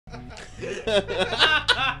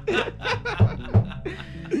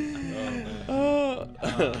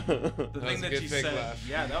The thing that you said,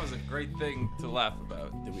 yeah, that was a great thing to laugh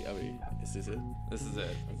about. Is this it? This is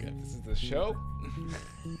it. Okay. This is the show.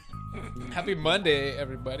 Happy Monday,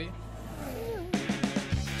 everybody.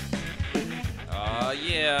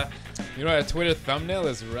 Yeah. You know, our Twitter thumbnail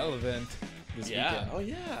is relevant this Yeah. weekend. Oh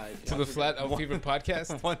yeah. To the Flat Out Fever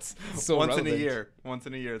podcast. Once relevant. in a year. Once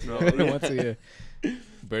in a year. It's relevant. Once a year.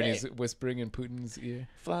 Bernie's whispering in Putin's ear.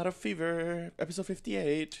 Flat Out Fever, episode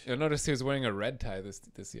 58. You'll notice he was wearing a red tie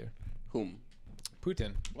this year. Whom?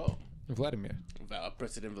 Putin. Whoa. Vladimir.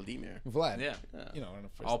 President Vladimir. Vlad. Yeah. You know, on a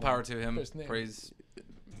first All name. power to him. First name. Praise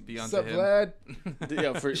be What's unto up, him.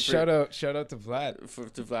 Vlad? Yeah. Shout out to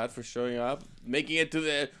Vlad. To Vlad for showing up, making it to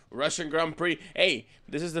the Russian Grand Prix. Hey,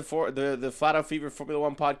 this is the Flat Out Fever Formula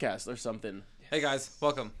One podcast or something. Hey guys,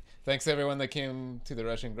 welcome. Thanks to everyone that came to the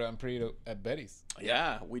Russian Grand Prix at Betty's.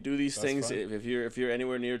 Yeah, we do these things. fun. If you're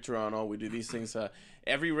anywhere near Toronto, we do these things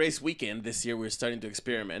every race weekend. This year, we're starting to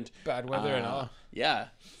experiment. Bad weather and all. Yeah,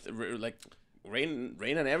 like rain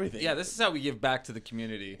and everything. Yeah, this is how we give back to the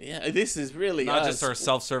community. Yeah, this is really Not us. just our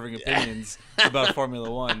self-serving opinions about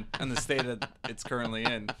Formula One and the state that it's currently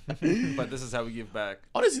in, but this is how we give back.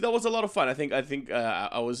 Honestly, that was a lot of fun. I think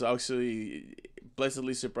I was actually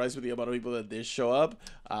pleasantly surprised with the amount of people that did show up,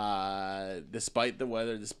 despite the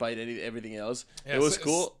weather, despite everything else. Yeah, it was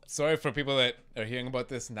cool. Sorry for people that are hearing about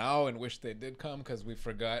this now and wish they did come because we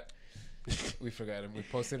forgot. We forgot and we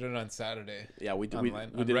posted it on Saturday. Yeah, we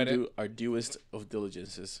online, we didn't do our dewest of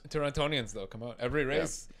diligences. Torontonians though, come out every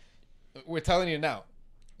race. Yeah. We're telling you now.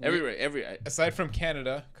 Every aside from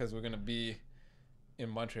Canada, because we're gonna be in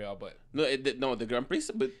Montreal, but no, the Grand Prix,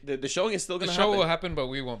 but the showing is still gonna the happen. show will happen, but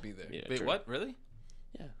we won't be there. Yeah, Wait, true. what? Really?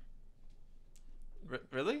 Yeah.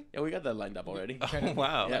 Really? Yeah, we got that lined up already. Oh,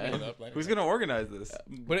 wow. Yeah. Who's going to organize this?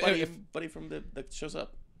 Buddy from that shows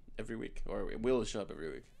up every week, or will show up every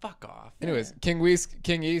week. Fuck off. Anyways, King East,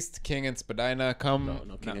 King and Spadina come.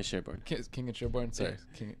 No, King and Sherborne. King and Sherborne. Sorry,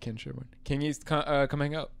 Yeah. King Sherborne. King East, come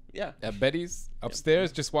hang out Yeah. at Betty's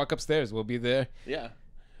upstairs. Just walk upstairs. We'll be there. Yeah.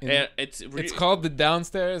 And it's called the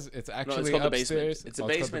downstairs. It's actually called the upstairs. basement. It's a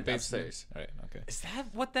called the basement upstairs. All right. Okay. Is that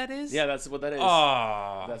what that is? Yeah, that's what that is.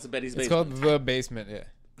 Oh, That's Betty's It's basement. called the basement. Yeah.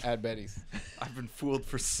 At Betty's. I've been fooled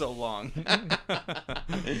for so long.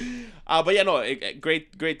 But yeah, no,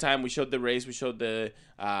 great time. We showed the race. We showed a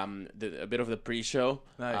bit of the pre-show.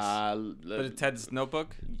 Nice. But at Ted's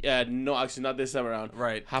notebook? Yeah, no, actually not this time around.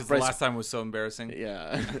 Right. Half Because the price. last time was so embarrassing.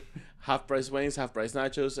 Yeah, half price wings, half price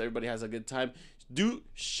nachos. Everybody has a good time. Do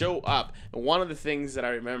show up. And one of the things that I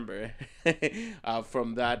remember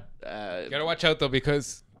from that. You gotta watch out though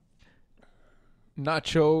because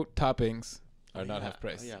nacho toppings are not half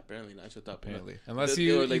price. Oh, yeah, apparently nacho toppings. Apparently, unless The-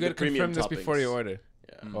 you like gotta the premium confirm this before you toppings. order.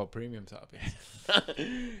 Yeah. Oh, premium toppings.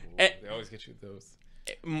 And- They always get you those.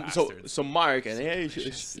 so Mark and hey,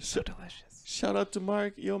 So delicious. shout out to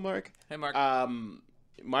Mark. Yo, Mark. Hey, Mark.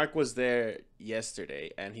 Mark was there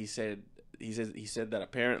yesterday, and he said that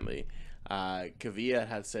apparently, Kvyat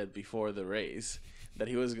had said before the race that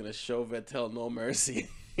he was gonna show Vettel no mercy.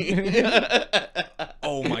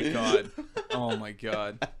 Oh my god. Oh my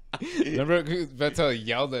god. Remember Vettel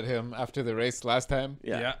yelled at him after the race last time?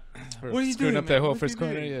 Yeah. For What are you screwing doing, up that man? whole What are first you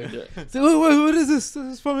corner. doing? Yeah. Yeah. So, what is this? This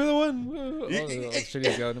is Formula One. All the shit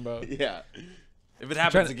he's yelling about. Yeah. If it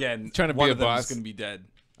happens to- again, trying to be one a of them boss. is going to be dead.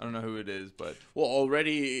 I don't know who it is, but Well,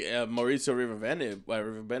 already Maurizio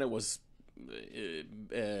Riverbene was.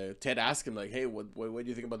 Ted asked him like, "Hey, what do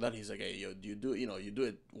you think about that?" He's like, "Hey, yo, do you do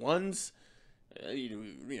it once?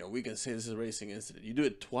 We can say this is a racing incident. You do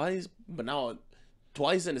it twice, but now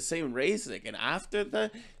twice in the same race, like, and after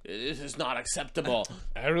that, this is not acceptable."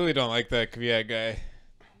 I really don't like that Kvyat guy.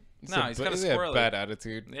 he's kind of He's squirrely. got a bad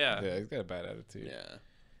attitude. Yeah. Yeah, he's got a bad attitude.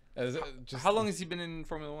 Yeah, How long has he been in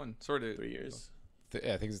Formula One? Sort of 3 years. Yeah,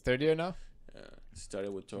 I think it's his third year now.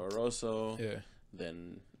 Started with Toro Rosso, Yeah.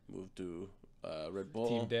 then moved to Red Bull.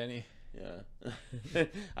 Team Danny. Yeah,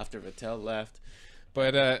 after Vettel left.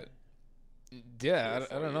 But yeah,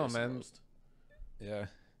 I don't know, years man. almost. Yeah.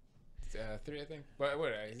 3, I think. But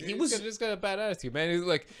what? He was just got a bad attitude, man. He's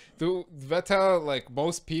like the Vettel, like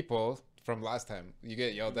most people from last time. You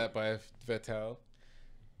get yelled at by Vettel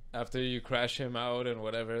after you crash him out and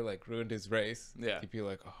whatever, like ruined his race. Yeah. He'd be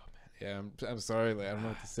like, oh man, yeah, I'm sorry. Like I don't know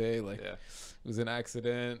what to say. Like Yeah. it was an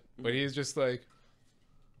accident. But he's just like.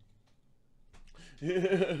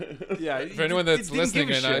 Yeah. For anyone that's listening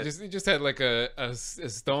right now, he just had like a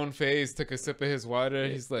stone face, took a sip of his water.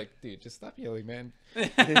 He's like, dude, just stop yelling, man. He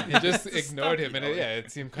just ignored him, and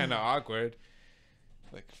it seemed kind of awkward.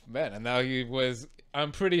 Like, man, and now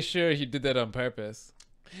I'm pretty sure he did that on purpose.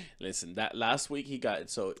 Listen, that last week he kind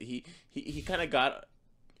of got.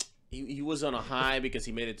 He was on a high because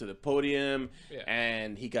he made it to the podium,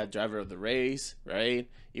 and he got driver of the race, right?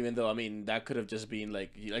 Even though, I mean, that could have just been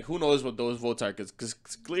like who knows what those votes are? Because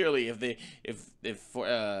clearly, if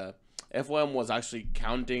FOM was actually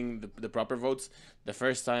counting the proper votes the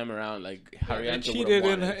first time around, like Haryanto cheated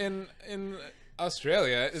in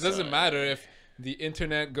Australia. It doesn't matter if the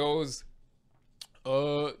internet goes,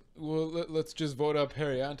 well, let's just vote up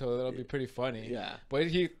Haryanto. That'll be pretty funny. Yeah, but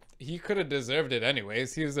he could have deserved it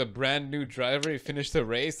anyways. He was a brand new driver. He finished the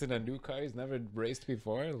race in a new car. He's never raced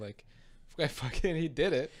before. Like, he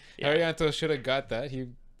did it. Yeah. Haryanto should have got that.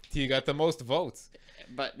 He got the most votes.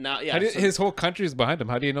 But now, his whole country is behind him.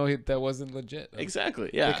 How do you know that wasn't legit?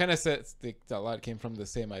 Exactly. Yeah. They kind of said a lot came from the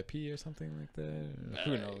same IP or something like that.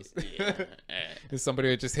 Who knows? Yeah. Is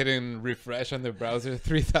somebody just hitting refresh on their browser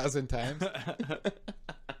 3,000 times?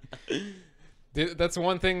 That's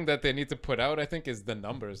one thing that they need to put out, I think, is the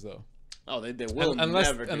numbers, though. Oh, they will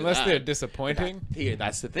never do that. Unless they're disappointing.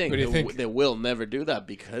 That's the thing. They will never do that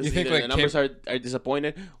because the numbers are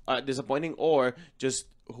disappointing, or just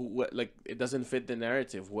it doesn't fit the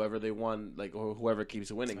narrative. Whoever they want, or whoever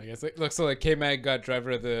keeps winning. I guess looks like K-Mag got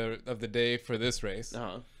driver of the day for this race.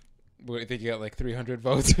 Uh-huh. I think he got 300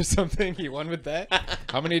 votes or something. He won with that.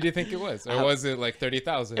 How many do you think it was, or was it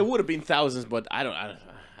 30,000? It would have been thousands, but I don't know.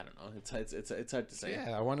 It's hard to say.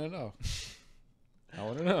 Yeah, I want to know.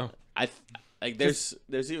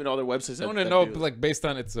 There's even other websites. I want to know, based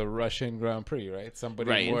on it's a Russian Grand Prix, right?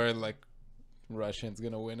 Somebody more Russian's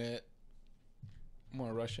gonna win it.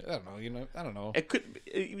 More Russian. I don't know. I don't know. It could.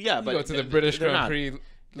 Yeah, but go to the British Grand Prix.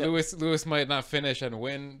 Lewis might not finish and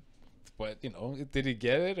win, but did he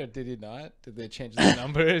get it or did he not? Did they change the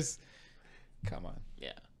numbers? Come on.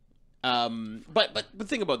 Yeah. But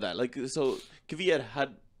think about that. So Kvyat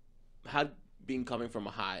had been coming from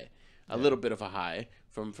a little bit of a high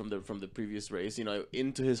from the previous race,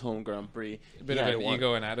 into his home Grand Prix. A bit of an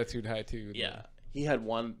ego and attitude high too. Yeah, he had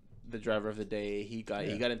won the driver of the day. He got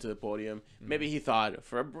into the podium. Mm-hmm. Maybe he thought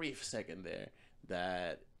for a brief second there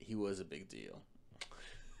that he was a big deal,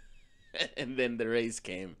 and then the race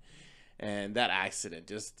came, and that accident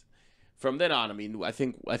just from then on. I mean, I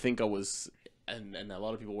think I was. And a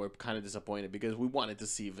lot of people were kind of disappointed because we wanted to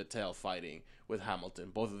see Vettel fighting with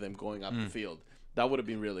Hamilton, both of them going up the field. That would have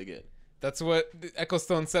been really good. That's what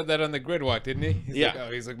Ecclestone said that on the grid walk, didn't he?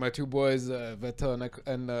 He's like, my two boys,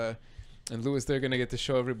 Vettel and Lewis, they're gonna get to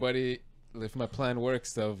show everybody if my plan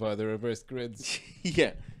works of the reverse grids.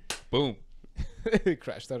 Yeah. Boom. He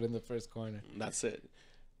crashed out in the first corner. That's it.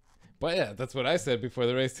 But yeah, that's what I said before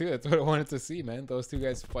the race too. That's what I wanted to see, man. Those two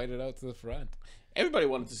guys fight it out to the front. Everybody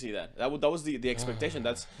wanted to see that. That was the expectation.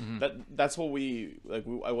 That's that's what we like.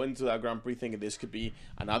 I went to that Grand Prix thinking this could be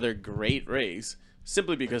another great race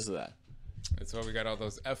simply because of that. That's why we got all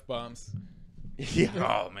those F-bombs. Yeah.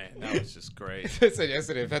 Oh man, that was just great. I said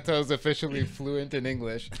yesterday, Vettel's officially fluent in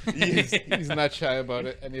English. He's not shy about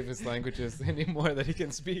any of his languages anymore that he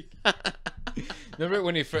can speak. Remember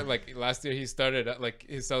when he last year he started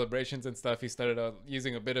his celebrations and stuff. He started out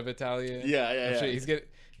using a bit of Italian. Yeah.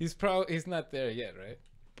 He's not there yet, right?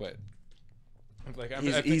 But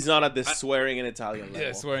he's not at this swearing in Italian level.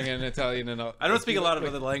 Yeah, swearing in Italian and all. I don't speak a lot of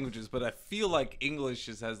other languages, but I feel like English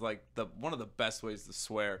just has one of the best ways to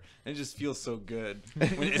swear, and it just feels so good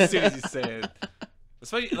as soon as you say it.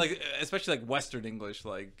 Especially Western English,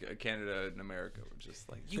 Canada and America, we're just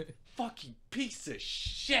you fucking piece of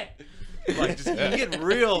shit. Just you get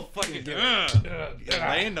real fucking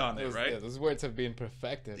land on it, right? Yeah, those words have been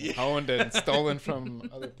perfected, honed, and stolen from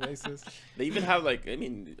other places. They even have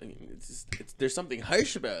there's something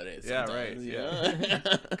harsh about it. Yeah, right.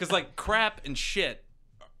 Yeah, because crap and shit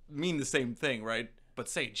mean the same thing, right? But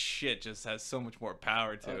saying shit just has so much more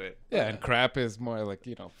power to it. Yeah, and crap is more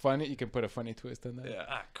funny. You can put a funny twist in that.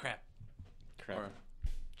 Yeah, crap. Or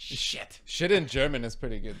shit. Shit in German is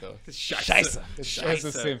pretty good though. Scheiße. It has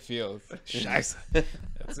the same feel. Scheiße.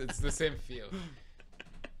 It's the same feel.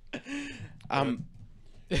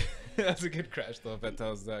 That's a good crash though.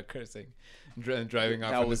 Vettel's cursing, driving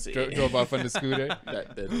off. Drove off on the scooter.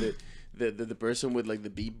 The person with the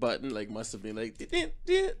beep button must have been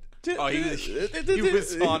Oh, he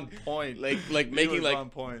was on point. Making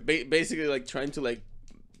on point. Basically trying to would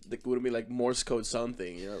have been Morse code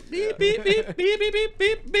something, beep beep beep beep beep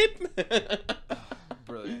beep beep.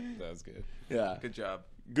 Brilliant. That was good. Yeah. Good job.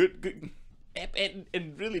 Good.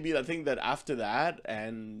 And really, I think that after that,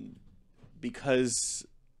 and because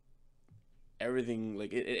everything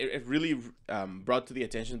it really brought to the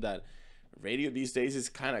attention that radio these days is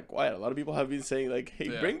kind of quiet. A lot of people have been saying like, "Hey,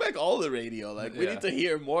 Yeah. bring back all the radio. Like, we Yeah. need to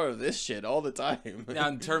hear more of this shit all the time." Now,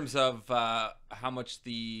 in terms of how much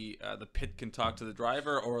the pit can talk to the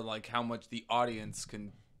driver, or like how much the audience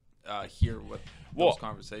can hear what those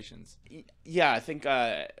conversations. Yeah, I think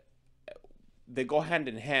they go hand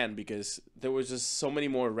in hand because there was just so many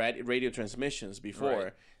more radio transmissions before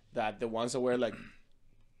Right. that the ones that were like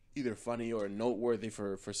either funny or noteworthy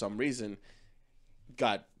for some reason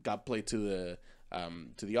got played to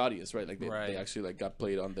the audience, right? Like they actually like got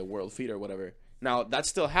played on the world feed or whatever. Now that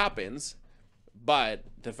still happens, but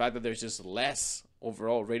the fact that there's just less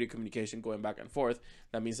overall radio communication going back and forth,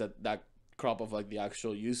 that means that crop of like the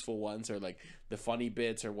actual useful ones or like the funny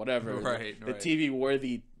bits or whatever, the TV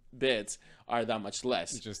worthy bits are that much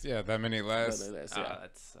less. Just that many less. That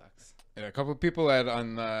sucks. Yeah, a couple of people at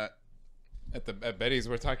Betty's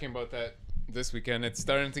were talking about that this weekend. It's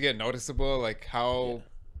starting to get noticeable, like how,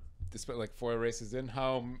 despite like 4 races in,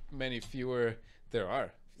 how many fewer there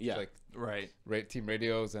are. Yeah, like team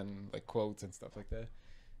radios and like quotes and stuff like that.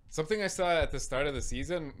 Something I saw at the start of the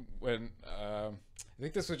season when I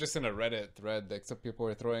think this was just in a Reddit thread, like some people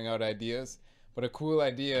were throwing out ideas, but a cool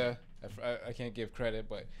idea, I can't give credit,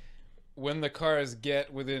 but when the cars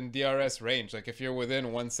get within DRS range, like if you're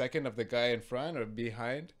within 1 second of the guy in front or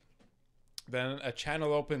behind, then a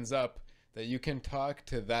channel opens up that you can talk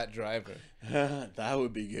to that driver. That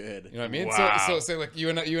would be good. You know what I mean? Wow. So say like you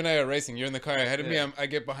and I are racing. You're in the car ahead of me. I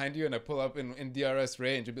get behind you and I pull up in DRS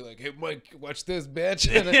range and be like, "Hey Mike, watch this, bitch!"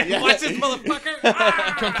 And then, Watch this,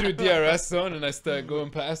 motherfucker! come through DRS zone and I start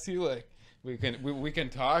going past you. Like we can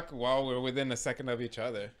talk while we're within a second of each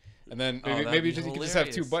other. And then maybe you can just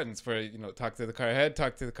have 2 buttons for, talk to the car ahead,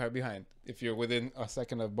 talk to the car behind. If you're within a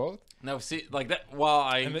second of both. No, see, like that. While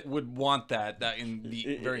I would want that in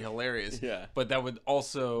the very hilarious. Yeah. But that would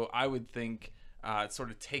also, I would think,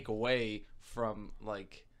 sort of take away from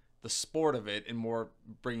like the sport of it and more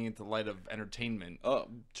bringing it to light of entertainment. Oh,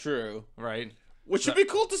 true. Right. Which would be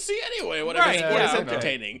cool to see anyway. Whatever sport is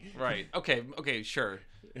entertaining. Right. Okay. Sure.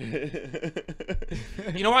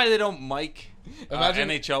 You know why they don't mic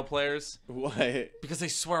NHL players? Why? Because they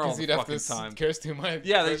swear all the fucking time. Curse too much.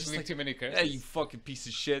 Yeah, they just leave like, too many curses. Hey, you fucking piece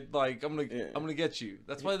of shit! Like I'm gonna get you.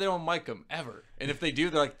 That's why they don't mic them ever. And if they do,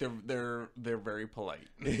 they're very polite.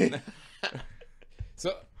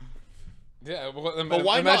 So. Yeah, well, but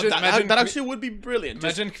why not? That actually would be brilliant.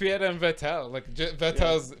 Imagine Kvyat and Vettel. Like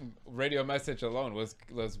Vettel's radio message alone was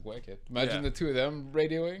wicked. Imagine the 2 of them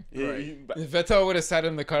radioing. Right. Vettel would have sat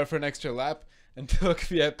in the car for an extra lap until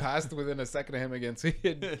Kvyat passed within a second of him again, so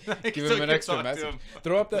he'd give him an extra message.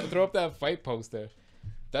 Throw up that fight poster.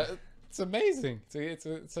 It's amazing.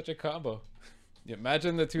 It's such a combo. Yeah,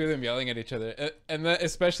 imagine the 2 of them yelling at each other, and then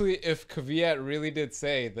especially if Kvyat really did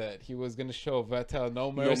say that he was going to show Vettel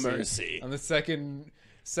no mercy on the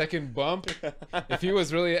second bump. If he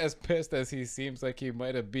was really as pissed as he seems like he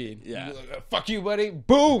might have been, like, fuck you, buddy!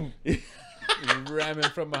 Boom, ram him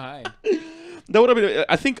from behind. That would have been,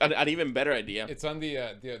 I think, an even better idea. It's on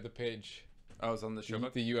the page. I was on the show.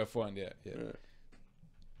 The UF1, yeah. You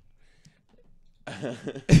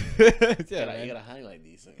gotta highlight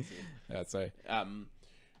these things. Yeah, sorry.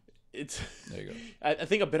 It's there you go. I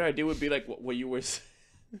think a better idea would be like what you were.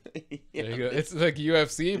 There you go. It's like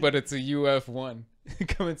UFC, but it's a UF1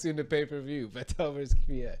 coming soon to pay-per-view. Vettel versus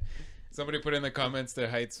Kvyat. Somebody put in the comments their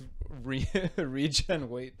heights regen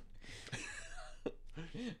weight.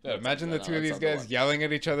 Imagine the 2 of these guys yelling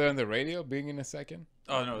at each other on the radio, being in a second.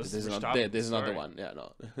 Oh no, this is not the one. Yeah,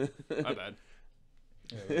 no. My bad.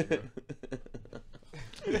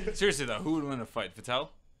 Seriously though, who would win a fight? Vettel?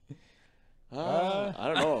 I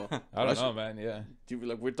don't know. I don't know, man. Yeah.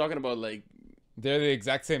 We're talking about like they're the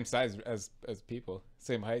exact same size as people,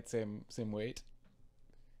 same height, same weight.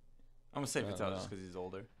 I'm gonna say Vettel just because he's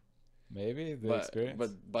older. Maybe the experience.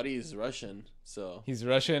 But Buddy is Russian, so he's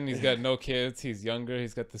Russian. He's got no kids. He's younger.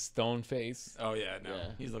 He's got the stone face. Oh yeah, no,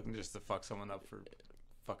 he's looking just to fuck someone up for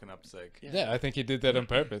fucking up sick. Yeah, I think he did that on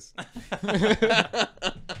purpose.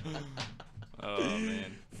 Oh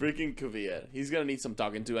man, freaking Kvyat. He's gonna need some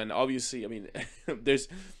talking to, and obviously, I mean,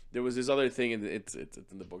 there was this other thing, and it's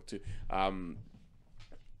in the book too.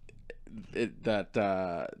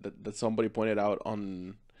 That somebody pointed out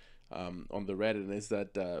on the Reddit, and is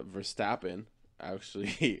that Verstappen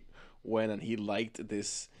actually went and he liked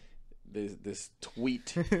this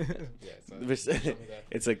tweet.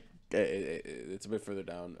 It's like. It's a bit further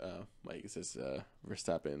down. Mike, it says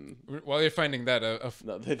Verstappen. While you're finding that,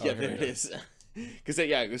 there it is.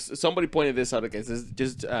 Because somebody pointed this out. Okay, it says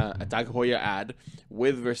just a Tag Heuer ad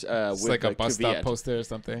with it's like a bus stop poster or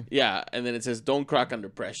something. Yeah, and then it says don't crack under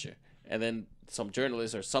pressure, and then some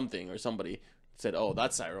journalist or somebody said, "Oh,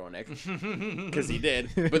 that's ironic," because he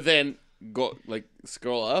did. But then go like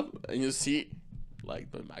scroll up and you see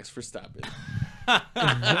like the Max Verstappen.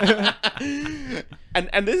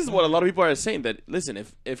 and this is what a lot of people are saying, that listen,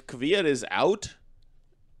 if Kvyat is out,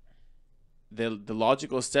 the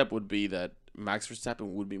logical step would be that Max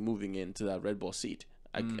Verstappen would be moving into that Red Bull seat.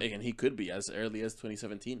 And he could be as early as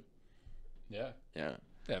 2017. Yeah. Yeah.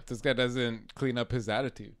 Yeah, if this guy doesn't clean up his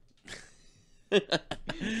attitude.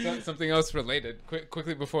 Something else related.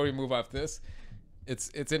 Quickly before we move off this,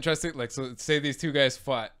 it's interesting. Like, so say these two guys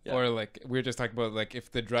fought, or like we were just talking about, like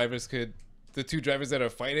if the two drivers that are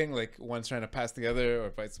fighting, like one's trying to pass the other, or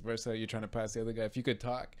vice versa, you're trying to pass the other guy. If you could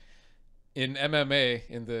talk in MMA,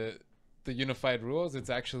 in the unified rules, it's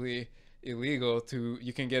actually illegal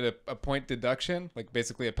you can get a point deduction, like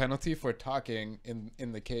basically a penalty for talking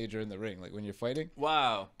in the cage or in the ring, like when you're fighting.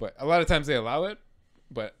 Wow. But a lot of times they allow it,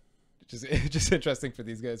 but it's just interesting for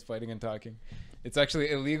these guys fighting and talking. It's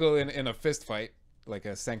actually illegal in a fist fight, like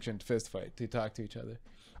a sanctioned fist fight, to talk to each other.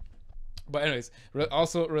 But anyways,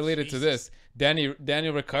 also related to this, Daniel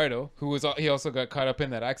Ricciardo, he also got caught up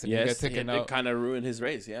in that accident. Yes, he got taken out. It kind of ruined his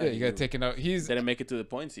race. Yeah, he got taken out. He didn't make it to the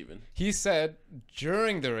points even. He said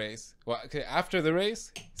during the race, after the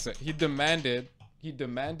race, so he demanded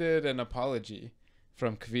an apology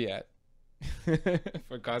from Kvyat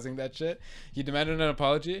for causing that shit. He demanded an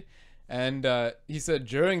apology. And he said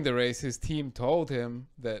during the race, his team told him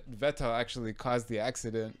that Vettel actually caused the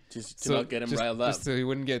accident, just to not get him riled up, just so he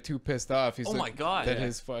wouldn't get too pissed off. He said my god! That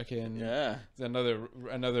his fucking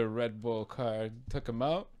another Red Bull car took him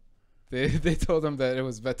out. They told him that it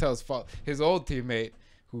was Vettel's fault. His old teammate,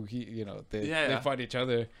 who they fought each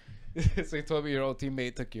other. So he told me your old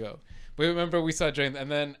teammate took you out. But remember, we saw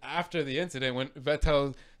and then after the incident, when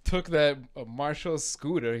Vettel took that Marshall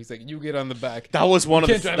scooter, he's like, "You get on the back." That was one of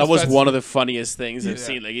the funniest things I've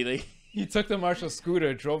seen. Like he took the Marshall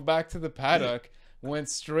scooter, drove back to the paddock, went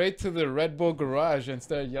straight to the Red Bull garage, and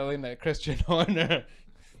started yelling at Christian Horner.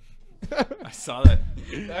 I saw that.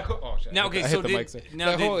 Oh shit! Now, okay, so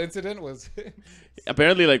that whole incident was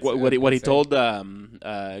apparently like what he told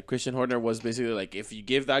Christian Horner was basically like, if you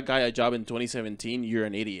give that guy a job in 2017, you're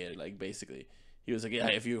an idiot. Like basically, he was like, yeah,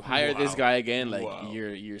 if you hire this guy again, like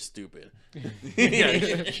you're stupid. Yeah,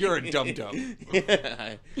 you're a dum dum.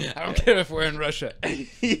 I don't care if we're in Russia.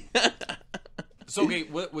 So okay,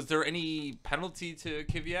 was there any penalty to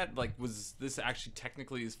Kvyat? Like, was this actually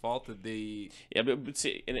technically his fault that they? Yeah, but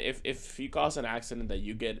see, and if you cause an accident that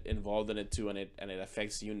you get involved in it too, and it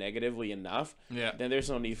affects you negatively enough, then there's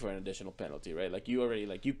no need for an additional penalty, right? Like you already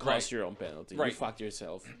you caused your own penalty, you fucked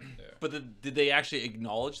yourself. Yeah. But did they actually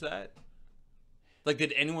acknowledge that? Like,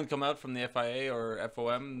 did anyone come out from the FIA or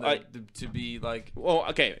FOM to be like, well,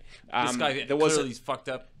 okay, this guy clearly fucked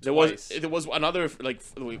up there was another, like,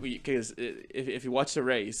 because if you watch the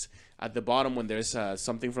race, at the bottom when there's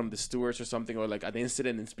something from the stewards or something, or like an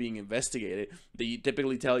incident that's being investigated, they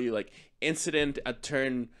typically tell you like, incident at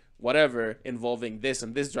turn whatever involving this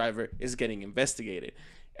and this driver is getting investigated.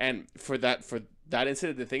 And for that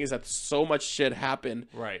incident, the thing is that so much shit happened.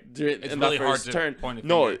 Right. It's really hard to turn.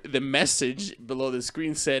 No, the message below the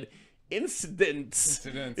screen said incidents.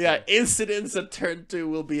 Yeah, incidents at turn 2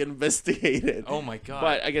 will be investigated. Oh my god.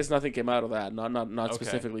 But I guess nothing came out of that. Not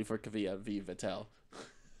specifically for Kvyat v Vettel.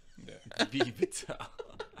 Yeah. V Vettel.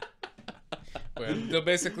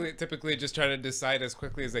 They'll typically just try to decide as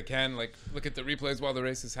quickly as they can. Like, look at the replays while the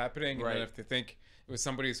race is happening, and then if they think it was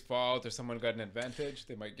somebody's fault or someone got an advantage,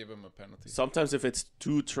 they might give them a penalty. Sometimes if it's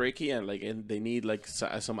too tricky and they need like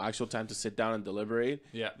some actual time to sit down and deliberate,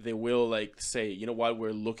 they will like say, you know what,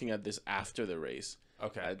 we're looking at this after the race.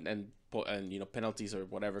 Okay. And you know, penalties or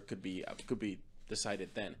whatever could be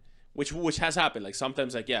decided then. Which has happened. Like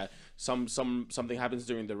sometimes, like something happens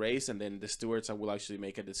during the race, and then the stewards will actually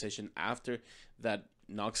make a decision after that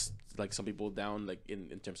knocks like some people down, like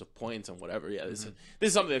in terms of points and whatever. Yeah, this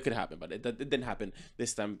is something that could happen, but it didn't happen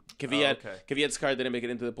this time. Kvyat's car didn't make it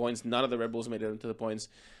into the points. None of the Red Bulls made it into the points.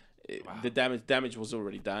 The damage was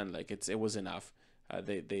already done. Like it was enough.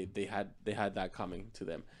 They had that coming to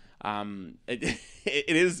them.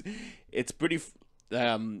 It's pretty.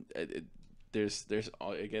 There's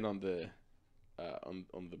again on the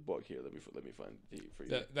book here. Let me find for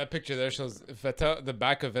you. That picture there shows Vettel. The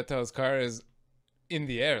back of Vettel's car is in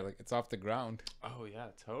the air, like it's off the ground. Oh yeah,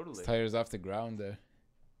 totally. His tires off the ground there.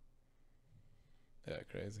 Yeah,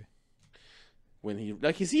 crazy. When he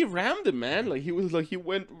rammed him, man. Like he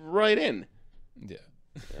went right in. Yeah.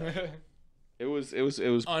 It was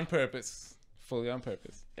on purpose fully on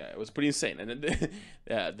purpose. Yeah, it was pretty insane. And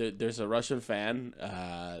then there's a Russian fan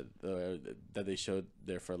that they showed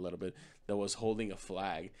there for a little bit that was holding a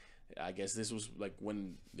flag. I guess this was like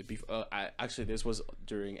when actually this was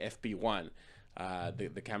during FP1.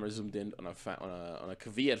 The camera zoomed in on a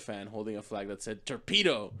Kvyat fan holding a flag that said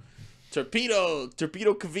torpedo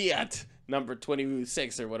Kvyat number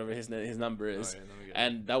 26 or whatever his number is.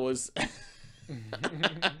 And that was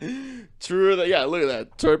true. Yeah, look at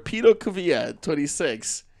that, torpedo Kvyat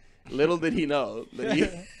 26. Little did he know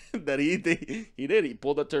that he did. He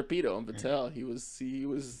pulled a torpedo on Vettel. He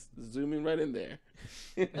was zooming right in there.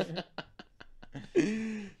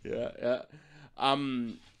 Yeah.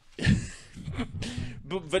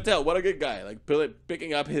 But Vettel, what a good guy! Like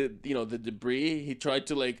picking up his, the debris. He tried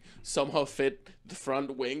to like somehow fit the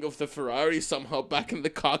front wing of the Ferrari somehow back in the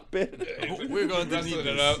cockpit. We're going to wrestled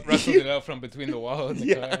it out from between the wall and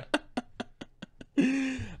the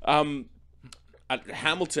car. At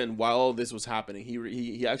Hamilton, while all this was happening,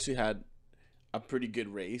 he actually had a pretty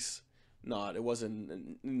good race. It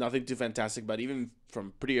wasn't nothing too fantastic, but even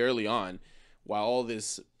from pretty early on, while all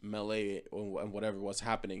this melee and whatever was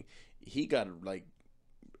happening, he got like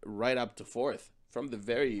right up to fourth from the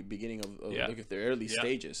very beginning of the early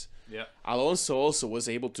stages. Yeah, Alonso also was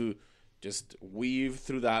able to just weave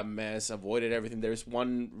through that mess, avoided everything. There's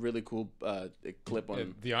one really cool clip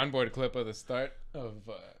on the onboard clip of the start of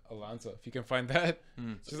Alonso. If you can find that,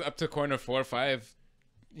 just up to corner 4 or 5.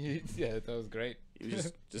 Yeah, that was great. He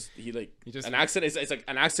was just an accident. It's like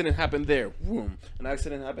an accident happened there. Boom. An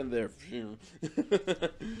accident happened there.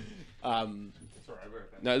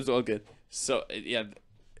 No, it's all good. So yeah,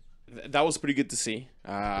 that was pretty good to see.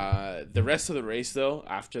 The rest of the race, though,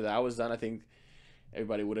 after that was done, I think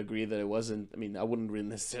everybody would agree that it wasn't. I mean, I wouldn't really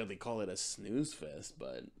necessarily call it a snooze fest,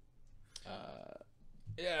 but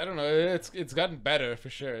yeah, I don't know. It's gotten better for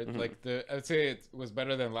sure. Like I would say it was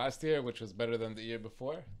better than last year, which was better than the year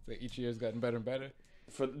before. So each year's gotten better and better.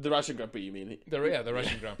 For the Russian Grand Prix, you mean? The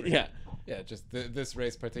Russian Grand Prix. Yeah. Just this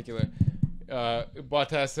race particular.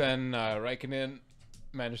 Bottas and Raikkonen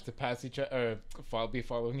managed to pass each other, or be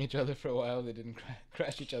following each other for a while. They didn't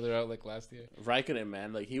crash each other out like last year. Raikkonen,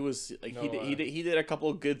 man, like he was like he did a couple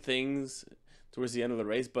of good things towards the end of the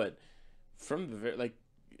race, but from the very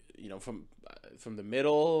from the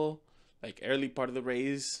middle, like early part of the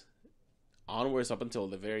race onwards up until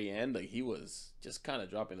the very end, like he was just kind of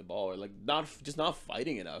dropping the ball, or like not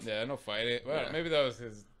fighting enough. Yeah, no fighting. Well, maybe that was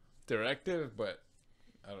his directive, but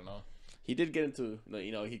I don't know. He did get into,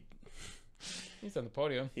 he's on the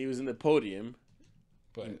podium. He was in the podium,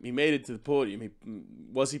 but he made it to the podium.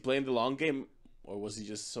 Was he playing the long game, or was he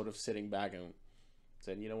just sort of sitting back and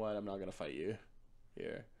saying, "You know what? I'm not gonna fight you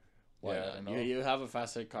here. Why not? You have a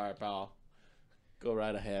faster car, pal. Go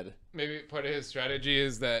right ahead." Maybe part of his strategy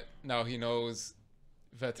is that now he knows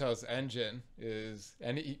Vettel's engine is,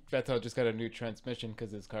 and Vettel just got a new transmission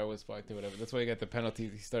because his car was fucked or whatever. That's why he got the penalty.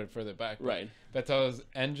 He started further back. Right. Vettel's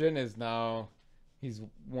engine is now, he's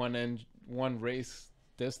one race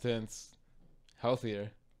distance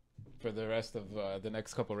healthier for the rest of the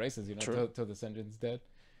next couple races. Till this engine's dead.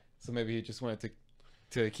 So maybe he just wanted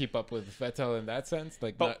to keep up with Vettel in that sense,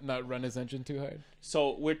 like not run his engine too hard.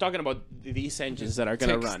 So we're talking about these engines that are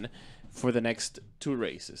gonna run for the next 2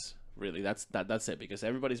 races. Really, that's it, because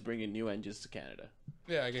everybody's bringing new engines to Canada.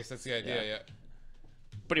 Yeah, I guess that's the idea. Yeah.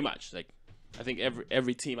 Pretty much. Like, I think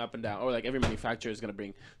every team up and down, or like every manufacturer is gonna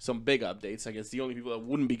bring some big updates. I guess the only people that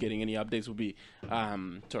wouldn't be getting any updates would be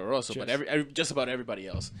Toro Rosso, but just about everybody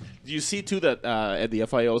else. Do you see too that the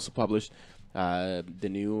FIA also published the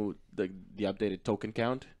updated token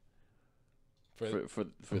count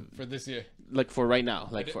for this year, like for right now,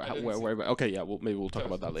 like where okay, yeah, maybe we'll talk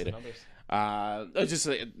about that later. Just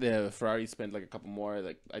the Ferrari spent like a couple more,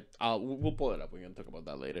 like we'll pull it up. We're gonna talk about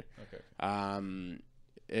that later. Okay.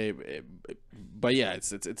 But yeah,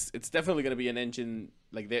 it's definitely gonna be an engine,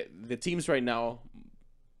 like the teams right now,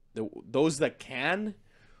 those that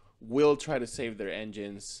will try to save their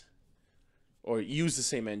engines or use the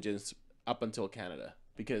same engines up until Canada,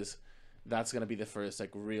 because that's gonna be the first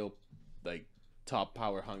like real like top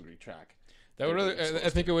power hungry track. That would really, I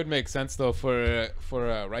think it would make sense though for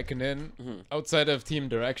Raikkonen outside of team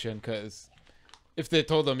direction, because if they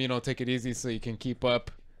told them, take it easy so you can keep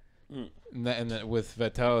up, and then with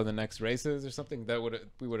Vettel in the next races or something,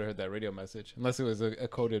 we would have heard that radio message, unless it was a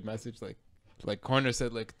coded message like Horner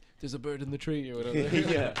said, like there's a bird in the tree or whatever.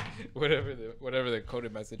 Yeah, whatever the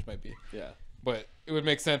coded message might be. Yeah, but it would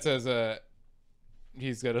make sense as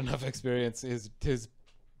he's got enough experience. His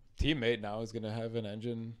teammate now is gonna have an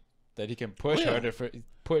engine that he can push harder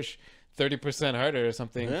 30% harder or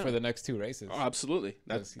something Yeah. for the next 2 races. Oh, absolutely.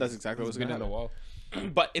 That's exactly what's been going to in the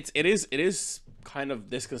happen. wall. But it is kind of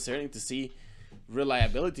disconcerting to see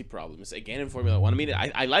reliability problems again in Formula One. I mean,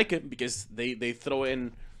 I like it because they throw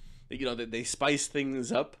in, they spice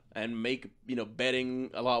things up and make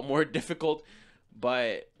betting a lot more difficult.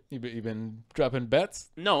 But You've been dropping bets?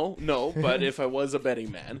 no. But if I was a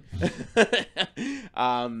betting man,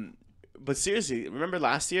 but seriously, remember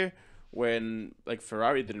last year when like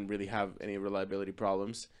Ferrari didn't really have any reliability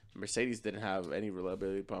problems, Mercedes didn't have any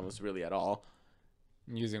reliability problems really at all.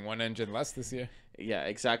 Using one engine less this year. Yeah,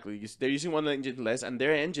 exactly. They're using one engine less, and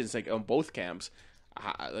their engines, like on both camps,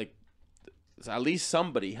 like at least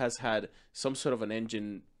somebody has had some sort of an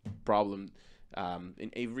engine problem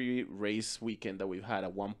in every race weekend that we've had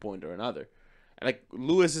at one point or another. And like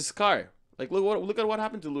Lewis's car, like look at what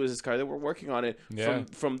happened to Lewis's car. They were working on it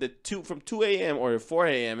from 2 a.m. or 4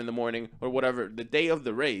 a.m. in the morning or whatever, the day of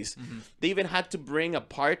the race. Mm-hmm. They even had to bring a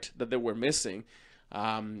part that they were missing.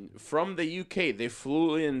 From the UK, they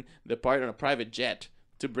flew in the part on a private jet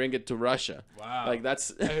to bring it to Russia. Wow! Like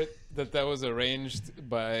that's I heard that was arranged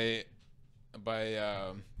by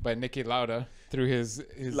Niki Lauda through his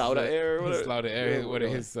Lauda Air, or his whatever. Lauda Air, Yeah,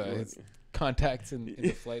 his contacts in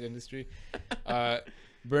the flight industry.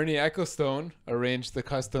 Bernie Ecclestone arranged the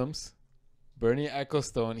customs. Bernie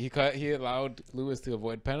Ecclestone, he allowed Lewis to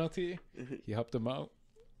avoid penalty. He helped him out.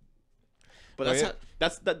 But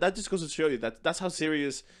that just goes to show you that's how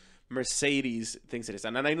serious Mercedes thinks it is.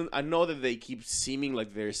 And I know that they keep seeming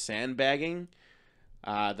like they're sandbagging,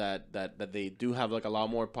 that they do have like a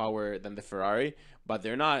lot more power than the Ferrari, but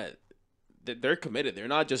they're not. They're committed. They're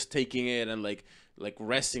not just taking it and like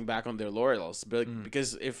resting back on their laurels. But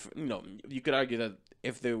because if you could argue that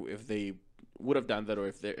if they would have done that, or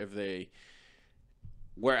if they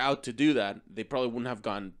were out to do that, they probably wouldn't have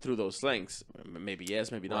gone through those lengths. Maybe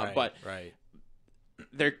yes, maybe not. But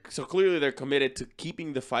clearly they're committed to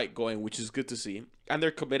keeping the fight going, which is good to see, and they're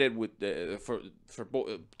committed with to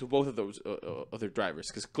both of those other drivers,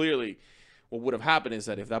 because clearly what would have happened is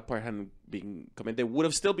that if that part hadn't been committed, they would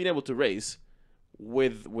have still been able to race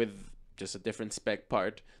with just a different spec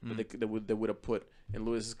part that they would have put in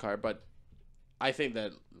Lewis's car. But I think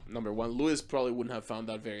that number one, Lewis probably wouldn't have found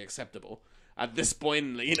that very acceptable at this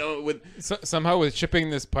point, with somehow with shipping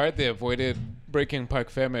this part, they avoided breaking Parc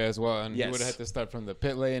Ferme as well, and he would have had to start from the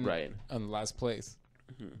pit lane on last place.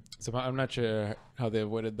 Mm-hmm. So I'm not sure how they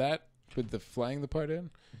avoided that with the flying the part in.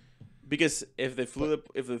 Because if they flew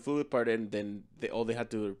the part in, then all they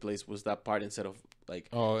had to replace was that part instead of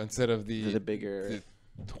the bigger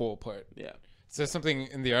the whole part. Yeah. So there's something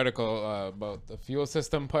in the article about the fuel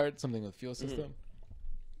system part, something with fuel system.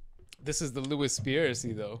 Mm-hmm. This is the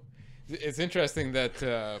Lewispiracy, though. It's interesting that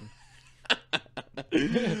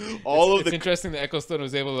it's interesting that Ecclestone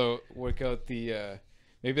was able to work out the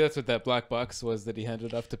maybe that's what that black box was that he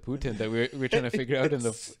handed off to Putin that we're trying to figure out in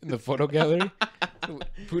the photo gallery.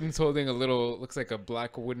 Putin's holding a little, looks like a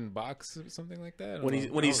black wooden box or something like that.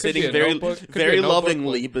 When he's sitting very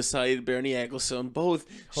lovingly beside Bernie Ecclestone, both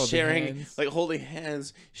holding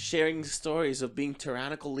hands, sharing stories of being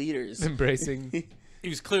tyrannical leaders, embracing. He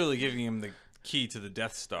was clearly giving him the key to the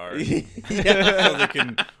Death Star, so they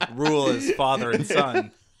can rule as father and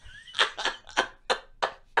son.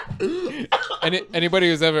 Anybody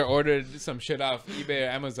who's ever ordered some shit off eBay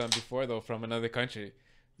or Amazon before, though, from another country,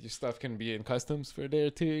 your stuff can be in customs for a day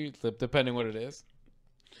or two, depending what it is.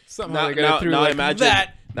 Somehow they got it through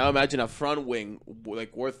Now imagine a front wing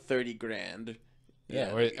like worth $30,000.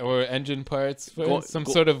 Yeah, or engine parts for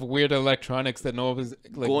sort of weird electronics that no is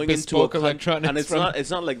like going bespoke into electronics. And it's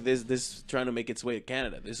not like this trying to make its way to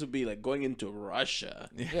Canada. This would be like going into Russia.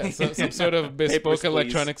 Yeah, some sort of bespoke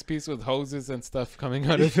electronics piece with hoses and stuff coming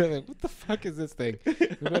out of it. Like, what the fuck is this thing? We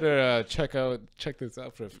better check this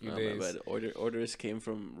out for a few days. But orders came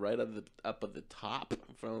from right up at the top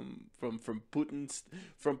from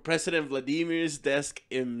President Vladimir's desk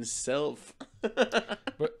himself.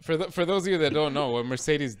 But for those of you that don't know, what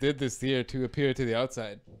Mercedes did this year to appear to the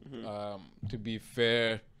outside, to be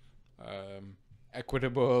fair,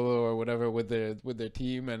 equitable or whatever with their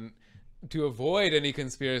team, and to avoid any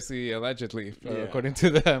conspiracy, allegedly, according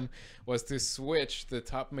to them, was to switch the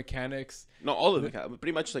top mechanics. No, all of the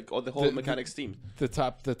pretty much like the whole mechanics team. The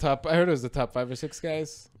top. I heard it was the top 5 or 6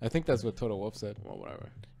 guys. I think that's what Toto Wolff said. Well, whatever.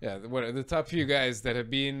 Yeah, the top few guys that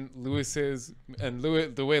have been Lewis's, and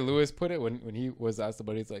the way Lewis put it when he was asked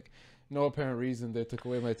about it, he's like, no apparent reason they took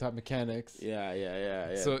away my top mechanics.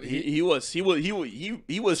 Yeah. So he was feeling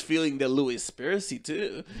the Lewispiracy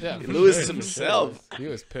too. Yeah, Lewis himself. He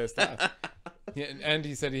was pissed off. Yeah, and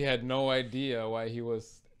he said he had no idea why he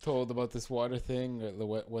was told about this water thing or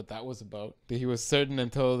what that was about. He was certain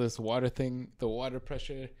until this water thing, the water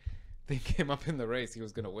pressure thing came up in the race, he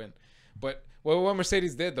was going to win. But what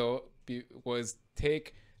Mercedes did, though, was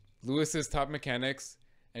take Lewis's top mechanics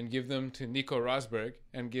and give them to Nico Rosberg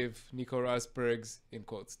and give Nico Rosberg's, in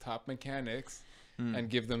quotes, top mechanics and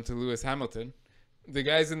give them to Lewis Hamilton. The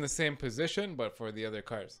guy's in the same position, but for the other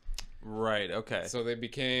cars. Right, okay. So they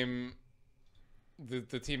became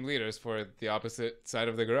the team leaders for the opposite side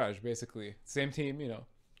of the garage, basically. Same team, you know.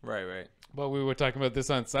 Right, right. But we were talking about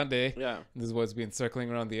this on Sunday. Yeah. This is what's been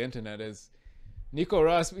circling around the internet is Nico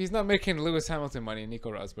Rosberg. He's not making Lewis Hamilton money,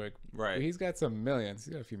 Nico Rosberg. Right. But he's got some millions.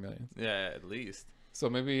 He's got a few millions. Yeah, at least.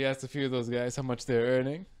 So maybe he asked a few of those guys how much they're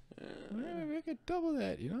earning. Maybe I could double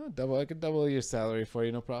that, you know? I could double your salary for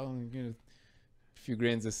you, no problem. You know, a few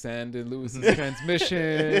grains of sand in Lewis's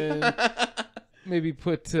transmission. Maybe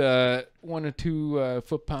put 1 or 2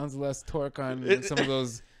 foot-pounds less torque on some of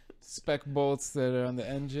those spec bolts that are on the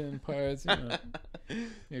engine parts. You know.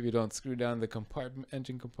 Maybe don't screw down the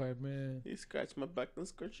engine compartment. You scratch my back, don't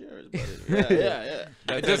scratch yours, buddy. Yeah.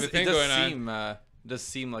 It does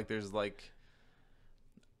seem like there's like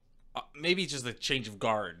maybe just a change of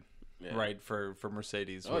guard, right, for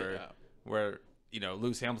Mercedes, where you know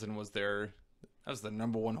Lewis Hamilton was that was the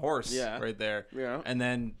number 1 horse, right there, and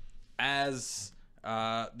then as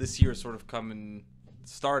this year sort of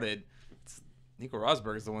started, Nico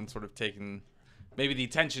Rosberg is the one sort of taking. Maybe the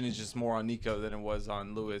attention is just more on Nico than it was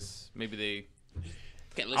on Lewis. Maybe they.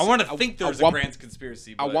 Okay, listen, I want to think there's a grand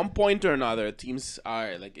conspiracy. But... At one point or another, teams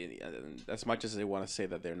are like, as much as they want to say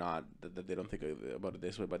that they're not, that they don't think about it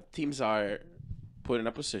this way, but teams are put in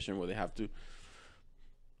a position where they have to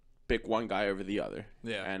pick one guy over the other.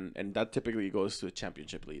 Yeah. And that typically goes to a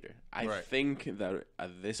championship leader. I think that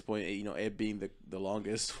at this point, you know, it being the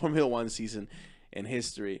longest Formula One season in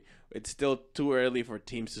history, it's still too early for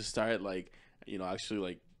teams to start like, you know, actually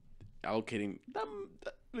like allocating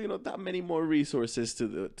that many more resources to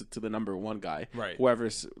the number 1 guy, right?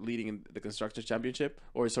 Whoever's leading in the constructors championship,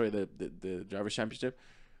 or sorry, the drivers championship.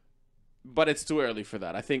 But it's too early for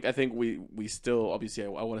that. I think we still obviously I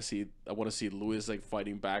want to see Lewis like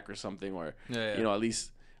fighting back or something, or you know, at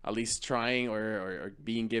least trying or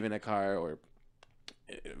being given a car, or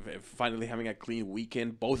finally having a clean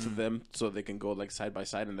weekend, both of them, so they can go like side by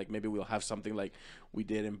side, and like maybe we'll have something like we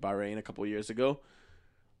did in Bahrain a couple years ago.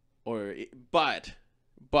 But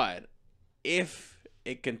if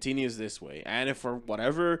it continues this way, and if for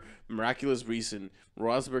whatever miraculous reason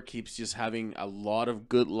Rosberg keeps just having a lot of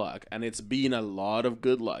good luck, and it's been a lot of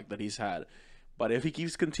good luck that he's had, but if he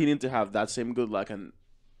keeps continuing to have that same good luck, and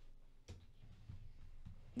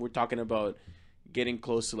we're talking about getting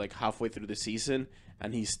close to like halfway through the season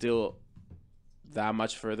and he's still that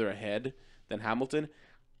much further ahead than Hamilton,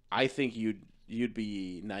 I think you'd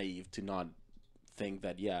be naive to not think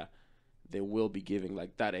that they will be giving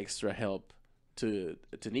like that extra help to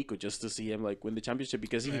Nico just to see him like win the championship,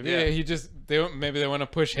 because maybe they want to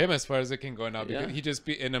push him as far as it can go now, because he just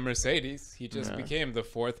in a Mercedes became the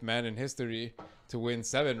 4th man in history to win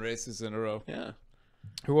 7 races in a row.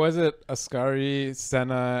 Who was it? Ascari,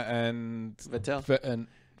 Senna, and Vettel.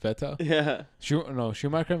 Vettel? Yeah.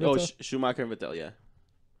 Schumacher and Vettel? Oh, Schumacher and Vettel, yeah.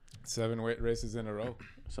 7 races in a row.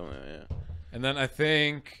 Something, yeah. And then I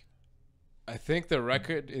think the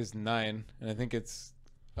record is 9, and I think it's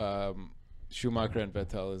Schumacher and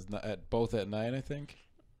Vettel is both at 9, I think.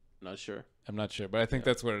 Not sure. I'm not sure, but I think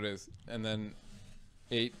that's what it is. And then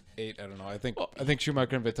 8, I don't know. I think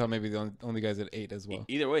Schumacher and Vettel may be the only guys at 8 as well.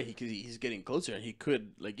 Either way, he's getting closer, and he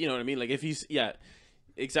could, like, you know what I mean? Like, if he's,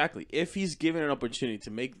 exactly. If he's given an opportunity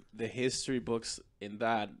to make the history books in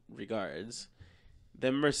that regards,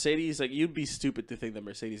 then Mercedes, like, you'd be stupid to think that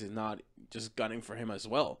Mercedes is not just gunning for him as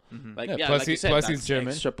well. Mm-hmm. Like, plus like you said, plus that's he's German.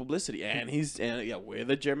 Extra publicity, and he's with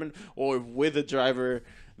a German or with a driver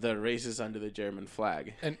that races under the German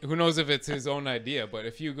flag. And who knows if it's his own idea? But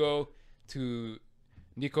if you go to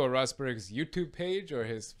Nico Rosberg's YouTube page or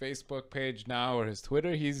his Facebook page now or his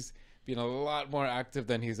Twitter, he's been a lot more active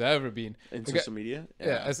than he's ever been in social media.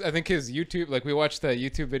 I think his YouTube, like we watched that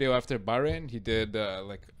YouTube video after Bahrain. He did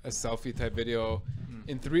like a selfie type video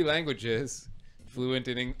in 3 languages, fluent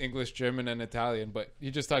in English, German, and Italian. But he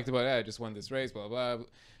just talked about, I just won this race, blah blah.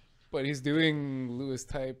 But he's doing Lewis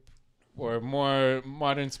type or more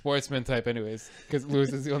modern sportsman type, anyways, because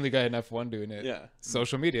Lewis is the only guy in F1 doing it.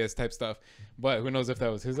 Social media type stuff. But who knows if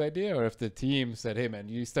that was his idea or if the team said, "Hey man,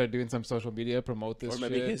 you start doing some social media, promote this." Or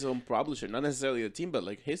maybe shit. his own publisher, not necessarily the team, but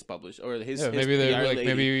like his publisher or his. Maybe they're like, lady.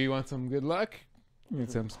 maybe you want some good luck.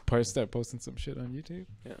 Start posting some shit on YouTube.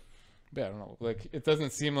 Yeah. But I don't know. Like, it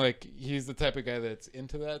doesn't seem like he's the type of guy that's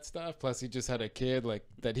into that stuff. Plus, he just had a kid, like,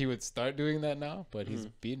 that he would start doing that now, but he's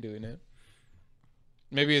been doing it.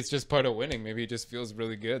 Maybe it's just part of winning. Maybe he just feels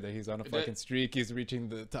really good that he's on a fucking streak. He's reaching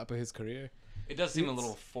the top of his career. It does seem a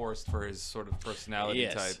little forced for his sort of personality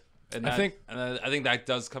type. And I think that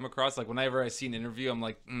does come across. Like, whenever I see an interview, I'm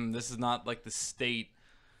like, this is not like the state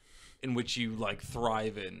in which you like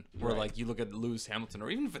thrive in. Where like you look at Lewis Hamilton or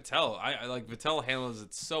even Vettel. I like Vettel handles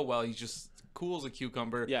it so well. He's just cool as a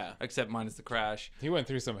cucumber. Yeah. Except minus the crash. He went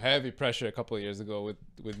through some heavy pressure a couple of years ago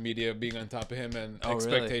with media being on top of him and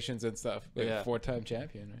expectations and stuff. Like 4-time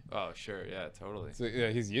champion, right? Oh sure, yeah, totally. So yeah,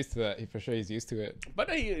 he's used to that. For sure, he's used to it. But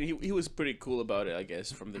he was pretty cool about it, I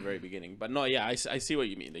guess, from the very beginning. But no, yeah, I see what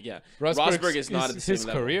you mean. Like, yeah, Rosberg is not at the same his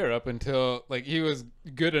level. Career up until like he was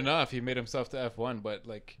good enough. He made himself to F1, but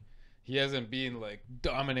like he hasn't been like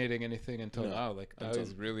dominating anything until now. Like now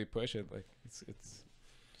he's really pushing. Like it's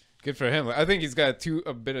good for him. Like, I think he's got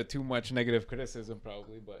a bit of too much negative criticism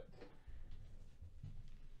probably, but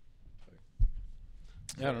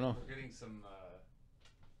I don't know. We're getting some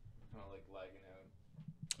kind of like lagging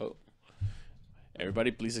out. Oh,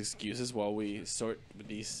 everybody, please excuse us while we sort with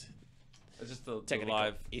these. It's just the technical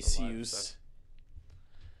live issues.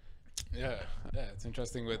 Yeah, it's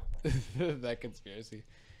interesting with that conspiracy.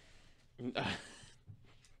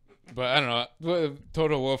 But I don't know. What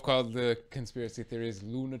Total Wolf called the conspiracy theories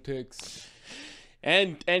lunatics.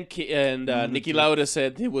 And Niki Lauda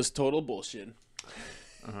said it was total bullshit.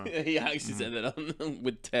 He actually said that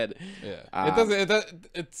with Ted. Yeah,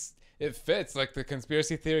 it fits. Like the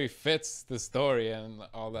conspiracy theory fits the story and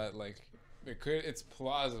all that. Like it's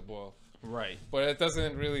plausible. Right, but it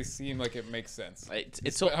doesn't really seem like it makes sense.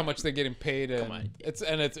 It's so how much they're getting paid, and it's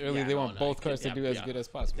early. Yeah, they want both cars to do as good as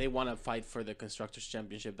possible. They want to fight for the constructors'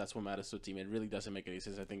 championship. That's what matters to the team. It really doesn't make any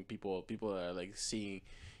sense. I think people are like seeing,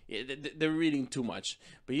 they're reading too much.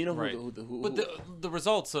 But you know who But the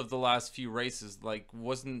results of the last few races, like,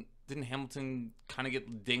 didn't Hamilton kind of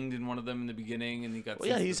get dinged in one of them in the beginning, and he got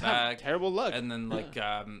he's had terrible luck, and then like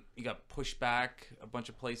he got pushed back a bunch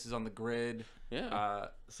of places on the grid. Yeah.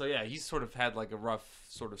 So yeah, he's sort of had like a rough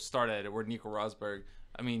sort of start at it. Where Nico Rosberg,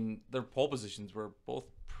 I mean, their pole positions were both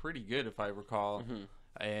pretty good, if I recall,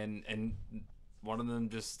 and one of them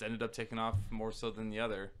just ended up taking off more so than the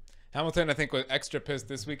other. Hamilton, I think, was extra pissed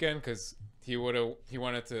this weekend because he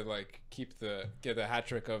wanted to like get the hat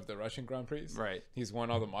trick of the Russian Grand Prix. Right. He's won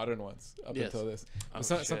all the modern ones up until this.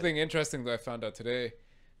 Something interesting that I found out today: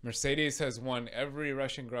 Mercedes has won every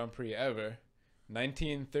Russian Grand Prix ever.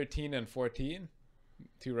 19, 13, and 14,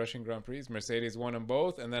 2 Russian Grand Prix. Mercedes won them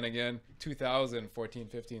both, and then again 2000, 14,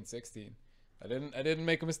 15, 16. I didn't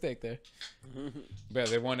make a mistake there. But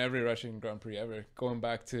they won every Russian Grand Prix ever, going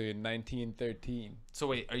back to 1913. So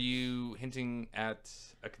wait, are you hinting at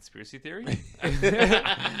a conspiracy theory?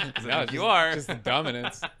 No, you are just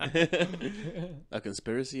dominance. A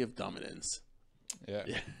conspiracy of dominance.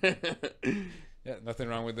 Yeah. Yeah, nothing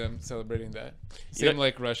wrong with them celebrating that. Same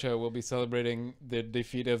like Russia will be celebrating the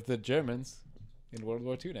defeat of the Germans in World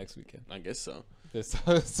War II next weekend. I guess so. They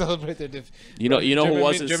celebrate their defeat. You know who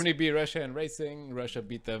was Germany beat Russia in racing. Russia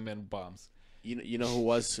beat them in bombs. You know who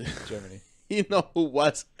was Germany. You know who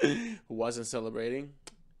wasn't celebrating?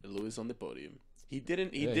 Lewis on the podium. He chose not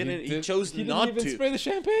to. He didn't even spray the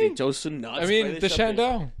champagne. He chose to not. I mean, the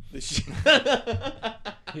Chandon. The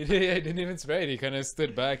he didn't even spray it. He kind of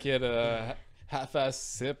stood back. He had a half-ass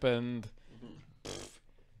sip, and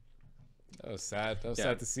that was sad. That was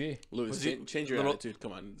sad to see. Lewis, change your attitude.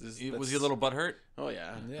 Come on. Was he a little butthurt? Oh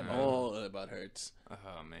yeah. All the butt hurts.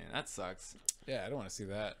 Oh man, that sucks. Yeah, I don't want to see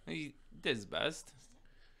that. He did his best.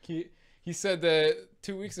 He said that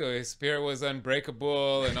 2 weeks ago his spirit was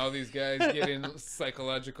unbreakable, and all these guys getting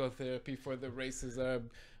psychological therapy for the races are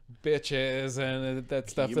bitches, and that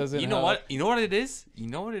stuff doesn't. You know what? You know what it is? You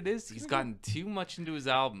know what it is? He's gotten too much into his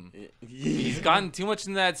album. He's gotten too much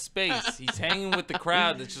into that space. He's hanging with the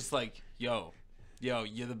crowd that's just like, yo,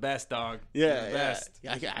 you're the best, dog. Yeah, you're the best.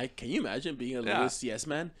 Yeah. Can you imagine being a Lewis yes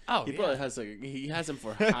man? Oh, he probably has he has him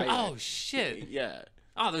for hire. Oh shit. Yeah.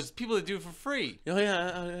 Oh, there's people that do it for free. Oh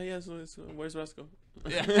yeah. So where's Roscoe?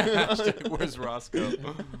 Yeah. Where's Roscoe?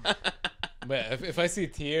 But if I see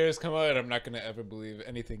tears come out, I'm not gonna ever believe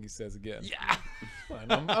anything he says again. Yeah.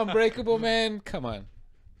 Come on, unbreakable, man. Come on.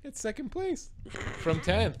 It's second place from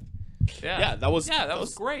 10th. Yeah, that was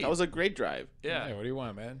great. That was a great drive. Yeah. What do you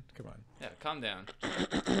want, man? Come on. Yeah, calm down.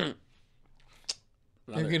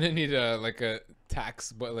 You're gonna need a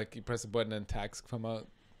tax, but like you press a button and tax come out,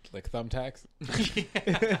 like thumbtacks.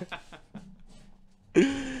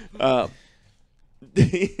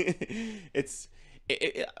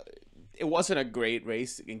 it wasn't a great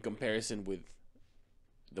race in comparison with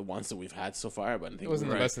the ones that we've had so far, but I think It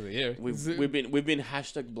wasn't the best of the year. We've been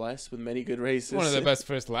hashtag blessed with many good races. One of the best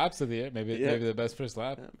first laps of the year. Maybe Yeah. maybe the best first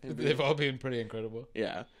lap. Yeah, maybe. They've all been pretty incredible.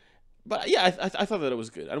 Yeah, but yeah, I thought that it was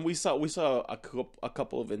good, and we saw a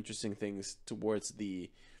couple of interesting things towards the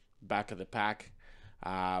back of the pack.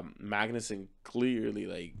 Magnussen clearly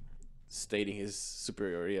like stating his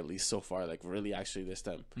superiority, at least so far, like really actually this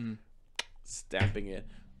time stamping it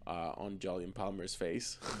on Julian Palmer's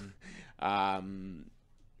face.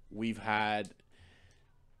 We've had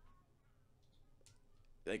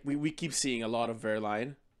like we keep seeing a lot of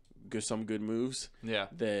Verline, some good moves. Yeah.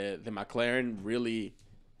 The McLaren really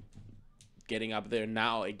getting up there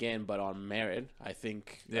now again, but on merit. I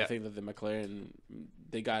think that the McLaren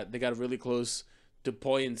they got really close to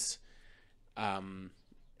points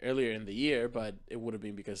earlier in the year, but it would have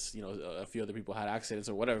been because a few other people had accidents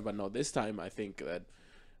or whatever. But no, this time I think that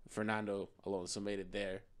Fernando Alonso made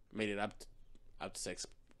it up to six,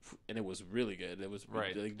 and it was really good. It was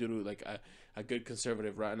right, like due to like a good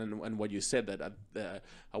conservative run, and what you said that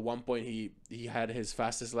at one point he had his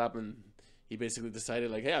fastest lap, and he basically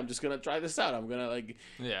decided like, hey, I'm just gonna try this out. I'm gonna like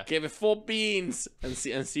give it full beans and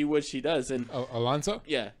see what she does. And Alonso?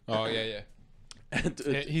 Yeah. Oh yeah.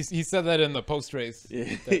 He said that in the post race,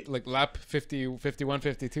 like lap 50, 51,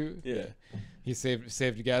 52. Yeah, he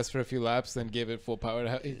saved gas for a few laps, then gave it full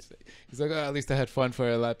power. He's like, at least I had fun for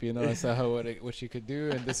a lap. I saw what she could do,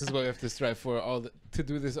 and this is what we have to strive for to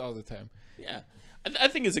do this all the time. Yeah, I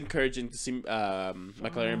think it's encouraging to see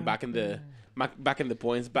McLaren back in the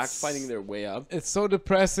points, finding their way up. It's so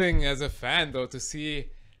depressing as a fan though to see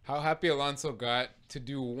how happy Alonso got to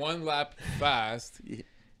do one lap fast,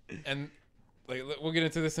 and. Like, we'll get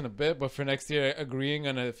into this in a bit, but for next year, agreeing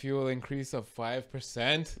on a fuel increase of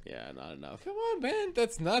 5%. Yeah, not enough. Come on, man.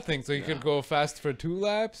 That's nothing. So you could go fast for 2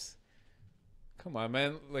 laps? Come on,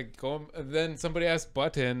 man. Like, go. Then somebody asked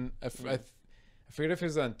Button. I forget if it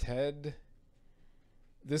was on TED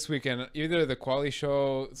this weekend, either the quali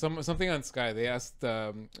show, something on Sky. They asked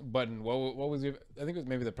Button, what was your, I think it was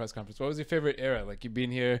maybe the press conference. What was your favorite era? Like, you've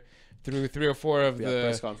been here through 3 or 4 of the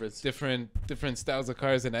press conference. different styles of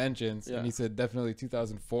cars and engines, Yeah. and he said definitely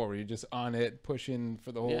 2004, where you're just on it, pushing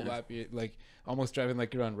for the whole lap, you're like almost driving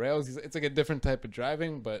like you're on rails. It's like a different type of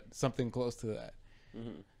driving, but something close to that.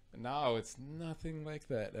 Mm-hmm. Now it's nothing like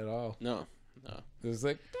that at all. No. It was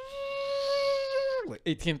like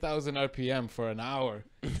 18,000 RPM for an hour.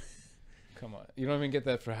 Come on, you don't even get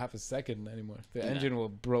that for half a second anymore. The engine will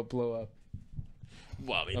blow up.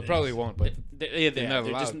 Well, I mean, probably won't, but they're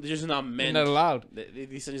just not meant. They're not allowed.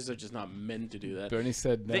 These engines are just not meant to do that. Bernie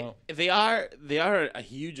said no. They are a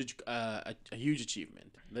huge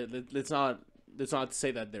achievement. Let's not say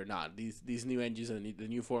that they're not. These new engines and the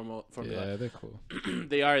new formula. Yeah, they're cool.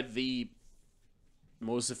 They are the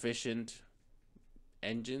most efficient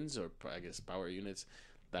engines, or I guess power units,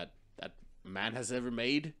 that man has ever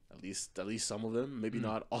made. At least some of them. Maybe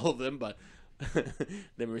not all of them, but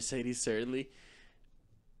the Mercedes certainly.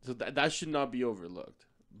 So that should not be overlooked.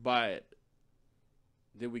 But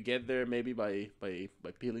did we get there maybe by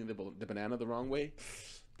peeling the banana the wrong way?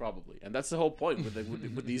 Probably. And that's the whole point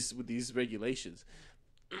with these regulations,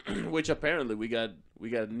 which apparently we got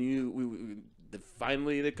new.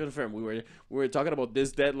 Finally they confirmed. We were talking about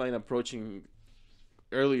this deadline approaching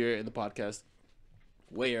earlier in the podcast,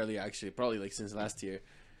 way earlier actually, probably like since last year,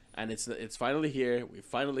 and it's finally here. We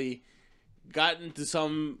finally gotten to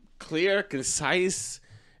some clear, concise,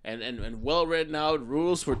 and well written out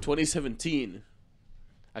rules for 2017.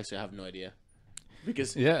 Actually, I have no idea,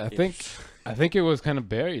 because I think it was kind of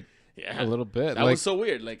buried a little bit. That was so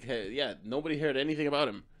weird. Like, nobody heard anything about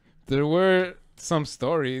him. There were some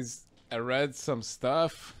stories. I read some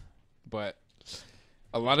stuff, but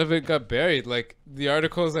a lot of it got buried. Like the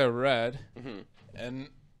articles I read, and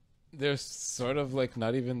they're sort of like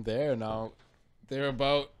not even there now. They're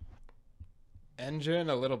about engine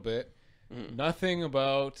a little bit. Nothing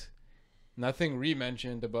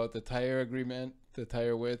re-mentioned about the tire agreement, the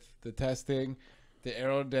tire width, the testing, the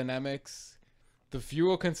aerodynamics. The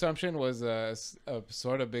fuel consumption was a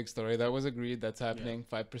sort of big story. That was agreed. That's happening.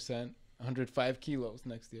 5%, 105 kilos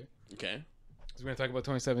next year. Okay. So we're going to talk about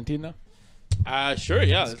 2017 now? Sure,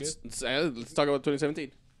 yeah. Let's talk about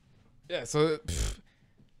 2017. Yeah, so,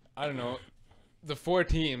 I don't know. The 4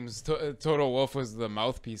 teams, Toto Wolff was the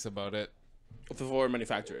mouthpiece about it. The 4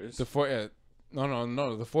 manufacturers. The 4,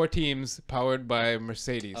 no. The 4 teams powered by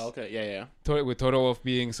Mercedes. Oh, okay, yeah. With Toto Wolff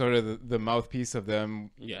being sort of the mouthpiece of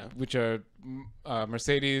them. Yeah. Which are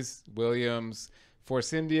Mercedes, Williams,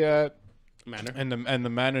 Force India, Manor, and the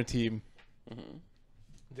Manor team.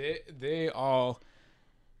 They all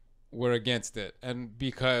were against it. And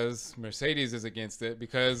because Mercedes is against it,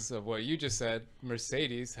 because of what you just said,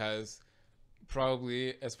 Mercedes has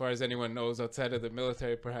probably, as far as anyone knows outside of the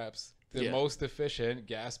military perhaps, the most efficient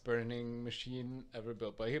gas burning machine ever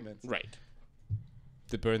built by humans. Right.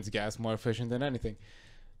 That burns gas more efficient than anything.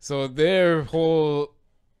 So their whole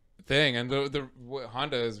thing, and what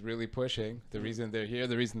Honda is really pushing, the reason they're here,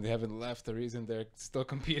 the reason they haven't left, the reason they're still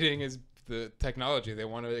competing is the technology. They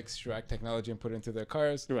want to extract technology and put it into their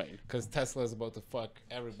cars. Right. Because Tesla is about to fuck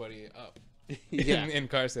everybody up Yeah. in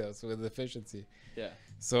car sales with efficiency. Yeah.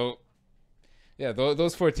 So, yeah,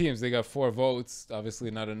 those 4 teams, they got 4 votes.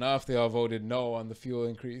 Obviously not enough. They all voted no on the fuel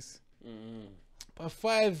increase. But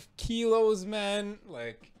 5 kilos, man,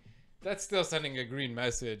 like, that's still sending a green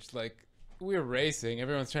message. Like, we're racing.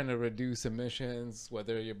 Everyone's trying to reduce emissions,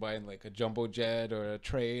 whether you're buying like a jumbo jet or a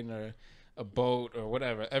train or a boat or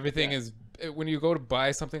whatever. Everything is, when you go to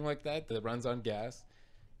buy something like that runs on gas,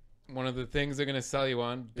 one of the things they're going to sell you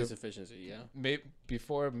on is efficiency, yeah.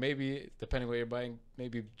 Maybe, depending what you're buying,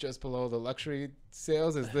 maybe just below the luxury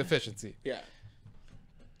sales is the efficiency. Yeah.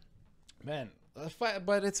 Man,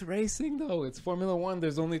 but it's racing though. It's Formula One.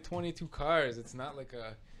 There's only 22 cars. It's not like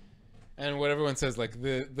a... And what everyone says, like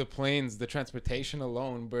the planes, the transportation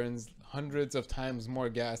alone burns hundreds of times more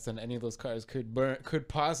gas than any of those cars could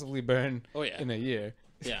possibly burn in a year.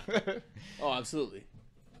 Yeah. Oh, absolutely.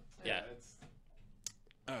 Yeah.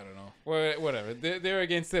 I don't know. Whatever. They're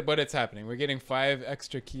against it, but it's happening. We're getting 5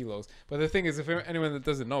 extra kilos. But the thing is, if anyone that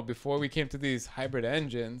doesn't know, before we came to these hybrid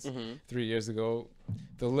engines 3 years ago,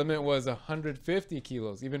 the limit was 150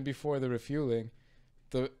 kilos, even before the refueling.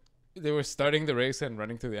 They were starting the race and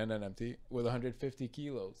running to the end and empty with 150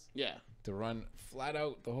 kilos. Yeah. To run flat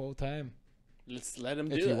out the whole time. Let's let them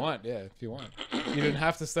do it. If you want. You didn't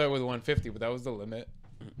have to start with 150, but that was the limit.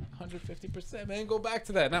 150%, man. Go back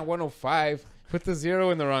to that. Not 105. Put the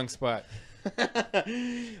 0 in the wrong spot.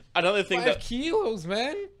 Another thing 5 kilos,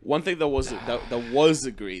 man. One thing that was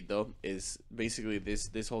agreed though is basically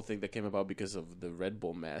this whole thing that came about because of the Red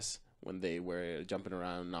Bull mess when they were jumping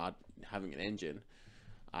around not having an engine.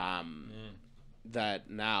 That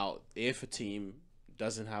now if a team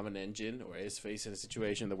doesn't have an engine or is facing a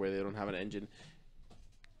situation where they don't have an engine,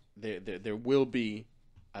 there will be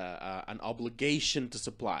an obligation to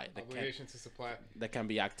supply. That can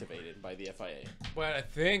be activated by the FIA. But I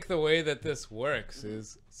think the way that this works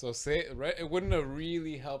is, it wouldn't have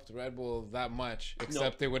really helped Red Bull that much,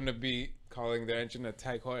 except they wouldn't be calling their engine a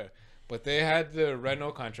Tag Heuer. But they had the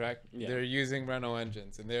Renault contract. Yeah. They're using Renault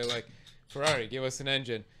engines, and they're like, Ferrari, give us an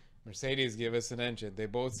engine. Mercedes, give us an engine. They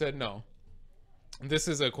both said no. This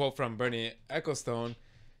is a quote from Bernie Ecclestone,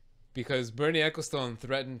 because Bernie Ecclestone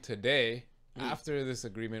threatened today, after this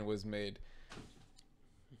agreement was made,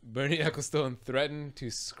 Bernie Ecclestone threatened to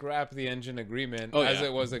scrap the engine agreement as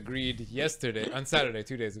it was agreed yesterday, on Saturday,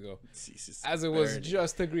 2 days ago. As it was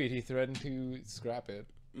just agreed, he threatened to scrap it.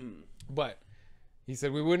 But he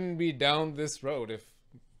said we wouldn't be down this road if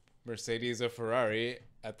Mercedes or Ferrari,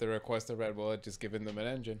 at the request of Red Bull, had just given them an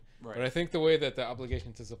engine. Right. But I think the way that the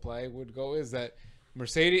obligation to supply would go is that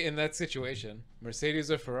Mercedes, in that situation,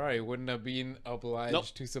 Mercedes or Ferrari wouldn't have been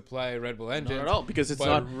obliged to supply Red Bull engines. Not at all, because it's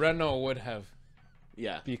not... Renault would have.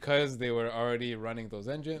 Yeah. Because they were already running those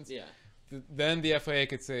engines. Yeah. Then the FIA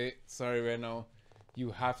could say, sorry, Renault,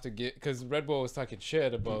 you have to get... Because Red Bull was talking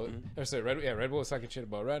shit about... Red Bull was talking shit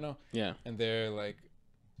about Renault. Yeah. And they're like...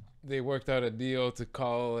 They worked out a deal to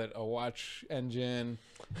call it a watch engine,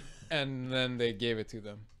 and then they gave it to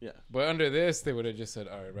them. Yeah. But under this, they would have just said,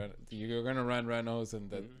 all right, you're going to run Renaults, and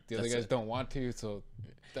the other guys don't want to, so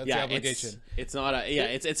that's the obligation. It's not a... Yeah,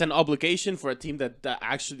 it's an obligation for a team that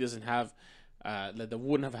actually doesn't have... that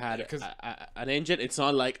wouldn't have had an engine. It's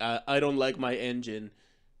not like, I don't like my engine...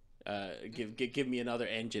 give me another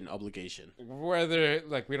engine obligation. Whether,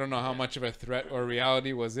 like, we don't know how much of a threat or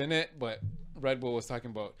reality was in it, but Red Bull was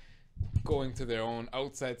talking about going to their own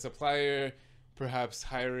outside supplier, perhaps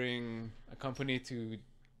hiring a company to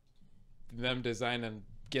them design and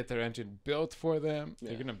get their engine built for them.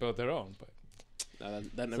 They're gonna build their own, but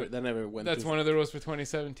that never went. That's one of the rules for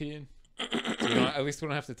 2017. So at least we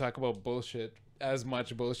don't have to talk about as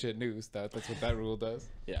much bullshit news. That's what that rule does.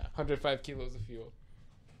 Yeah, 105 kilos of fuel.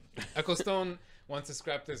 Ecclestone wants to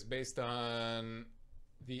scrap this based on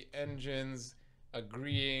the engines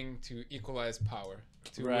agreeing to equalize power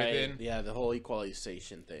to within. Yeah, the whole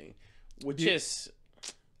equalization thing, which is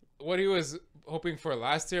what he was hoping for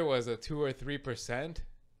last year was a 2 or 3%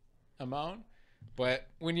 amount. But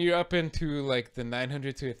when you're up into like the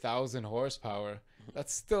 900 to 1,000 horsepower,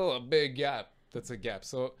 that's still a big gap. That's a gap.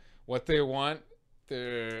 So what they want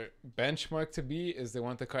their benchmark to be is they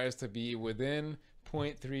want the cars to be within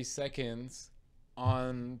 8.3 seconds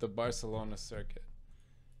on the Barcelona circuit.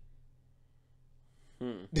 I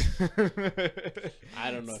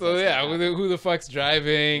don't know. So yeah, who the fuck's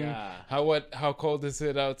driving? Yeah. How cold is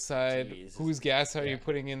it outside? Jesus. Whose gas are you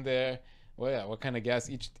putting in there? Well, yeah, what kind of gas?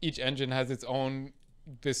 Each engine has its own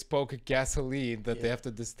bespoke gasoline that they have to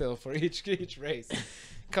distill for each race.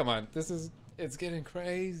 Come on, it's getting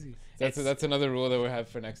crazy. That's another rule that we have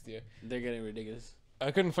for next year. They're getting ridiculous. I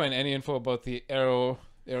couldn't find any info about the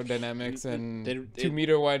aerodynamics and They- 2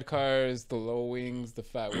 meter wide cars, the low wings, the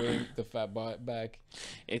fat wing, the fat back.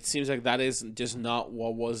 It seems like that is just not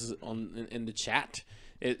what was in the chat.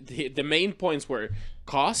 The main points were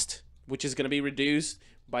cost, which is going to be reduced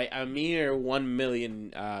by a mere 1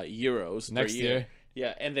 million euros Next per year.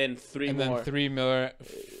 Yeah, and then And then 3 million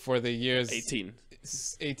for the years 18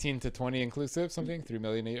 to 20 inclusive, something 3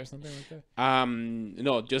 million a year, something like that.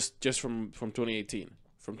 No, just from 2018,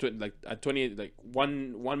 from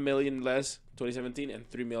 1 million less 2017 and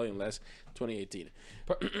 3 million less 2018.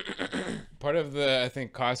 Part of the, I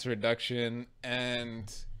think, cost reduction and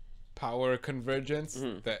power convergence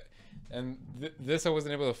that, and this I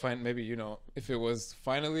wasn't able to find. Maybe if it was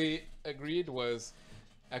finally agreed, was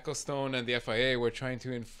Ecclestone and the FIA were trying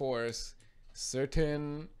to enforce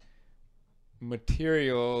certain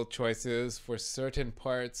material choices for certain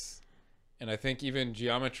parts, and I think even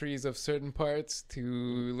geometries of certain parts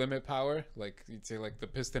to limit power. Like you'd say, like the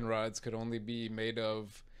piston rods could only be made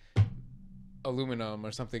of aluminum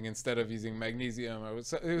or something instead of using magnesium. It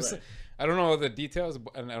was Right. I don't know the details,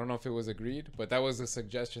 and I don't know if it was agreed, but that was a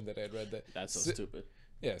suggestion that I had read. That's so stupid.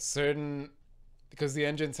 Yeah, because the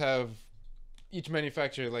engines have, each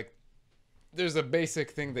manufacturer, like, there's a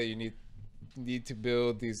basic thing that you need to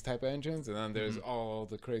build these type of engines, and then there's all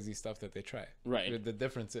the crazy stuff that they try. Right. The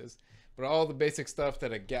differences. But all the basic stuff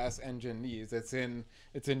that a gas engine needs, it's in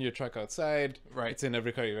your truck outside. Right. It's in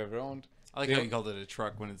every car you've ever owned. I like how you called it a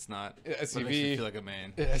truck when it's not. SUV. That makes me feel like a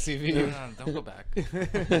man. SUV. No, don't go back.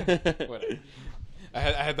 Whatever. I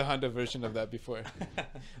had the Honda version of that before.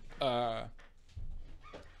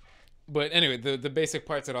 But anyway, the basic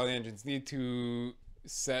parts that all the engines need to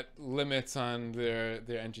set limits on their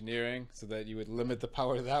engineering so that you would limit the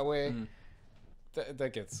power that way.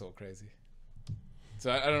 That gets so crazy.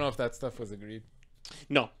 So I don't know if that stuff was agreed.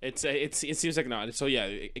 No, it seems like not. So yeah,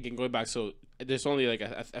 again, going back, so there's only like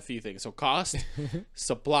a few things. So cost,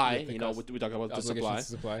 supply, Yeah, cost. we talk about the Obligations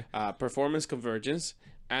supply, to supply. performance convergence,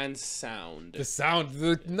 and sound.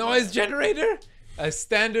 The noise generator, a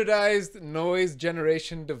standardized noise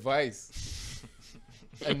generation device,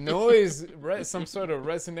 a noise, some sort of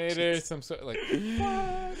resonator, some sort of like.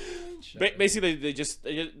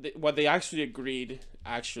 Basically, what they actually agreed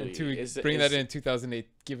is bring that in 2008.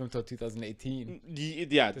 Give them till 2018.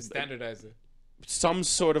 Yeah, to standardize it. Some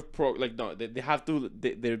sort of they have to.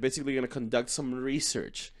 They're basically going to conduct some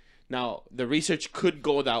research. Now, the research could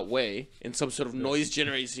go that way in some sort of noise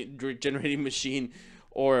generating machine,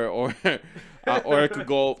 or it could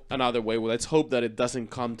go another way. Well, let's hope that it doesn't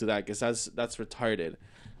come to that, because that's retarded.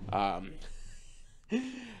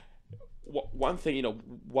 One thing,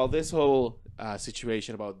 while this whole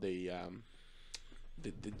situation about the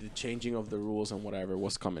changing of the rules and whatever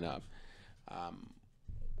was coming up,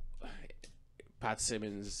 Pat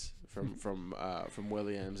Simmons from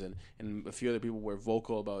Williams and a few other people were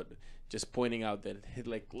vocal about just pointing out that,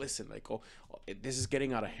 like, listen, like, this is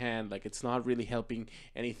getting out of hand, like, it's not really helping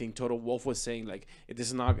anything. Toto Wolff was saying, like,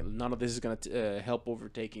 none of this is gonna help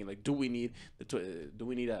overtaking. Like, do we need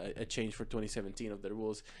a change for 2017 of the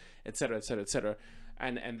rules, etc., etc., etc.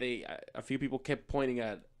 And a few people kept pointing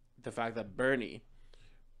at the fact that Bernie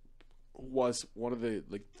was one of the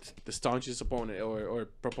staunchest opponent or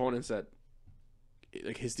proponents that,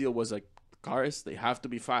 like, his deal was like, cars, they have to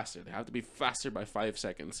be faster. They have to be faster by 5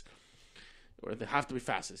 seconds, or they have to be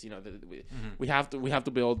fastest. We have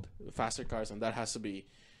to build faster cars, and that has to be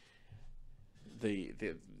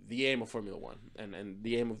the aim of Formula One and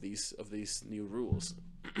the aim of these new rules.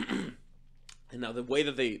 And now the way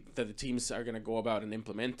that the teams are gonna go about and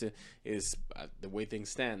implement it is the way things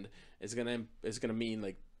stand is gonna mean,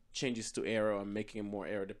 like, changes to aero and making it more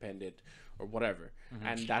aero dependent or whatever.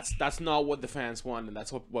 And that's not what the fans want, and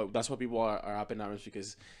that's what people are up in arms,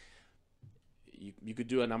 because you could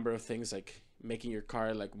do a number of things, like making your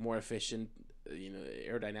car, like, more efficient,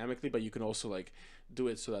 aerodynamically, but you can also, like, do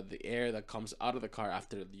it so that the air that comes out of the car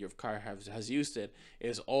after your car has used it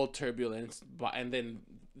is all turbulent, and then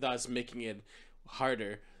thus making it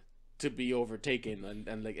harder to be overtaken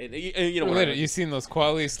and Later, you seen those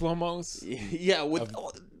quali slow-mos? Yeah, with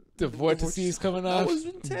the vortices coming that off, was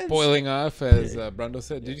intense. boiling off, as Brando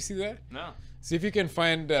said. Did you see that? No. See if you can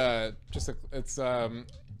find it's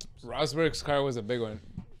Rosberg's car was a big one.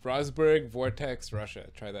 Rosberg Vortex Russia.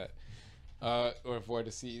 Try that. Or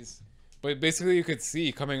Vortices. But basically you could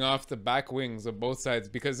see coming off the back wings of both sides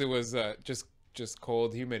because it was just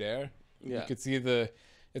cold, humid air. Yeah. You could see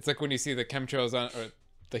it's like when you see the chemtrails on, or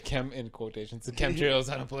the chem in quotations, the chemtrails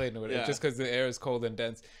on a plane or whatever, just because the air is cold and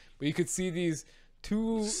dense. But you could see these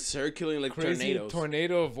two circling like crazy tornadoes.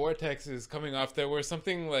 Tornado vortexes coming off there were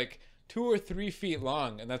something like 2 or 3 feet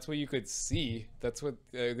long, and that's what you could see. That's what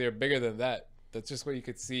they're bigger than that. That's just what you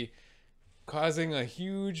could see, causing a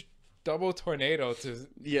huge double tornado to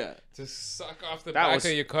suck off the back of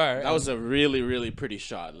your car. That was a really, really pretty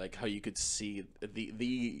shot. Like how you could see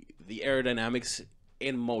the aerodynamics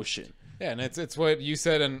in motion. Yeah, and it's what you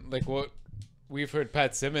said, and like what we've heard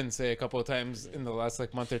Pat Simmons say a couple of times in the last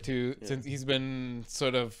like month or two, since he's been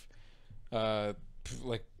sort of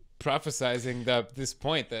like prophesizing that this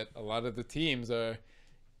point that a lot of the teams are,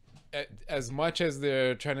 as much as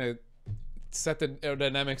they're trying to set the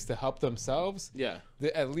aerodynamics to help themselves,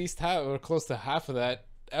 at least half or close to half of that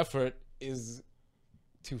effort is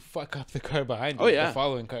to fuck up the car behind you, the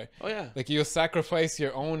following car. Like you'll sacrifice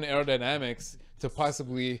your own aerodynamics to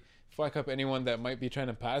possibly fuck up anyone that might be trying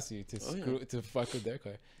to pass you, to fuck with their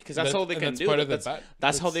car, because that's all they can do.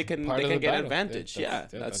 That's how they can get advantage.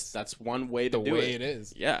 That's one way to do it. The way it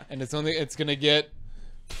is. Yeah, and it's gonna get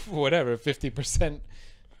whatever 50%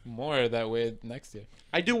 more that way next year.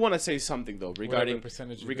 I do want to say something though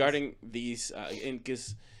regarding these,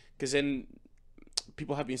 because then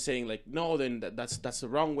people have been saying like, no, then that's the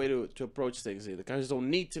wrong way to approach things. The cars don't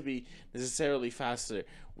need to be necessarily faster.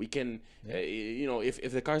 We can,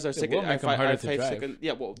 if the cars are second, are 5 seconds.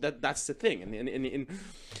 Yeah, well, that's the thing, and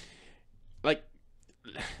like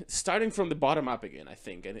starting from the bottom up again, I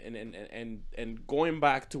think, and going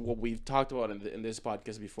back to what we've talked about in this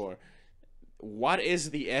podcast before. What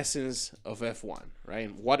is the essence of F1,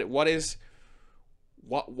 right? What is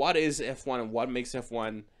F1, and what makes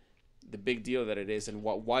F1 the big deal that it is, and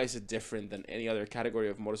why is it different than any other category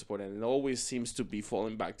of motorsport? And it always seems to be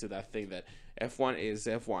falling back to that thing that F1 is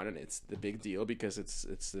F1, and it's the big deal because it's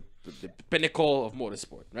the pinnacle of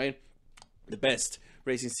motorsport, right? The best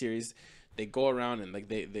racing series. They go around and like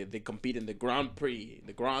they compete in the Grand Prix,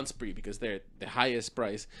 because they're the highest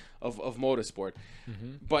price of motorsport.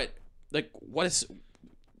 But like, what is,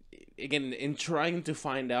 again, in trying to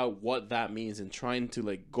find out what that means and trying to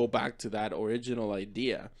like go back to that original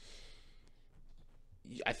idea,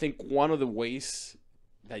 I think one of the ways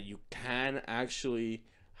that you can actually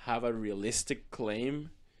have a realistic claim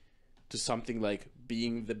to something like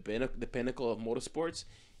being the pinnacle of motorsports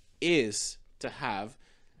is to have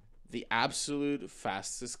the absolute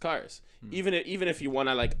fastest cars. Even if you want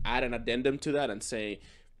to like add an addendum to that and say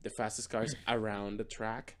the fastest cars around the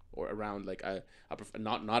track, or around like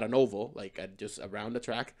not an oval, like just around the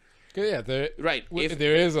track. Yeah, there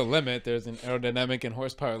is a limit. There's an aerodynamic and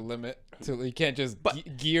horsepower limit, so you can't just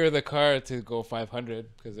gear the car to go 500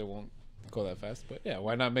 because it won't go that fast. But yeah,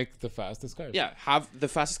 why not make the fastest cars? Yeah, have the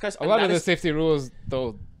fastest cars. A lot of the safety rules,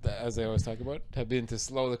 though, as I always talk about, have been to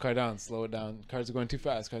slow the car down, slow it down. Cars are going too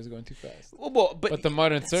fast. Well, but the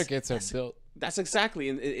modern circuits are built. That's exactly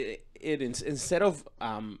it. Instead of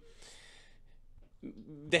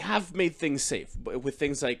they have made things safe, but with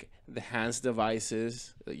things like the HANS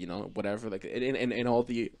devices, whatever, like in all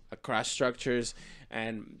the crash structures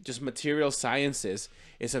and just material sciences,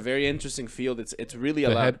 it's a very interesting field. It's really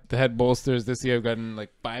the head bolsters this year have gotten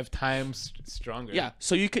like 5 times stronger. Yeah,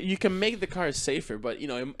 so you can make the cars safer, but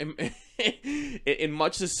in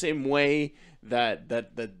much the same way that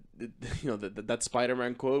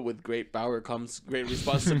Spider-Man quote, with great power comes great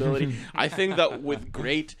responsibility. I think that with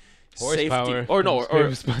great horsepower, safety or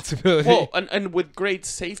responsibility, well, and with great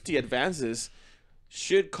safety advances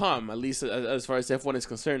should come, at least as far as F1 is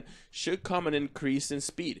concerned, should come an increase in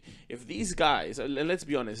speed. If these guys, and let's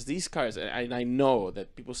be honest, these cars, and I know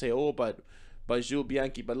that people say, oh, but Jules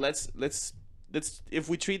Bianchi, but let's if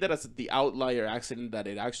we treat that as the outlier accident that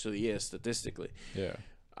it actually is statistically,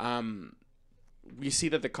 we see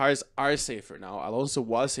that the cars are safer now. Alonso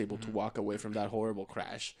was able to walk away from that horrible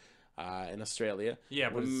crash in Australia. Yeah,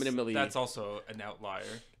 but that's also an outlier.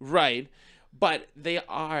 Right. But they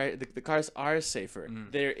are, the cars are safer.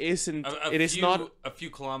 There isn't, not a few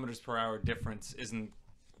kilometers per hour difference isn't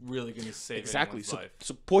really going to save anyone's life.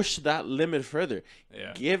 So push that limit further.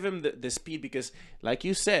 Yeah. Give him the speed, because like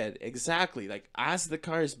you said, exactly, like as the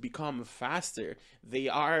cars become faster,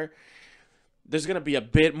 there's going to be a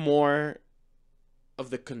bit more of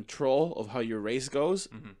the control of how your race goes.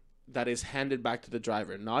 that is handed back to the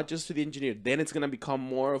driver, not just to the engineer. Then it's gonna become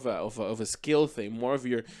more of a skill thing, more of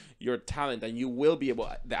your talent, and you will be able,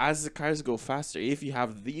 as the cars go faster. If you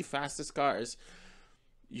have the fastest cars,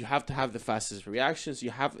 you have to have the fastest reactions.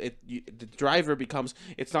 You have it. The driver becomes.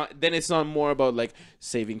 It's not. Then it's not more about like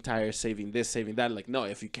saving tires, saving this, saving that. Like no,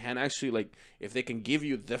 if you can actually like, if they can give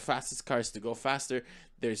you the fastest cars to go faster,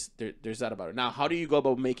 there's that about it. Now, how do you go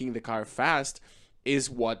about making the car fast? Is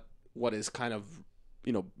what is kind of,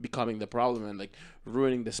 you know, becoming the problem and like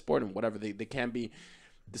ruining the sport and whatever. They can't be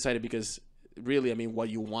decided, because really, I mean, what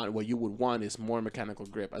you would want is more mechanical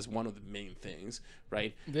grip as one of the main things,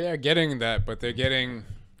 right? They are getting that, but they're getting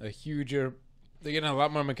they're getting a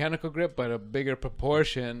lot more mechanical grip, but a bigger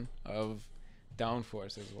proportion of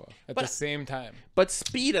downforce as well at the same time. But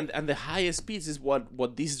speed and the highest speeds is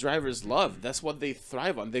what these drivers love. That's what they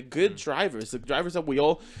thrive on. The good drivers, the drivers that we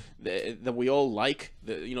all like,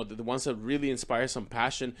 the ones that really inspire some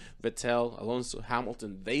passion, Vettel, Alonso,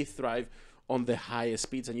 Hamilton, they thrive on the highest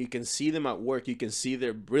speeds, and you can see them at work. You can see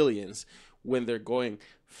their brilliance when they're going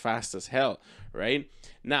fast as hell, right?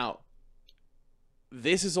 Now,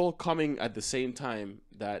 this is all coming at the same time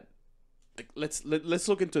that, like, let's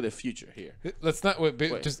look into the future here. Let's not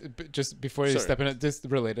wait. Just before you step in it, just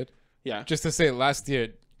related. Yeah. Just to say, last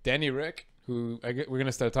year, Danny Rick, who we're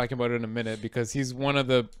gonna start talking about it in a minute, because he's one of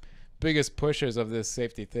the biggest pushers of this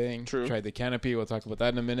safety thing. True. Tried the canopy. We'll talk about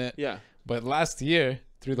that in a minute. Yeah. But last year,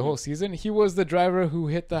 through the whole season, he was the driver who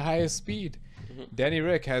hit the highest speed. Danny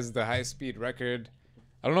Rick has the highest speed record.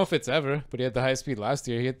 I don't know if it's ever, but he had the highest speed last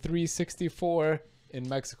year. He had 364 in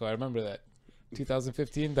Mexico. I remember that.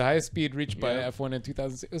 2015, the highest speed reached by F1 in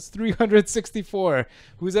 2006 was 364.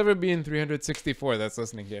 Who's ever been 364 that's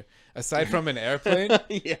listening here? Aside from an airplane?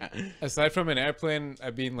 Yeah. Aside from an airplane,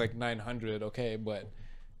 I've been like 900, okay, but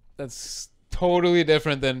that's totally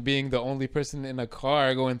different than being the only person in a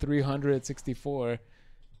car going 364,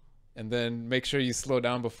 and then make sure you slow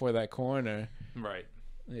down before that corner. Right.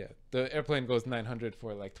 Yeah, the airplane goes 900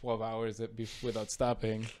 for like 12 hours without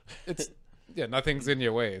stopping. It's nothing's in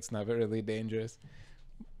your way. It's not really dangerous.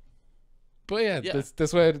 But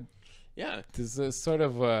this way. Yeah, there's a sort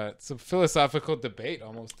of it's a philosophical debate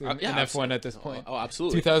almost in F1 at this point. Oh,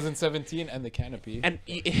 absolutely. 2017 and the canopy. And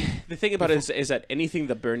the thing about it is that anything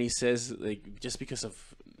that Bernie says, like, just because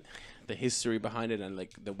of the history behind it and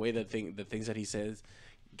like the way that the things that he says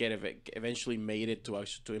get eventually made it to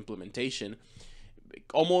implementation,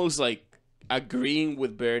 almost like agreeing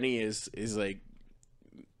with Bernie is like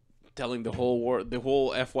telling the whole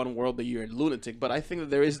F1 world that you're a lunatic. But I think that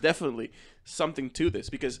there is definitely something to this,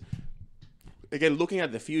 because again, looking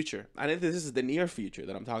at the future, and this is the near future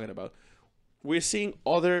that I'm talking about, we're seeing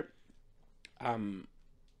other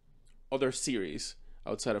series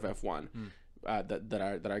outside of F1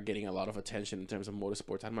 that are getting a lot of attention in terms of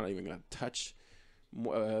motorsports. I'm not even gonna touch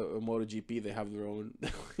MotoGP. They have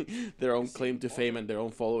their own claim to fame and their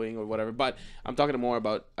own following or whatever. But I'm talking more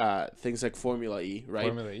about things like Formula E, right?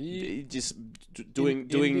 Formula E, just doing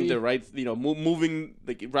the right, moving,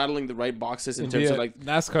 like rattling the right boxes in terms of like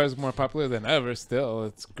NASCAR is more popular than ever. Still,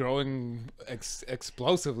 it's growing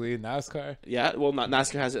explosively. NASCAR. Yeah, well, not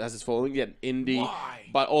NASCAR has its following yet. Indy,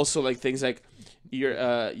 but also like things like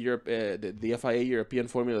the FIA European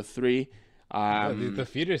Formula 3. The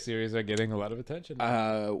feeder series are getting a lot of attention.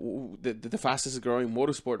 The fastest growing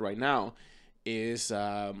motorsport right now is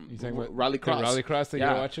rallycross. Rallycross that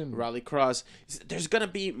you're watching? Rallycross. There's going to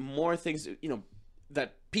be more things,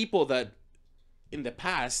 that people that in the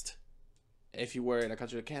past, if you were in a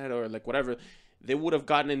country like Canada or like whatever, they would have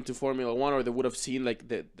gotten into Formula One, or they would have seen like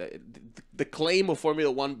the claim of Formula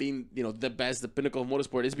One being, the best, the pinnacle of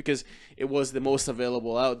motorsport, is because it was the most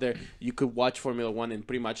available out there. You could watch Formula One in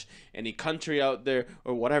pretty much any country out there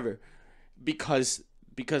or whatever, because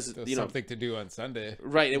something to do on Sunday,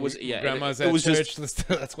 right? It was grandma's it was church. Just,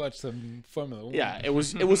 let's watch some Formula One. Yeah, it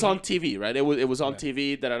was on TV, right? It was on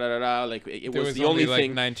TV. Like it there was the only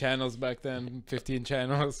thing. Like 9 channels back then, 15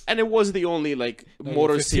 channels, and it was the only like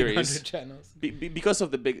motor series channels. Because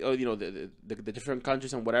of the big, the different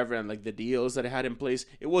countries and whatever, and like the deals that it had in place.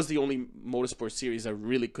 It was the only motorsport series that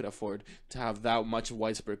really could afford to have that much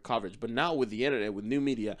widespread coverage. But now with the internet, with new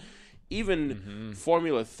media, even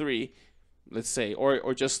Formula 3. Let's say,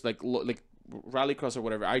 or just like rallycross or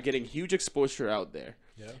whatever, are getting huge exposure out there.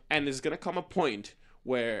 Yeah. And there's gonna come a point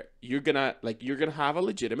where you're gonna have a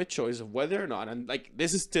legitimate choice of whether or not, and like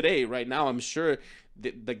this is today, right now. I'm sure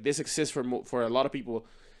like this exists for a lot of people.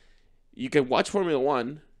 You can watch Formula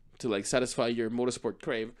One to like satisfy your motorsport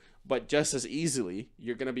crave, but just as easily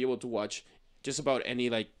you're gonna be able to watch just about any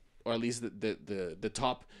or at least the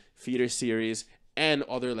top feeder series and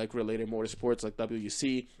other like related motorsports like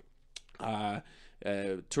WC.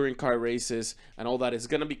 touring car races and all that is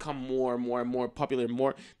going to become more and more and more popular.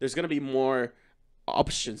 There's going to be more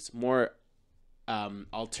options, more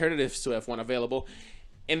alternatives to F1 available.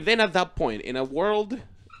 And then at that point, in a world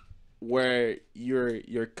where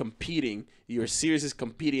you're competing, your series is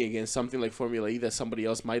competing against something like Formula E that somebody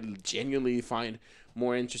else might genuinely find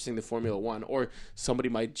more interesting than Formula One, or somebody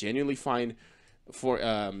might genuinely find for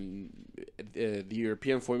the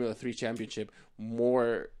European Formula 3 Championship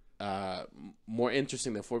more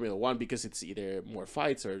interesting than Formula One because it's either more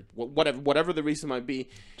fights or whatever the reason might be.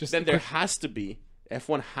 Then there has to be,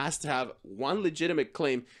 F1 has to have one legitimate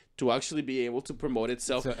claim to actually be able to promote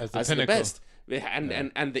itself as the best.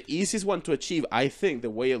 And the easiest one to achieve, I think, the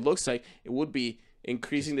way it looks like, it would be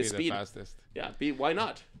increasing the speed. The fastest. Yeah, why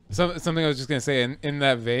not? Something I was just gonna say in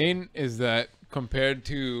that vein is that compared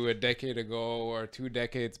to a decade ago or 2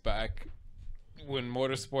 decades back, when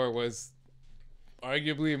motorsport was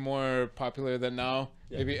arguably more popular than now,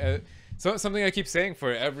 maybe. So something I keep saying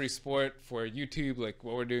for every sport, for YouTube, like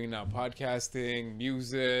what we're doing now, podcasting,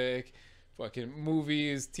 music, fucking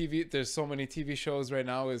movies, TV. There's so many TV shows right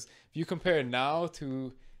now. Is if you compare now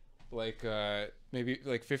to like maybe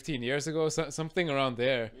like 15 years ago, something around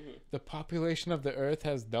there, the population of the Earth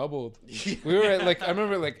has doubled. We were at, like, I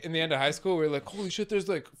remember like in the end of high school, we were like, holy shit, there's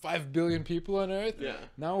like 5 billion people on Earth. Yeah.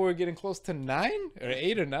 Now we're getting close to 9 or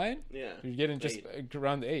 8 or 9. Yeah. You're getting just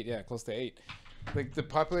around 8. Yeah, close to 8. Like the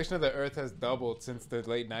population of the Earth has doubled since the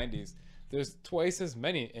late 90s. There's twice as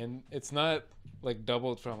many, and it's not like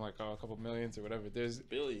doubled from like a couple millions or whatever. There's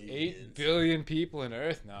Billions. 8 billion people in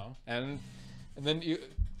Earth now, and then you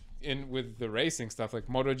with the racing stuff like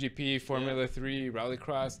MotoGP, Formula 3,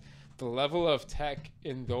 Rallycross, the level of tech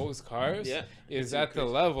in those cars is at the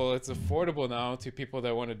level it's affordable now to people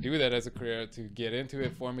that want to do that as a career, to get into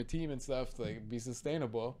it, form a team and stuff, to like be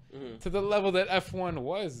sustainable to the level that F1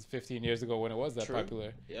 was 15 years ago when it was that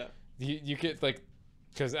popular. Yeah, you get like,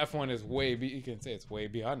 because F1 is you can say it's way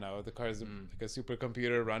beyond now. The car is like a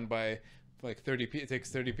supercomputer run by like 30 people. It takes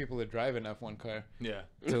 30 people to drive an F1 car. Yeah.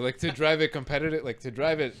 So like to drive it competitive, like to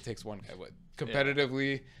drive it takes one guy. But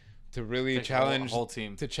competitively, to really challenge a whole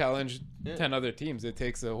team, to challenge 10 other teams, it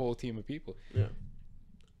takes a whole team of people. Yeah.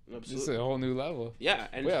 Absolutely. It's a whole new level. Yeah.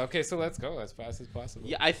 And okay, so let's go as fast as possible.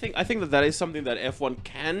 Yeah, I think that is something that F1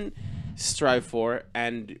 can strive for,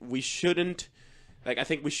 and we shouldn't. Like, I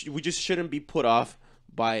think we just shouldn't be put off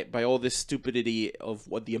by all this stupidity of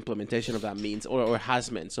what the implementation of that means or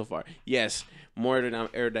has meant so far. Yes, more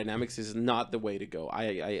aerodynamics is not the way to go.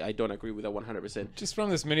 I don't agree with that 100%. Just from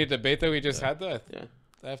this mini debate that we just had, though, Yeah.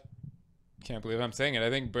 I can't believe I'm saying it.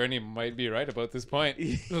 I think Bernie might be right about this point.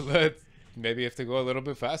 But maybe have to go a little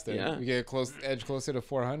bit faster. Yeah. We get edge closer to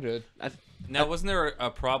 400. Now, wasn't there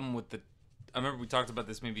a problem with the? I remember we talked about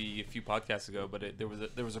this maybe a few podcasts ago, but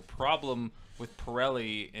there was a problem with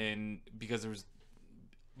Pirelli because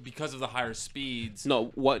of the higher speeds.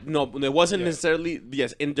 No, it wasn't necessarily,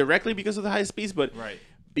 yes, indirectly because of the high speeds, but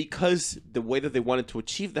because the way that they wanted to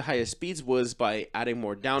achieve the highest speeds was by adding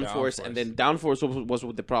more downforce, and then downforce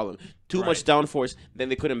was the problem. Too much downforce, then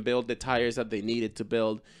they couldn't build the tires that they needed to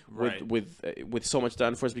build with so much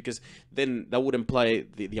downforce, because then that would imply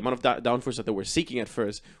the amount of downforce that they were seeking at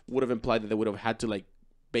first would have implied that they would have had to like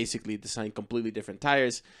basically design completely different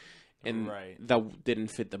tires, and that didn't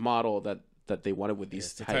fit the model that they wanted with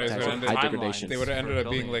these high degradation. They would have ended up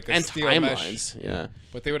being like a steel mesh. Yeah.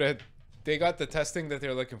 But they got the testing that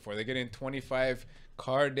they're looking for. They're getting 25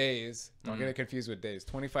 car days. Don't get it confused with days.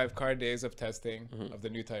 25 car days of testing of the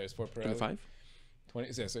new tires for Pirelli.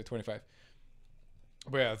 25.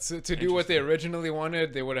 But yeah, to do what they originally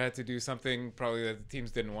wanted, they would have had to do something probably that the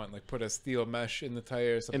teams didn't want, like put a steel mesh in the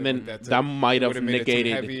tire, something and then like that. That might have negated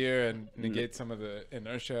it heavier and negate some of the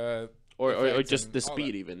inertia. Or just the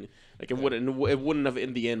speed even. Like it wouldn't have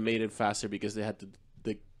in the end made it faster because they had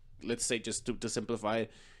to, let's say, just to simplify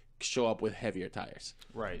it, show up with heavier tires.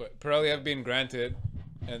 Right. But Pirelli have been granted,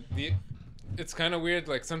 and it's kind of weird.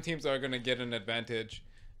 Like some teams are going to get an advantage.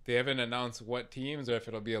 They haven't announced what teams, or if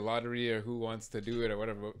it'll be a lottery or who wants to do it or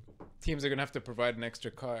whatever. But teams are going to have to provide an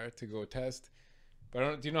extra car to go test.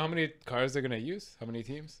 But do you know how many cars they're going to use? How many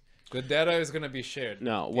teams? The data is going to be shared.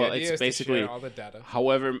 No, well, it's basically all the data.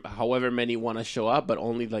 However many want to show up, but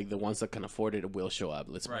only like the ones that can afford it will show up.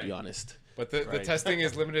 Let's be honest. But the testing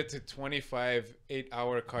is limited to 25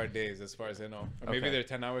 8-hour car days, as far as I know. Or maybe they're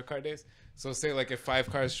 10-hour car days. So say like if 5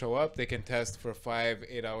 cars show up, they can test for 5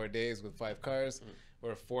 8-hour days with 5 cars.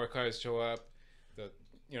 Or if 4 cars show up,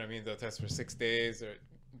 they'll test for 6 days, or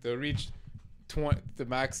they'll reach the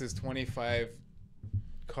max is 25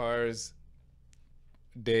 cars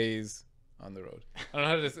days on the road. I don't know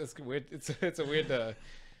how to. It's weird. It's a weird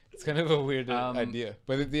It's kind of a weird idea.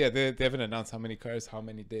 But yeah, they haven't announced how many cars, how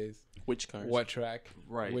many days, Which cars? what track,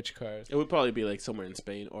 Right. which cars. It would probably be like somewhere in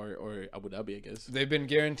Spain or Abu Dhabi, I guess. They've been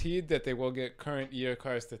guaranteed that they will get current year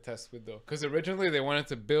cars to test with, though. Because originally they wanted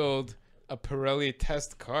to build a Pirelli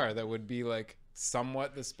test car that would be like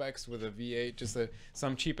somewhat the specs with a V8, just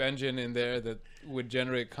some cheap engine in there that would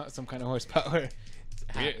generate some kind of horsepower.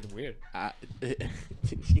 Weird. Do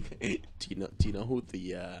you know who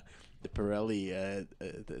the Pirelli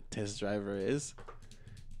the test driver is?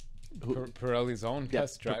 Pirelli's own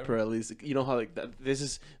test driver. Pirelli's. You know how like that. This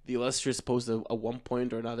is the illustrious post at one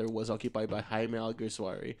point or another was occupied by Jaime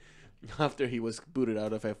Alguersuari after he was booted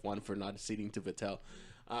out of F1 for not ceding to Vettel.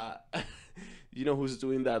 You know who's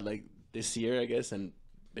doing that like this year, I guess, and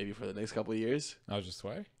maybe for the next couple of years?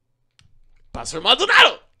 Alguersuari? Pastor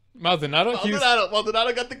Maldonado. Maldonado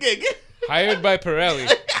Got the gig. hired by Pirelli.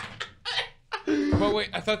 But wait,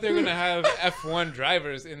 I thought they were gonna have F1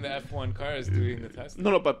 drivers in the F1 cars doing the testing.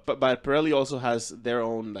 No, but Pirelli also has their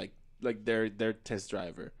own like their test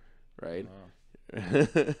driver, right? Oh.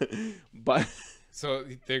 But So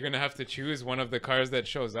they're gonna have to choose one of the cars that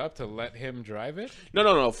shows up to let him drive it.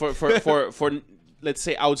 no. For let's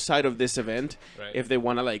say outside of this event, Right. if they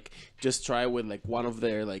want to like just try with like one of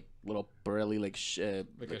their like little Pirelli like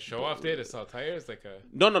Like a show off day to sell tires, like a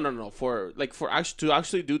no for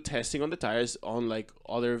actually do testing on the tires on like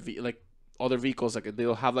other vehicles, like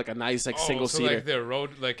they'll have like a nice like single so seater. like their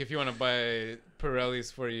road, like if you want to buy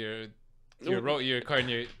Pirellis for your car in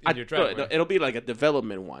your driveway. No, it'll be like a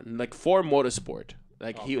development one, like for motorsport.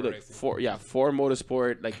 Like Oh, he for like racing. for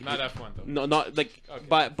motorsport, like Not F1 though. no, not like, Okay.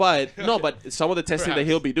 but no, but some of the testing that Perhaps.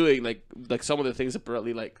 he'll be doing, like some of the things that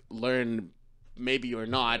Pirelli like learn, maybe or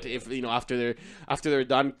not, if you know after they're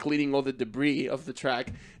done cleaning all the debris of the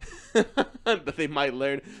track, that they might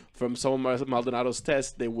learn from some of Maldonado's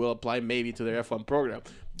tests, they will apply maybe to their F1 program.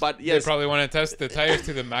 But yes, They probably want to test the tires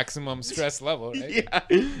to the maximum stress level, right?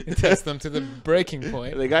 yeah, Test them to the breaking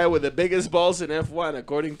point. the guy with the biggest balls in F1,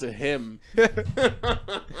 according to him.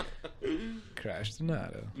 Crash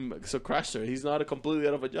Donato. So Crasher, he's not completely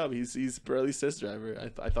out of a job. He's Pirelli's test driver.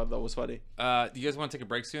 I thought that was funny. Do you guys want to take a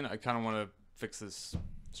break soon? I kind of want to fix this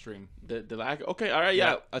stream. The lag. Okay, all right,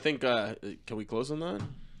 yeah. Yeah. I think can we close on that?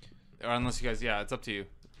 Or unless you guys, yeah, it's up to you.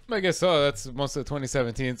 I guess so. That's most of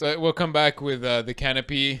 2017. So we'll come back with the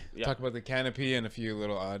canopy. Yeah. Talk about the canopy and a few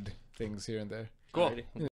little odd things here and there. Cool.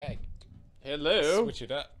 Hey, Hello. switch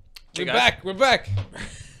it up. Hey, We're guys. back. We're back.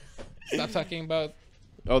 Stop talking about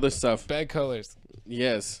Other stuff. bad colors.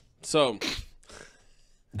 Yes. So,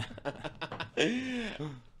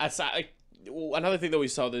 another thing that we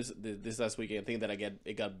saw this last weekend, I think that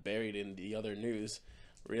it got buried in the other news.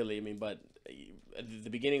 Really, I mean, but at the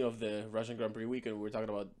beginning of the Russian Grand Prix weekend, we were talking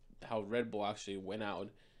about how Red Bull actually went out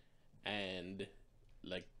and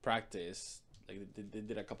like practiced, like they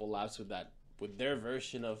did a couple laps with their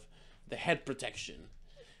version of the head protection,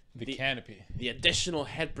 The canopy. the additional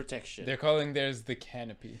head protection. They're calling theirs the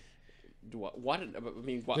canopy. What I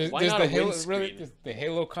mean, why There's not the a halo, windscreen? really, there's the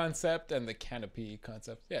halo concept and the canopy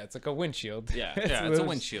concept. Yeah, it's like a windshield. Yeah. Yeah, it's a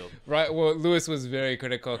windshield. Right. Well, Lewis was very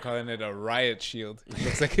critical, calling it a riot shield.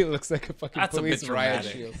 It looks like a fucking That's a police bit riot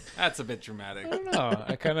dramatic. shield. That's a bit dramatic. I don't know.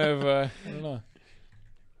 I kind of I don't know.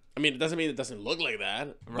 I mean, it doesn't mean it doesn't look like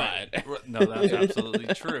that, Right. but No, that's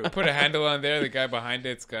absolutely true. Put a handle on there. The guy behind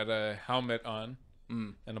it's got a helmet on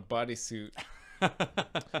Mm. and a bodysuit,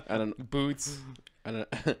 and an boots, and an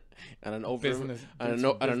and an over business, and boots an,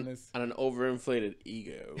 for and an, business. and an overinflated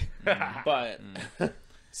ego. But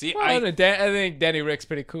See, Well, I think Danny Rick's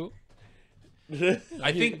pretty cool.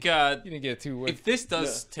 I think You didn't get too if this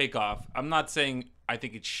does take off, I'm not saying I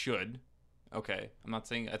think it should. Okay, I'm not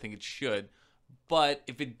saying I think it should, but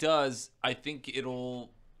if it does, I think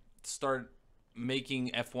it'll start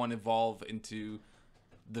making F1 evolve into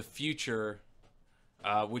the future,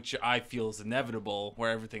 which I feel is inevitable, where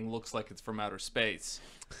everything looks like it's from outer space.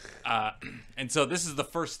 And so this is the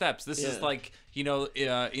first steps. This is Yeah. like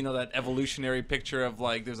that evolutionary picture of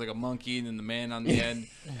like there's like a monkey and then the man on the end,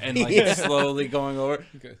 and like it's slowly going over.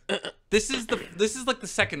 Okay. This is like the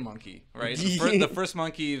second monkey, right? The first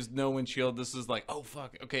monkey is no windshield. This is like, oh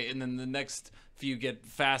fuck, okay, and then the next few get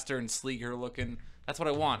faster and sleeker looking. That's what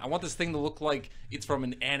I want. I want this thing to look like it's from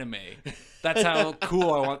an anime. That's how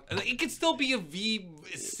cool I want. It could still be a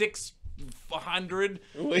V600.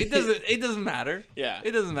 It doesn't matter. Yeah.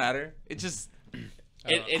 It doesn't matter. It just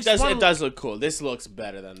it wanna- does look cool. This looks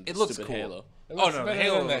better than It looks stupid cool. Halo. It looks no, better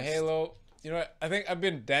Halo than the looks- Halo. You know what? I think I've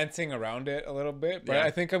been dancing around it a little bit, but Yeah.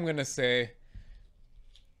 I think I'm gonna say,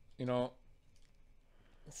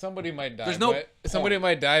 somebody might die. There's no but somebody point.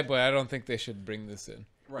 might die, but I don't think they should bring this in.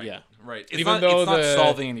 Right. Yeah. Right. It's Even not, though it's not the-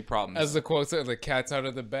 solving any problems. As the quote said, the cat's out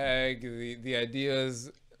of the bag. The ideas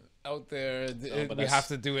out there. but We have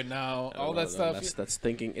to do it now. All that stuff. That's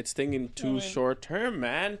thinking. It's thinking too short term,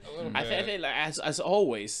 man. I think like, as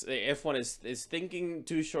always, F1 is thinking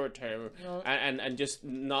too short term, and just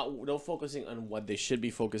not focusing on what they should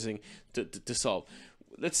be focusing to solve.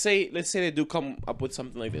 Let's say they do come up with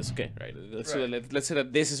something like this. Okay, right. Let's say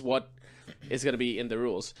that this is what is gonna be in the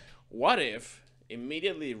rules. What if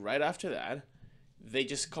immediately right after that, they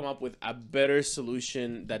just come up with a better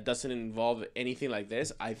solution that doesn't involve anything like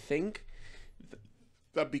this? I think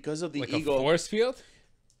that because of the like ego, a force field.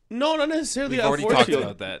 no, not necessarily We've a already force talked field,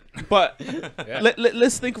 about that. but Yeah.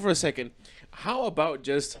 let's think for a second. How about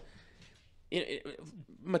just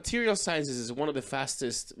material sciences is one of the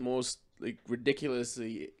fastest, most like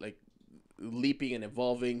ridiculously like leaping and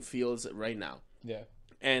evolving fields right now. Yeah.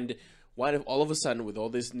 And what if all of a sudden, with all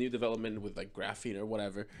this new development with like graphene or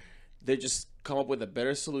whatever, they just come up with a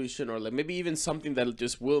better solution, or like maybe even something that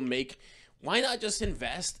just will make? Why not just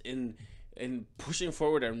invest in pushing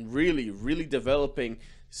forward and really developing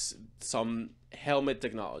some helmet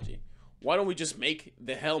technology? Why don't we just make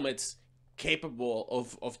the helmets capable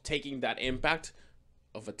of taking that impact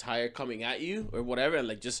of a tire coming at you or whatever, and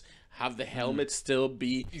like just have the helmet still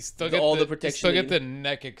be You still with get all the You protection. still that get the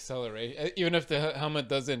neck acceleration, even if the helmet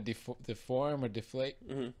doesn't deform or deflate.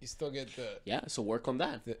 You still get yeah, so work on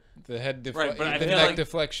that. the head Right, but I the feel neck like-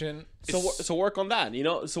 deflection. So work on that.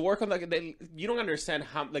 So work on that. You don't understand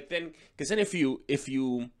how, like, then, because then if you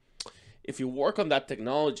work on that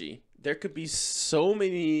technology, there could be so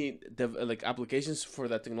many like applications for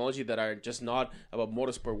that technology that are just not about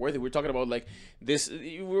motorsport worthy. We're talking about like this.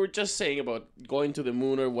 We were just saying about going to the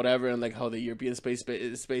moon or whatever, and like how the European Space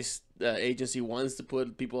Agency wants to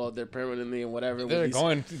put people out there permanently and whatever.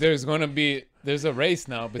 There's a race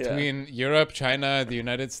now between Europe, China, the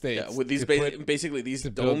United States. Yeah, with these to basically these to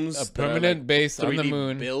build domes, a that are, permanent like, base on the 3D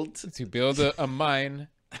moon built. to build a mine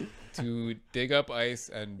to dig up ice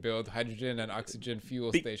and build hydrogen and oxygen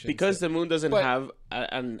fuel stations. Because the moon doesn't But- have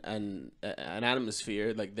an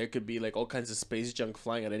atmosphere, like there could be like all kinds of space junk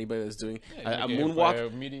flying at anybody that's doing a moonwalk.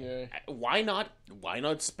 a meteor. Why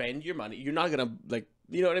not spend your money? You're not gonna, like,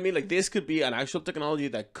 you know what I mean? Like, this could be an actual technology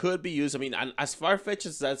that could be used. I mean, and as far-fetched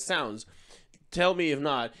as that sounds, tell me if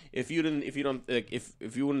not, if you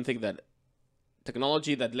wouldn't think that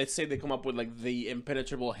technology that, let's say they come up with like the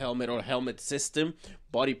impenetrable helmet or helmet system,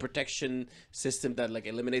 body protection system that like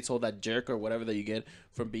eliminates all that jerk or whatever that you get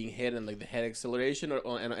from being hit, and like the head acceleration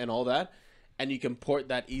and all that, and you can port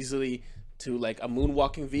that easily to like a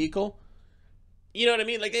moonwalking vehicle. You know what I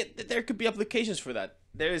mean? Like there could be applications for that.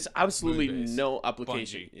 There is absolutely Moonbase. no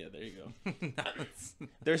application. Bungee. Yeah, there you go.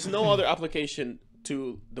 There's no other application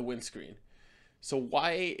to the windscreen. So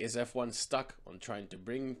why is F1 stuck on trying to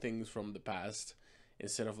bring things from the past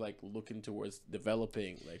instead of like looking towards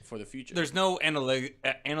developing like for the future? There's no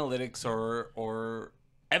analytics or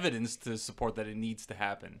evidence to support that it needs to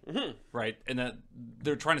happen, right? And that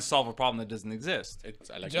they're trying to solve a problem that doesn't exist.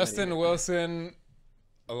 I like Justin Wilson,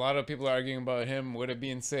 a lot of people are arguing about him. Would have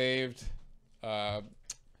been saved.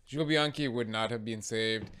 Jules Bianchi would not have been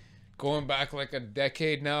saved. Going back like a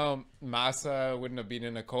decade now, Massa wouldn't have been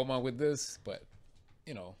in a coma with this. But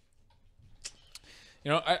you know,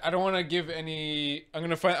 I don't want to give any. I'm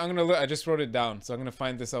gonna look. I just wrote it down, so I'm gonna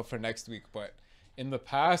find this out for next week. But in the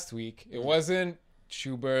past week, it wasn't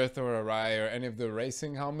Schubert or Arai or any of the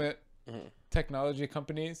racing helmet technology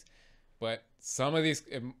companies, but some of these.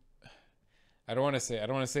 I don't want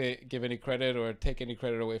to say give any credit or take any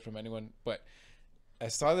credit away from anyone, but I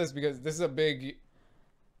saw this because this is a big,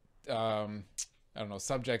 I don't know,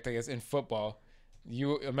 subject, I guess, in football,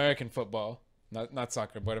 American football, not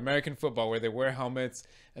soccer, but American football, where they wear helmets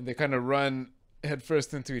and they kind of run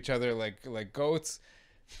headfirst into each other like goats,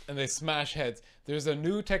 and they smash heads. There's a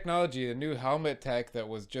new technology, a new helmet tech that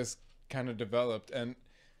was just kind of developed, and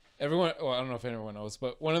everyone, well, I don't know if anyone knows,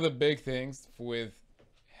 but one of the big things with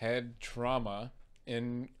head trauma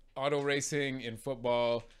in auto racing, in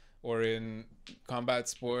football, or in combat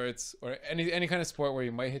sports, or any kind of sport where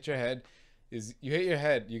you might hit your head, is you hit your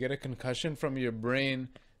head, you get a concussion from your brain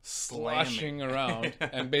sloshing around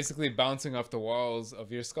and basically bouncing off the walls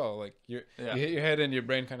of your skull. Like you hit your head and your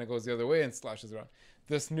brain kind of goes the other way and sloshes around.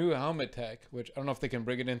 This new helmet tech, which I don't know if they can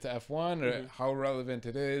bring it into F1 or how relevant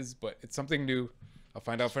it is, but it's something new. I'll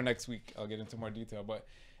find out for next week. I'll get into more detail, but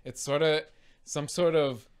it's sort of some sort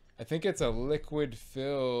of, I think it's a liquid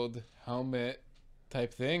filled helmet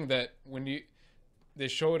type thing that when they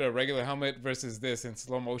showed a regular helmet versus this in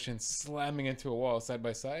slow motion slamming into a wall side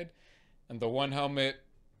by side, and the one helmet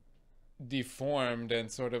deformed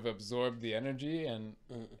and sort of absorbed the energy and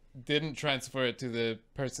didn't transfer it to the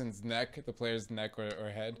person's neck, the player's neck or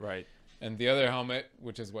head. Right. And the other helmet,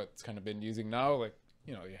 which is what's kind of been using now, like,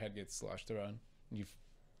 you know, your head gets sloshed around. You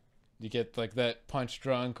get like that punch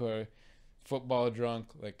drunk or football drunk,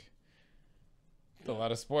 like a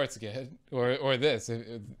lot of sports get, or this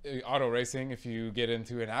auto racing. If you get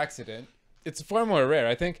into an accident, it's far more rare.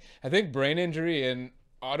 I think brain injury in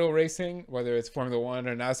auto racing, whether it's Formula One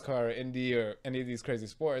or NASCAR or Indy or any of these crazy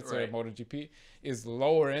sports or MotoGP, is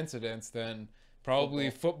lower incidence than probably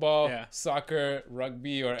football, soccer,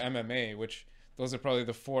 rugby, or MMA, which those are probably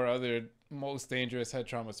the 4 other most dangerous head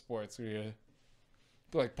trauma sports. Where you're,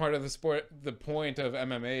 like, part of the sport, the point of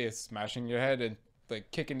MMA is smashing your head and like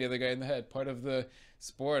kicking the other guy in the head. Part of the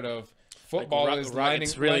sport of football is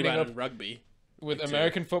lining up rugby. With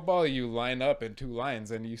American football, you line up in 2 lines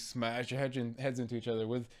and you smash your heads into each other.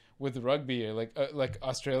 With rugby or like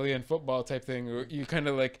Australian football type thing, or you kind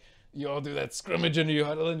of like, you all do that scrimmage and you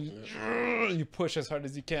huddle and you push as hard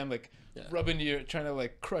as you can, like trying to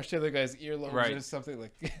like crush the other guy's earlobes or something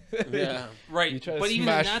like. Right. But even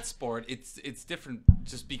in that sport, it's different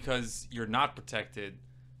just because you're not protected,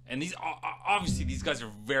 and obviously these guys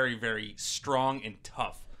are very, very strong and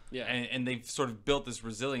tough. Yeah. And they've sort of built this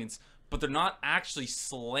resilience, but they're not actually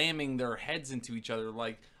slamming their heads into each other.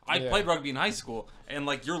 Like, I played rugby in high school, and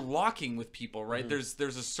like, you're locking with people, right? There's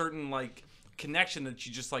a certain like connection that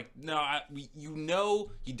you just like, you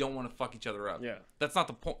know, you don't want to fuck each other up. Yeah, that's not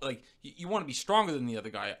the point. Like, you want to be stronger than the other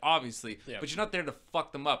guy, obviously, but you're not there to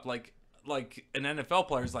fuck them up. Like an NFL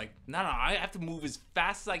player is like, no, I have to move as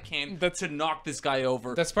fast as I can to knock this guy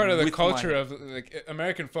over. That's part of the culture of like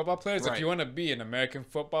American football players. If you want to be an American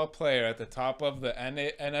football player at the top of the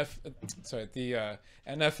NFL,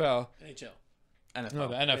 NHL. No,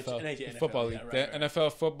 the NFL football league. The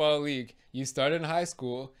NFL football league. You start in high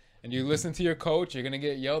school and you listen to your coach. You're gonna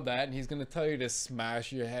get yelled at, and he's gonna tell you to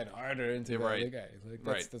smash your head harder into the other guy.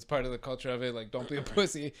 Like that's part of the culture of it. Like, don't be a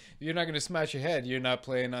pussy. You're not gonna smash your head. You're not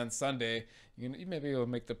playing on Sunday. You maybe you'll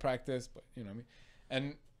make the practice, but you know what I mean.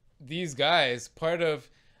 And these guys,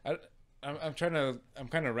 I'm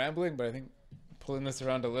kind of rambling, but I think pulling this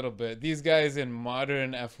around a little bit. These guys in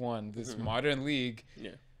modern F1, this modern league.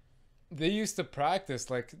 Yeah. They used to practice,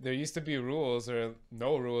 like, there used to be rules or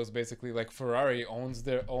no rules, basically. Like, Ferrari owns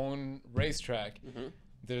their own racetrack.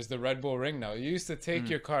 There's the Red Bull Ring now. You used to take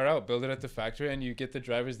your car out, build it at the factory, and you get the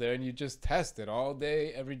drivers there, and you just test it all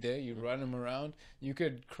day, every day. You run them around. You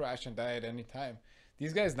could crash and die at any time.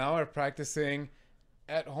 These guys now are practicing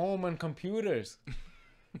at home on computers.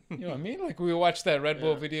 You know what I mean? Like, we watched that Red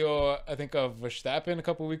Bull video, I think, of Verstappen a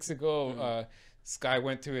couple weeks ago. Sky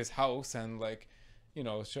went to his house and, like, you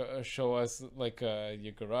know, show us like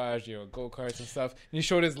your garage, your go-karts and stuff. And he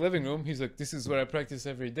showed his living room. He's like, this is what I practice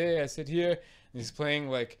every day. I sit here. And he's playing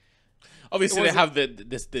like... Obviously, they have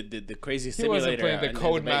the crazy simulator. He wasn't playing the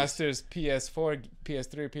Codemasters PS3,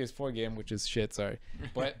 PS4 game, which is shit, sorry.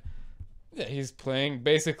 But yeah, he's playing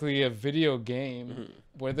basically a video game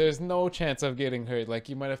where there's no chance of getting hurt. Like,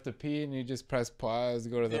 you might have to pee and you just press pause,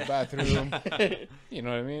 go to the bathroom. You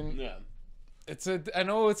know what I mean? Yeah. I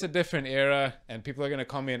know it's a different era, and people are gonna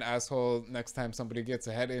call me an asshole next time somebody gets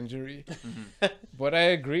a head injury. But I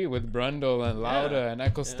agree with Brundle and Lauda and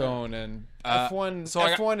Ecclestone and F1. So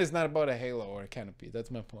F1 is not about a halo or a canopy.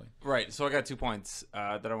 That's my point. Right. So I got 2 points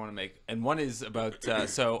that I want to make, and one is about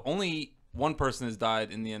so only one person has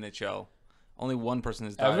died in the NHL. Only one person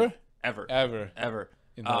has died ever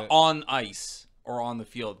on ice or on the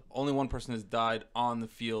field. Only one person has died on the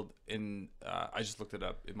field. I just looked it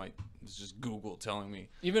up. It's just Google telling me.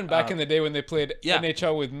 Even back in the day when they played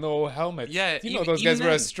NHL with no helmets. Yeah, you know, those guys were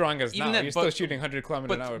as strong as now. You're still shooting 100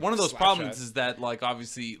 kilometers an hour. One of those problems is that, like,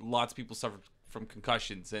 obviously lots of people suffer from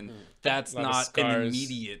concussions, and that's not an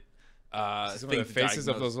immediate some of the faces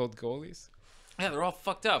of those old goalies. Yeah, they're all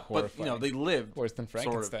fucked up. Horrifying. But you know, they lived worse than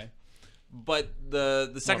Frankenstein. Sort of. But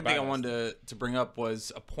the second thing I wanted to bring up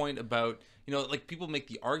was a point about, you know, like, people make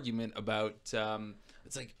the argument about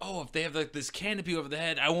it's like, oh, if they have like this canopy over the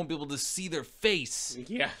head, I won't be able to see their face.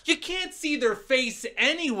 Yeah, you can't see their face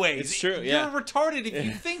anyways. It's true. You're retarded if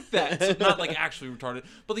you think that. So not like actually retarded,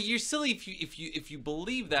 but like, you're silly if you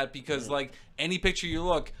believe that, because like any picture you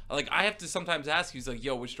look, like, I have to sometimes ask you, he's like,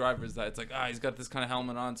 yo, which driver is that? It's like, he's got this kind of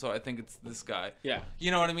helmet on, so I think it's this guy. Yeah,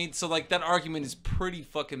 you know what I mean? So like, that argument is pretty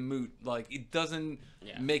fucking moot. Like, it doesn't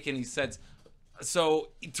make any sense. So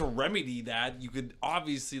to remedy that, you could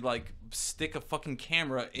obviously like stick a fucking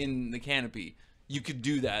camera in the canopy. You could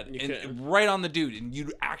do that right on the dude, and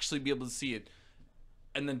you'd actually be able to see it.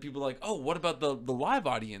 And then people are like, oh, what about the live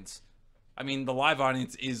audience? I mean, the live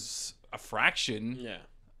audience is a fraction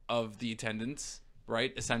of the attendants,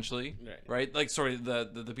 right? Essentially, right? Like, sorry,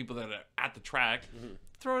 the people that are at the track.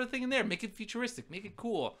 Throw a thing in there. Make it futuristic. Make it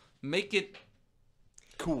cool. Make it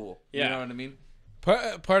cool. Yeah. You know what I mean?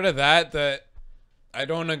 Part of that I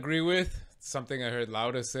don't agree with. Something I heard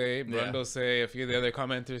Lauda say, Brundle say, a few of the other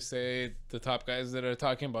commenters say, the top guys that are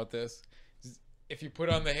talking about this. If you put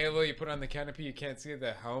on the halo, you put on the canopy, you can't see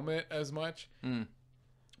the helmet as much.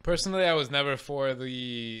 Personally, I was never for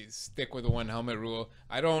the stick with the one helmet rule.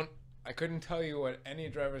 I couldn't tell you what any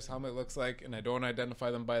driver's helmet looks like, and I don't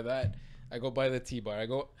identify them by that. I go by the T-bar.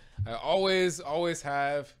 I always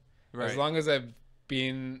have, as long as I've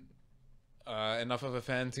been enough of a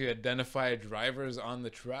fan to identify drivers on the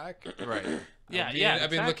track. Right. I've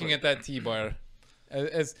been looking at that T-bar.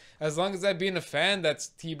 As long as I've been a fan, that's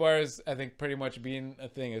T-bars, I think, pretty much being a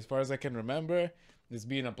thing. As far as I can remember, this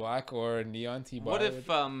being a black or a neon T-bar. What if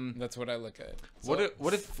that's what I look at.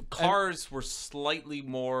 What if cars were slightly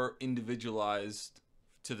more individualized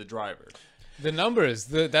to the driver? The numbers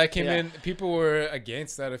that came in, people were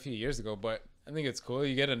against that a few years ago, but I think it's cool.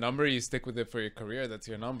 You get a number, you stick with it for your career. That's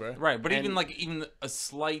your number, right? But even a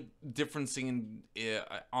slight differencing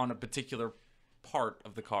on a particular part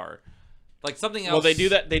of the car, like something else. Well, they do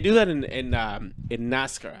that. They do that in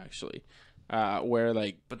NASCAR actually, where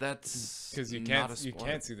like. But that's because you can't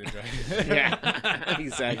see the driver. Yeah,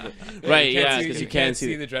 exactly. Right. Yeah, because you can't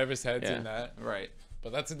see the driver's heads in that. Right.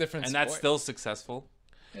 But that's a different. And sport. that's still successful.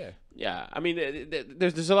 Yeah. Yeah, I mean,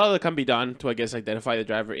 there's a lot that can be done to, I guess, identify the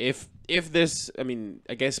driver. If this, I mean,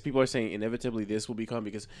 I guess people are saying inevitably this will become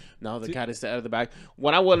because now the cat is out of the bag.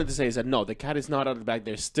 What I wanted to say is that no, the cat is not out of the bag.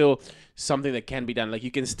 There's still something that can be done. Like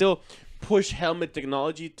you can still push helmet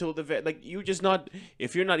technology to the like you just not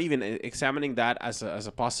if you're not even examining that as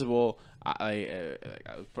a possible a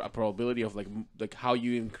probability of like how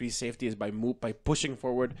you increase safety is by pushing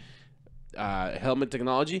forward. Helmet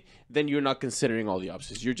technology, then you're not considering all the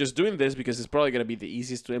options. You're just doing this because it's probably going to be the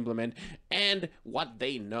easiest to implement and what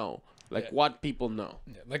they know, what people know.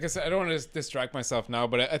 Yeah. Like I said, I don't want to distract myself now,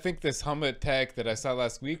 but I think this helmet tech that I saw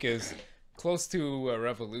last week is close to a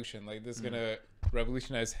revolution. Like this is going to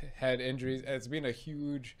revolutionize head injuries. It's been a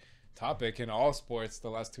huge topic in all sports the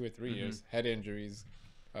last 2 or 3 years. Head injuries,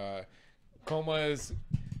 comas,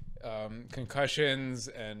 concussions,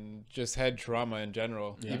 and just head trauma in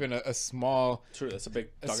general. Even a small, true, that's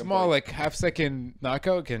a small like half-second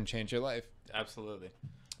knockout can change your life. Absolutely.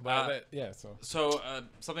 So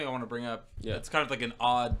something I want to bring up. It's kind of like an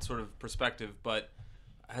odd sort of perspective, but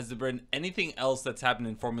has there been anything else that's happened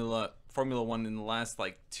in Formula One in the last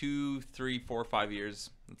like 2, 3, 4, 5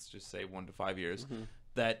 years? Let's just say 1 to 5 years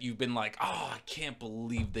that you've been like, oh, I can't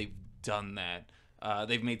believe they've done that.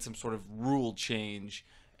 They've made some sort of rule change.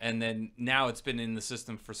 And then now it's been in the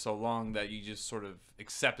system for so long that you just sort of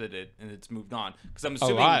accepted it and it's moved on. Because I'm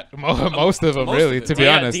assuming a lot, most of them, really, to be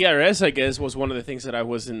honest. DRS, I guess, was one of the things that I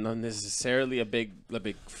wasn't necessarily a big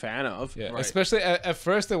fan of. Yeah, especially at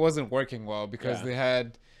first, it wasn't working well because they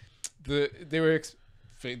had they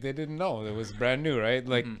didn't know it was brand new, right?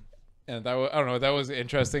 Like, and that was, I don't know, that was an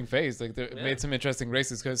interesting phase. Like, it made some interesting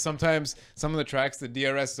races because sometimes some of the tracks, the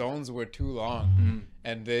DRS zones were too long,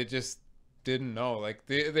 and they just didn't know. Like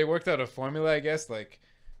they worked out a formula, I guess, like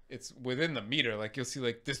it's within the meter. Like you'll see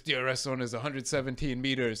like this DRS zone is 117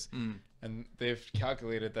 meters and they've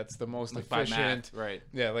calculated that's the most efficient. Right.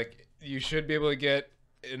 Yeah, like you should be able to get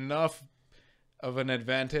enough of an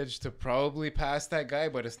advantage to probably pass that guy,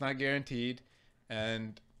 but it's not guaranteed.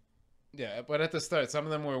 And yeah, but at the start some of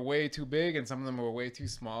them were way too big and some of them were way too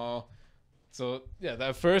small. So yeah,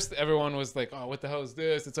 at first everyone was like, "Oh, what the hell is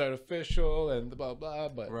this? It's artificial and blah blah."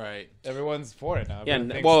 But everyone's for it now.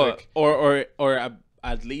 Yeah, well, like, or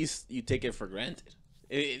at least you take it for granted.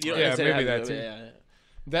 Maybe that too.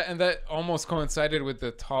 That almost coincided with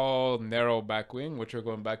the tall, narrow back wing, which are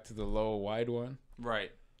going back to the low, wide one.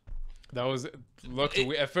 Right. That was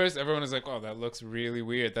at first everyone was like, "Oh, that looks really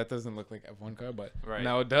weird. That doesn't look like F1 car," but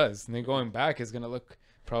now it does. And then going back is gonna look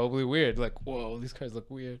probably weird. Like, whoa, these cars look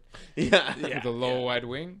weird. With the low wide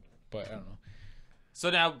wing, but I don't know. So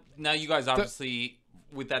now you guys obviously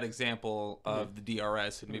with that example of the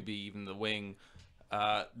DRS and maybe even the wing,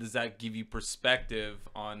 does that give you perspective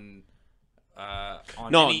on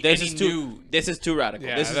this is too radical.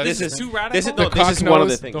 Yeah, this is too radical. This is one of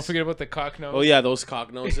the things. Don't forget about the cock nose. Oh yeah, those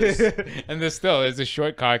cock noses. And there's a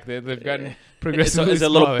short cock. They've gotten progressively it's a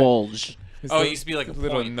little bulge. It used to be like a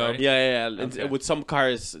little point, nub. right? Yeah. Okay. With some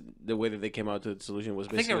cars, the way that they came out to the solution was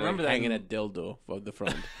basically remember like hanging a dildo of the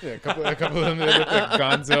front. Yeah, a couple of them they look like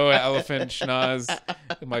Gonzo, elephant, schnoz,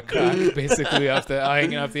 my cock basically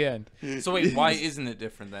hanging off the end. So wait, why isn't it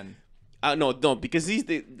different then? No, because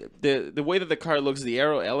the way that the car looks, the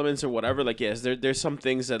aero elements or whatever, like yes, there's some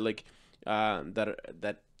things that like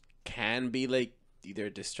that can be like either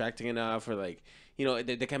distracting enough or like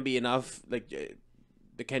there can be enough like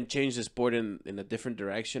they can change the sport in a different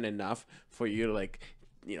direction enough for you to like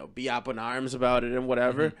be up on arms about it and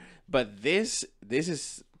whatever. Mm-hmm. But this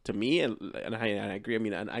is to me, and I agree. I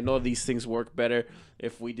mean, I know these things work better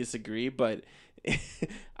if we disagree, but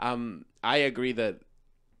I agree that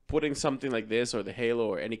putting something like this or the Halo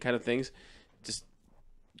or any kind of things, just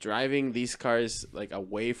driving these cars like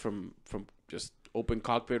away from just open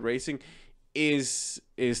cockpit racing is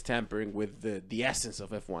tampering with the essence of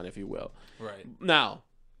F1, if you will. Right. Now,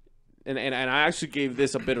 and I actually gave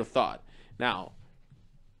this a bit of thought. Now,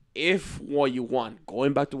 if what you want,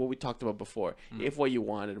 going back to what we talked about before, if what you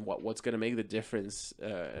want and what's going to make the difference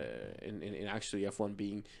in actually F1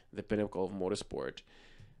 being the pinnacle of motorsport,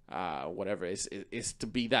 whatever, is to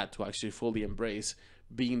be that, to actually fully embrace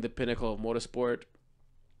being the pinnacle of motorsport.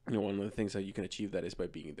 One of the things that you can achieve that is by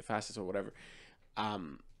being the fastest or whatever.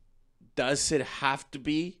 Does it have to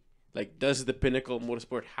be, like, does the pinnacle of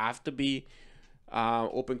motorsport have to be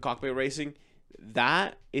open cockpit racing?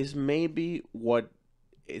 That is maybe what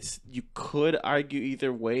you could argue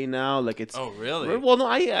either way now. Like it's really? Well, no,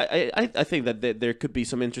 I think that there could be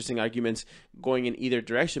some interesting arguments going in either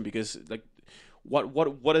direction, because like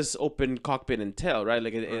what does open cockpit entail, right?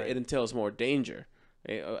 Like it entails more danger.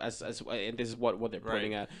 As and this is what they're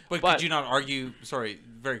pointing at. But could you not argue? Sorry,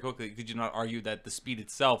 very quickly. Could you not argue that the speed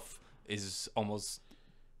itself is almost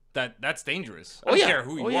that's dangerous? I don't care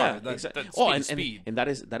who you are. That speed. And that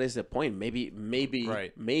is the point.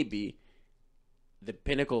 Maybe the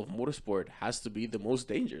pinnacle of motorsport has to be the most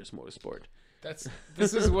dangerous motorsport.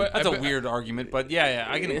 This is what that's a weird argument, but yeah,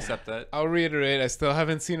 I can accept that. I'll reiterate. I still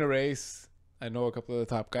haven't seen a race. I know a couple of the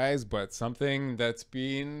top guys, but something that's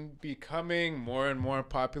been becoming more and more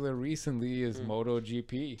popular recently is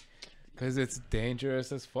MotoGP, because it's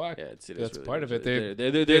dangerous as fuck. Yeah, that's really part of it.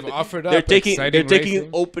 They've offered up. They're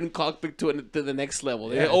taking open cockpit to the next level.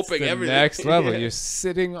 They're opening everything. Next level. You're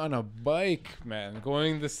sitting on a bike, man,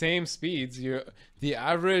 going the same speeds. The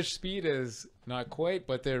average speed is not quite,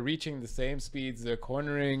 but they're reaching the same speeds. They're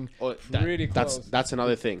cornering pretty close. That's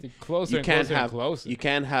another thing. Closer and closer. You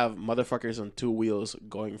can't have motherfuckers on two wheels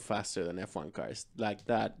going faster than F1 cars like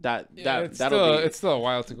that. It's still a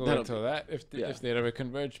while to go until that if they ever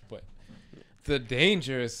converge, but the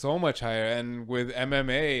danger is so much higher. And with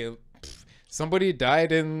MMA, somebody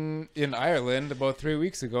died in Ireland about 3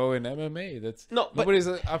 weeks ago in MMA.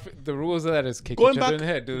 The rules of that is kick each other in the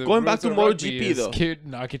head. Going back to MotoGP though,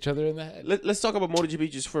 knock each other in the head. Let's talk about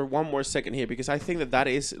MotoGP just for one more second here, because I think that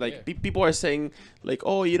is like people are saying like,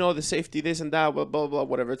 oh, the safety, this and that, blah blah blah,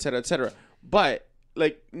 whatever, etc., etc. But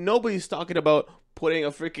like nobody's talking about putting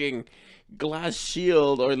a freaking glass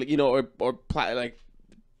shield or like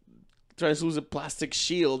translucent plastic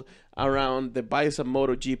shield around the bikes of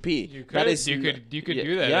MotoGP. You could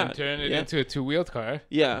do that and turn it into a two-wheeled car.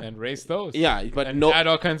 Yeah, and race those. Yeah, but add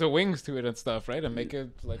all kinds of wings to it and stuff, right? And make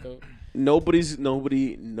it like a. Nobody wants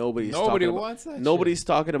that. Nobody's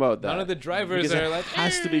talking about that. None of the drivers are like.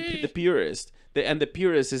 Has to be the purist. The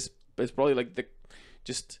purist is probably like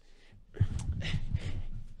just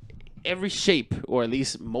every shape, or at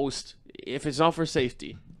least most. If it's not for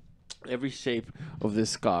safety, every shape of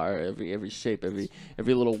this car, every shape, every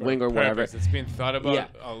little wing or whatever. It's been thought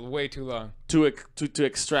about way too long to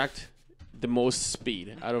extract the most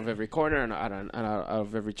speed out of every corner and out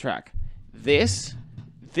of every track. This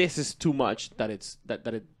is too much. It's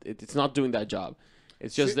not doing that job.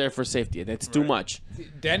 It's just there for safety, and it's too much.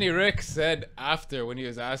 Danny Rick said after, when he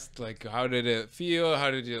was asked like, how did it feel?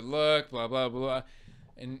 How did it look? Blah blah blah.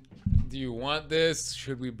 And do you want this?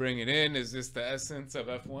 Should we bring it in? Is this the essence of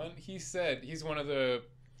F1? He said he's one of the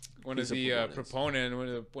proponent,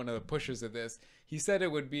 one of the pushers of this. He said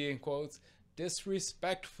it would be, in quotes,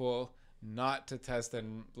 disrespectful not to test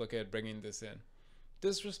and look at bringing this in.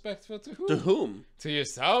 Disrespectful to who? To whom? To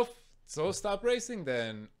yourself. So stop racing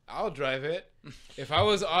then. I'll drive it. If I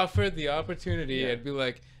was offered the opportunity, I'd be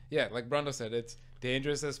like, like Brando said, it's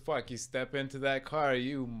dangerous as fuck. You step into that car,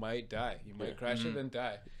 you might die. You might crash it and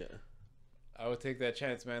die. Yeah. I would take that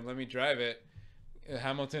chance, man. Let me drive it.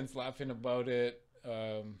 Hamilton's laughing about it.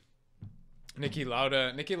 Niki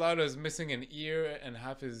Lauda is missing an ear and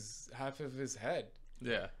half of his head.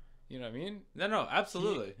 Yeah. You know what I mean? No,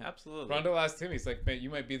 absolutely. Absolutely. Rondo asked him, he's like, man, you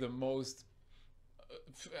might be the most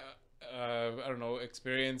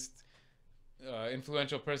experienced,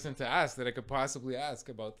 influential person to ask that I could possibly ask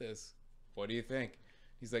about this. What do you think?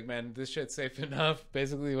 He's like, man, this shit's safe enough.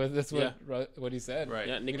 Basically, that's what he said. Right.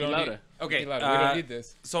 Yeah, Niki don't Lauda. need- Okay, we don't need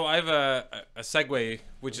this. So I have a segue,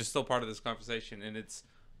 which is still part of this conversation, and it's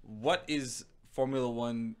what is Formula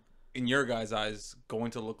One in your guys' eyes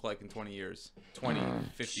going to look like in 20 years, 20,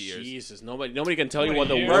 50 years? Jesus, nobody can tell you what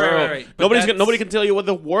the 20 world. years. Right. But Nobody can tell you what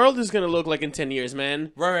the world is gonna look like in 10 years,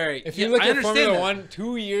 man. Right. If you Yeah, look I at understand Formula that. One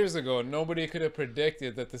 2 years ago, nobody could have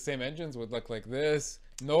predicted that the same engines would look like this.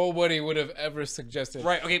 Nobody would have ever suggested.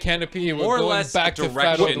 Right, okay, Canopy more or going less back to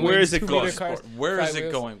direction. flat Where is it 2-meter going? cars, Where is 5 it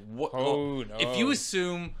wheels. going? Oh, no. If you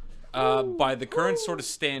assume by the current sort of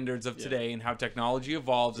standards of today and how technology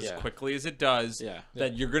evolves as Yeah. quickly as it does, Yeah.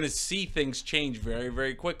 that you're going to see things change very,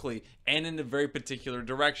 very quickly and in a very particular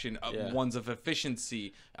direction. Yeah. Ones of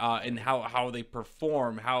efficiency and how they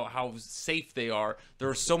perform, how safe they are. There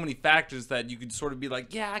are so many factors that you could sort of be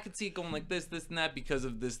like, yeah, I could see it going like this, and that because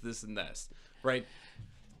of this, and this, right?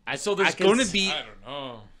 So there's going to be. I don't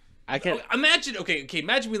know. I can. Imagine,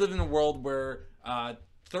 imagine we live in a world where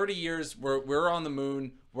 30 years we're on the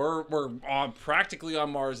moon, we're on practically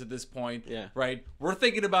on Mars at this point, Yeah. right? We're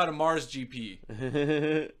thinking about a Mars GP.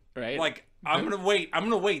 Right. Like I'm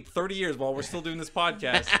gonna wait 30 years while we're still doing this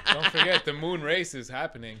podcast. Don't forget, the moon race is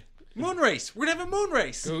happening. Moon race. We're gonna have a moon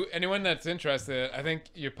race. So anyone that's interested, I think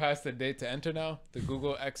you're past the date to enter now. The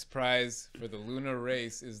Google X Prize for the lunar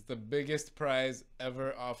race is the biggest prize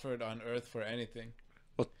ever offered on Earth for anything.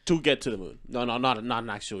 Well, to get to the moon. No, not an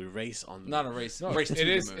actual race on the Not a race. No, race to it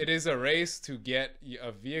the is. moon. It is a race to get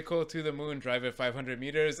a vehicle to the moon, drive it 500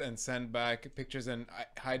 meters, and send back pictures and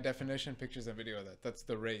high definition pictures and video of that. That's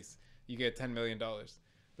the race. You get $10 million.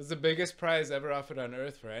 That's the biggest prize ever offered on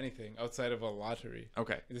Earth for anything outside of a lottery.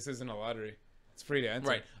 Okay. This isn't a lottery. It's free to enter.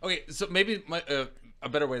 Right. Okay. So maybe a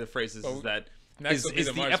better way to phrase this is that next will be is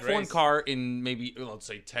the the Mars F1 race. car in maybe let's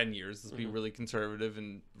say 10 years. Let's be really conservative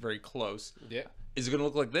and very close. Yeah. Is it gonna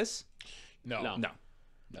look like this? No. No. No.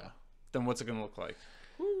 No. Then what's it gonna look like?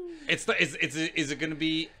 Is it gonna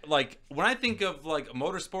be like when I think of like a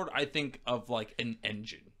motorsport, I think of like an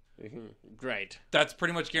engine. Right. That's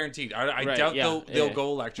pretty much guaranteed. I Right, doubt yeah, they'll yeah.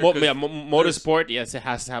 go electric. 'cause Motorsport. Yes, it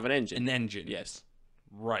has to have an engine. an engine. Yes.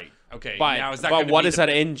 Right. Okay. But, now is that but gonna what be is that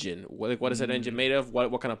engine? What is that engine made of?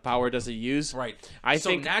 What kind of power does it use? Right. I so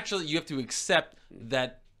think. naturally you have to accept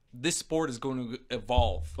that this sport is going to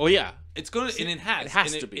evolve. Oh yeah. It's going to, and it has. It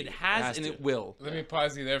has and to be. It has, and to. it will. Let me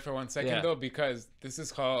pause you there for 1 second, Yeah. though, because this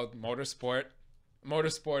is called motorsport.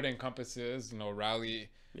 Motorsport encompasses, rally.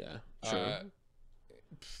 Yeah. Sure.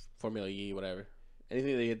 Formula E, whatever.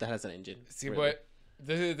 Anything that has an engine. See, really. but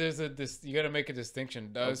there's you got to make a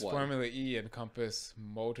distinction. Does what? Formula E encompass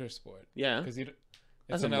motorsport? Yeah. Because it's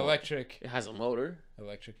That's a an mo- electric It has a motor.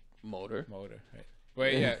 motor, right?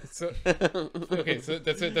 But yeah, so okay, so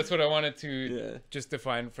that's what I wanted to Yeah. just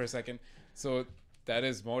define for a second. So that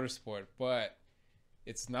is motorsport, but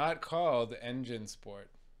it's not called engine sport.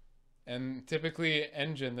 And typically,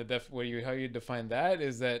 engine how you define that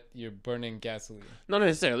is that you're burning gasoline. Not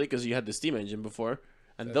necessarily, because you had the steam engine before,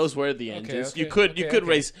 and those were the engines. You okay, could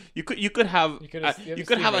race. You could have You could have- you have you a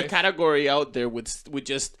could steam have a race. category out there with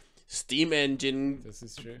just steam engine This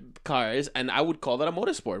is true. cars, and I would call that a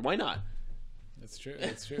motorsport. Why not? That's true.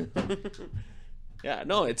 That's true. Yeah,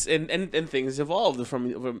 no, it's and things evolved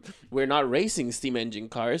from we're not racing steam engine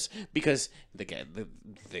cars because the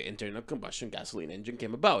internal combustion gasoline engine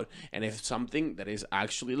came about, and if something that is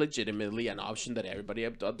actually legitimately an option that everybody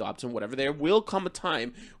adopts and whatever, there will come a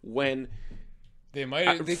time when They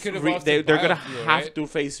could have they're gonna have to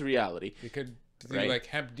face reality. They could do Right. like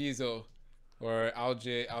hemp diesel or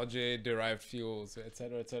algae derived fuels, et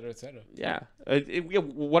cetera, et cetera, et cetera. Yeah,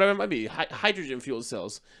 whatever it might be, hydrogen fuel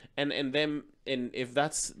cells, and if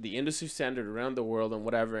that's the industry standard around the world and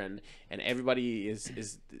whatever, and everybody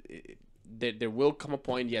is there will come a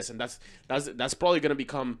point, yes, and that's probably gonna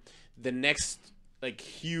become the next like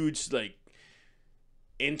huge like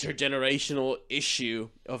intergenerational issue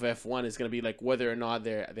of F1 is gonna be like whether or not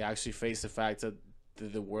they actually face the fact that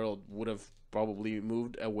the world would have probably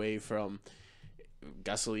moved away from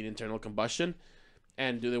gasoline internal combustion,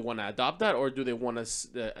 and do they want to adopt that, or do they want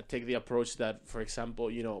to take the approach that, for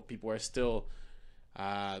example, people are still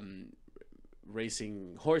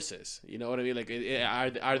racing horses, you know what I mean, like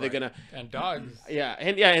are they gonna And dogs.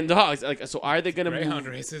 and dogs, like, so are they gonna Greyhound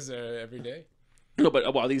move? races are every day. No,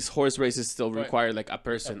 but well, these horse races still But- require like a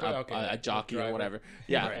person, Okay, a jockey or driver. whatever.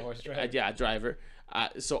 Yeah, Right. Horse driver. a driver.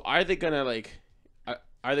 So are they gonna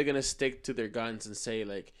are they gonna stick to their guns and say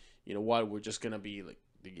like, you know what, we're just gonna be like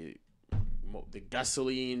the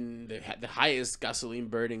gasoline, the highest gasoline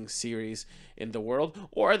burning series in the world,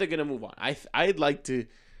 or are they gonna move on? I'd like to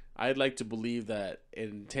I'd like to believe that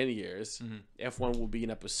in 10 years, F1 will be in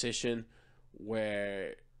a position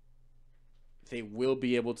where they will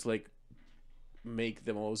be able to like make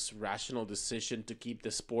the most rational decision to keep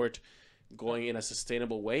the sport going in a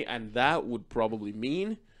sustainable way, and that would probably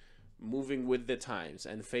mean moving with the times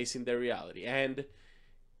and facing the reality and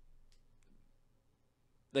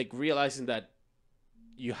like realizing that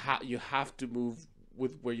you have to move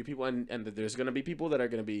with where you people and that there's going to be people that are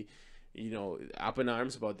going to be, you know, up in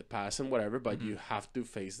arms about the past and whatever, but you have to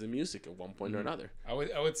face the music at one point or another. I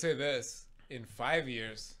would say this: in 5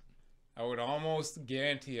 years, I would almost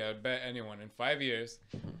guarantee, I'd bet anyone, in 5 years,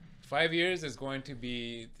 5 years is going to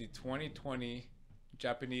be the 2020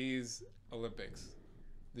 Japanese Olympics.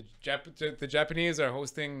 The Japanese are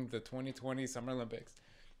hosting the 2020 Summer Olympics.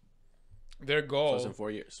 Their goal... So it's in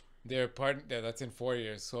 4 years. That's in 4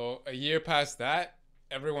 years. So a year past that,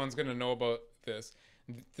 everyone's going to know about this.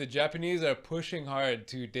 The Japanese are pushing hard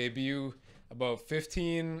to debut about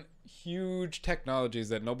 15 huge technologies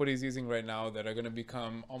that nobody's using right now that are going to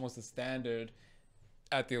become almost a standard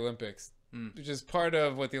at the Olympics, which is part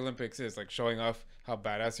of what the Olympics is, like showing off how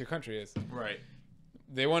badass your country is. Right.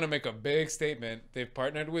 They want to make a big statement. They've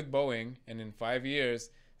partnered with Boeing, and in 5 years,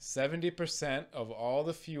 70% of all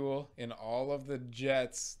the fuel in all of the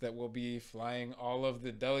jets that will be flying all of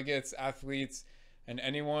the delegates, athletes, and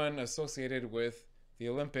anyone associated with the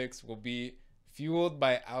Olympics will be fueled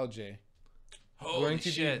by algae. Holy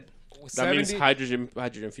shit. That means hydrogen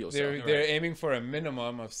fuel cell. They're aiming for a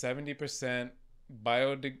minimum of 70%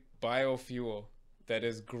 biofuel that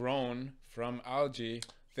is grown from algae.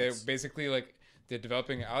 They're basically like, they're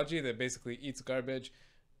developing algae that basically eats garbage,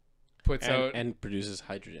 puts out and produces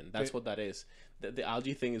hydrogen. That's what that is. The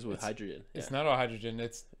algae thing is with hydrogen. It's not all hydrogen.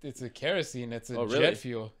 It's a kerosene. It's a jet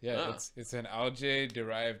fuel. Yeah, it's an algae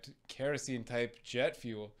derived kerosene type jet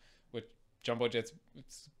fuel, with jumbo jets.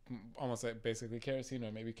 It's almost like basically kerosene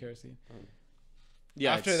or maybe kerosene.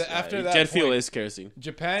 Yeah. After that, jet fuel is kerosene.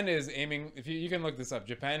 Japan is aiming. If you can look this up,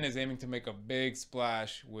 Japan is aiming to make a big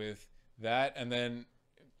splash with that, and then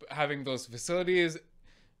having those facilities,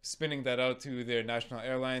 spinning that out to their national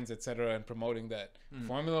airlines, etc., and promoting that.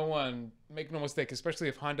 Formula One, make no mistake, especially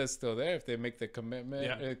if Honda's still there, if they make the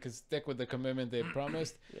commitment, stick with the commitment they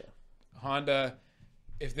promised. Honda,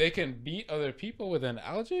 if they can beat other people with an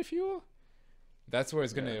algae fuel, that's where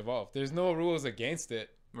it's going to evolve. There's no rules against it.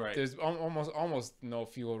 Right. There's almost no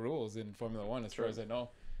fuel rules in Formula One, as far as I know.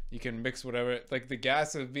 You can mix whatever, like the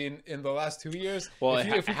gas has been in the last 2 years. Well,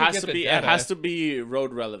 it has to be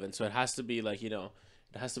road relevant, so it has to be like, you know,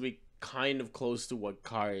 it has to be kind of close to what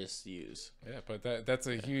cars use. Yeah, but that's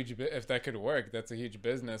a huge if that could work, that's a huge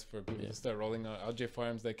business for people to start rolling out algae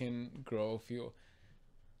farms that can grow fuel.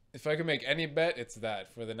 If I could make any bet, it's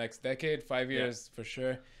that for the next decade, 5 years for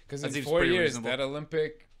sure. Because in 4 years, reasonable. That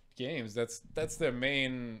Olympic Games, that's their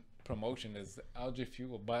main promotion is algae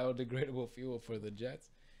fuel, biodegradable fuel for the jets.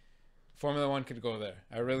 Formula One could go there.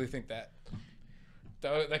 I really think that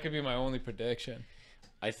could be my only prediction.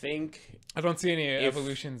 I think I don't see any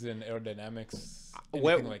evolutions in aerodynamics,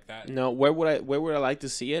 anything like that. No, where would I like to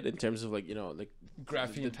see it in terms of like, you know, like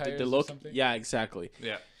graphene tires the look? Or something? Yeah, exactly.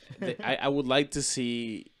 Yeah, I would like to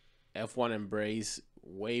see F1 embrace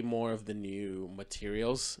way more of the new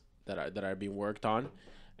materials that are being worked on.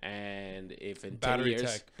 And if in 10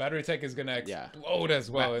 years... Battery tech is going to explode as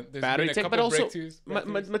well. There's battery been a tech, couple but also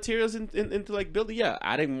breakthroughs. materials into like building,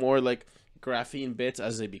 adding more like graphene bits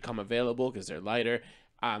as they become available because they're lighter.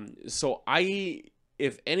 So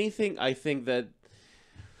if anything, I think that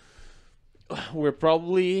we're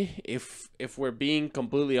probably, if we're being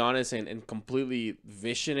completely honest and completely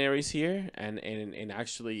visionaries here, and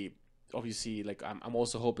actually, obviously, like I'm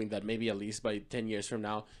also hoping that maybe at least by 10 years from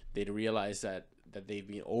now, they'd realize that they've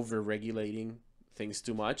been over-regulating things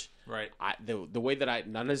too much. Right. The way that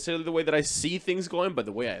not necessarily the way that I see things going, but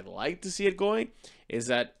the way I'd like to see it going is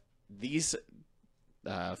that these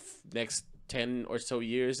next 10 or so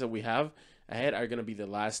years that we have ahead are going to be the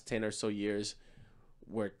last 10 or so years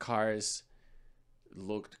where cars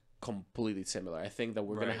looked completely similar. I think that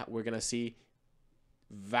we're gonna see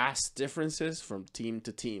vast differences from team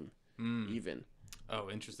to team, even. Oh,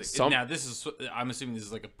 interesting. Now I'm assuming this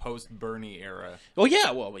is like a post-Bernie era. Oh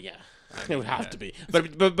yeah, it would have to be.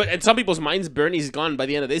 But in some people's minds, Bernie's gone by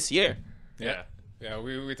the end of this year. Yeah.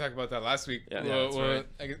 We talked about that last week. Yeah, that's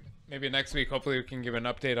right. Maybe next week, hopefully, we can give an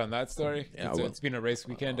update on that story. Yeah, it's been a race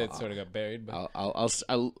weekend. It sort of got buried. But I'll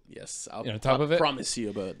promise you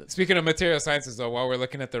about that. Speaking of material sciences, though, while we're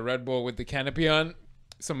looking at the Red Bull with the canopy on,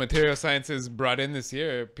 some material sciences brought in this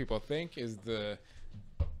year, people think, is the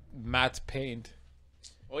matte paint.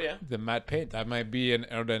 Oh yeah. the matte paint. That might be an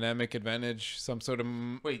aerodynamic advantage, some sort of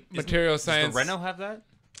Wait, material science. Does the Renault have that?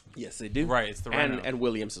 Yes, they do. Right, it's the Renault. And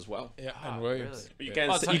Williams as well. Yeah, Ah, and Williams. really? You Yeah. can't,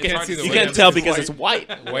 Oh, you it's can't, hard to you see. can't Williams tell is because white. it's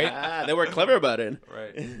white. White. Ah, they were clever about it.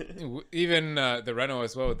 Right. Even the Renault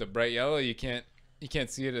as well with the bright yellow, you can't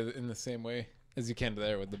see it in the same way as you can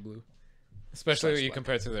there with the blue, especially when you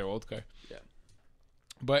compare it to their old car. Yeah.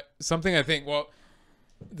 But something I think, well,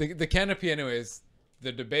 the canopy, anyways.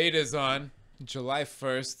 The debate is on July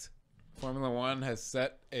 1st. Formula One has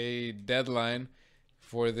set a deadline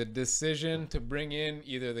for the decision to bring in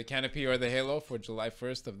either the canopy or the halo for July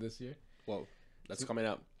 1st of this year. Whoa, that's coming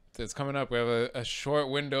up. It's coming up. We have a short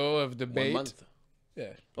window of 1 debate. month.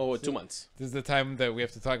 Yeah. Oh, 2 months. This is the time that we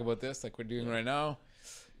have to talk about this, like we're doing right now.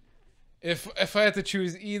 If I had to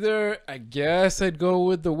choose either, I guess I'd go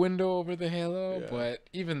with the window over the halo. Yeah. But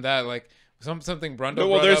even that, like something Brundle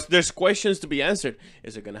Well, brought up. there's questions to be answered.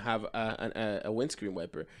 Is it gonna have a windscreen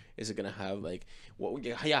wiper? Is it gonna have like what?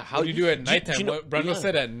 Yeah, how What do you do at nighttime? you know- What Brundle yeah.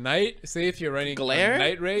 said at night. Say if you're running Glare? a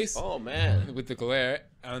night race Oh man. with the glare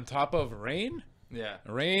on top of rain. Yeah.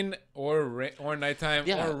 Rain or nighttime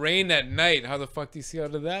Yeah. or rain at night. How the fuck do you see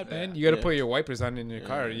out of that, man? You got to Yeah. put your wipers on in your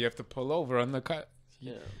car. You have to pull over on the car.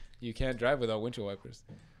 Yeah. You can't drive without windshield wipers.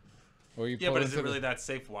 Or you Yeah, pull but is into it the- really that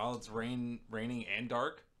safe while it's raining and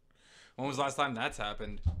dark? When was the last time that's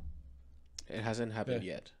happened? It hasn't happened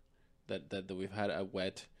yet. That we've had a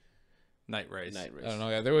wet Night race. night race. I don't know.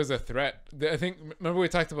 Yeah, there was a threat. I think. Remember we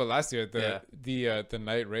talked about last year the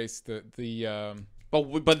night race. But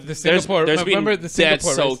The there's Singapore- been remember the dead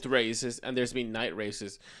Singapore soaked races and there's been night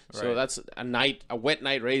races. So Right. that's a wet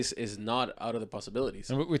night race is not out of the possibilities.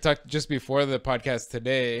 And we talked just before the podcast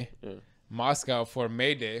today. Yeah. Moscow for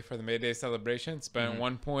May Day, for the May Day celebration, spent Mm-hmm.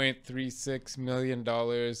 $1.36 million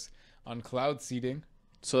on cloud seeding.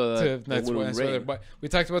 So that That's it why. wouldn't rain. But we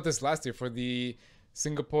talked about this last year for the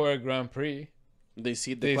Singapore Grand Prix. They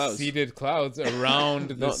seed the They clouds. seeded clouds around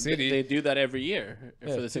the No, city. They do that every year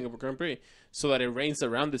Yeah. for the Singapore Grand Prix, so that it rains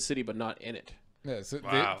around the city but not in it. Yeah, so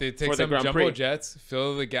Wow. they take For the some Grand jumbo Prix. jets,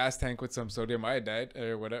 fill the gas tank with some sodium iodide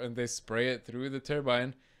or whatever, and they spray it through the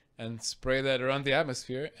turbine and spray that around the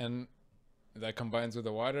atmosphere, and that combines with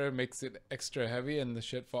the water, makes it extra heavy, and the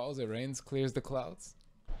shit falls. It rains, clears the clouds.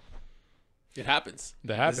 It happens.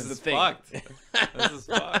 That happens. This is thing. fucked. This is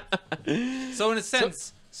fucked. So in a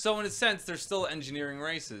sense, they're still engineering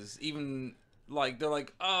races. Even like they're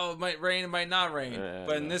like, oh, it might rain, it might not rain.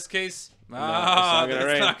 But in this case, it's not gonna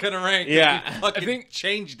rain. not gonna rain. Yeah. You fucking I think-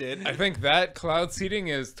 changed it. I think that cloud seeding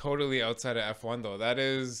is totally outside of F1 though. That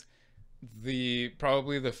is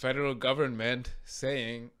probably the federal government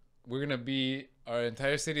saying our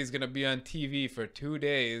entire city is gonna be on TV for 2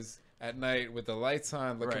 days at night with the lights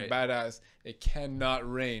on, looking Right. badass. It cannot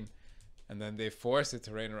rain, and then they force it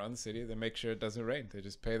to rain around the city. They make sure it doesn't rain. They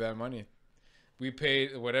just pay that money. We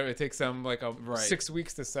pay whatever it takes them like 6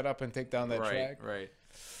 weeks to set up and take down that track. Right.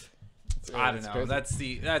 I don't It's know.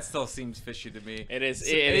 crazy. That still seems fishy to me. It is.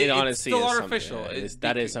 It's It honestly still is artificial. something. It's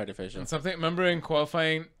That is artificial. And something. Remember in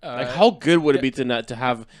qualifying, Like how good would it be to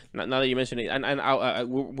have now that you mentioned it, and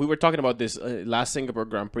we were talking about this last Singapore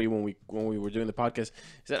Grand Prix when we were doing the podcast. Is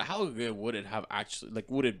that how good would it have actually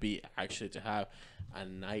would it be actually to have a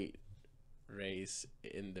night race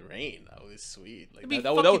in the rain? That was sweet. Like It'd be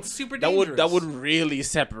that fucking would super that dangerous. would really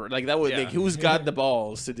separate. Like that would like who's got the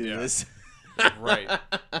balls to do Yeah. this? Right.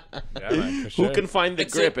 yeah, man, for sure. Who can find the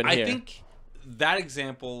grip in here? I think that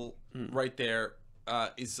example right there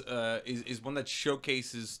is one that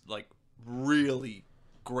showcases like really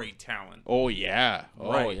great talent. Oh yeah.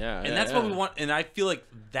 Oh Right. yeah. And yeah, that's yeah. what we want. And I feel like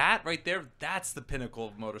that right there, that's the pinnacle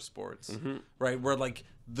of motorsports. Right? Where like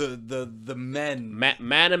the men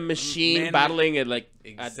Man and machine Man- battling it like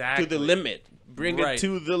Exactly. to the limit. Bring Right. it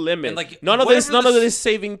to the limit. And, like, none of whatever this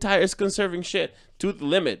saving tires, conserving shit. To the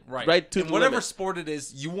limit. Right to and the whatever limit. sport it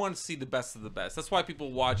is, you want to see the best of the best. That's why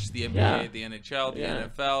people watch the NBA, Yeah. the NHL, the Yeah.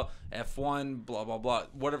 NFL, F1, blah blah blah.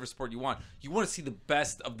 Whatever sport you want, you want to see the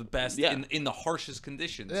best of the best Yeah. in the harshest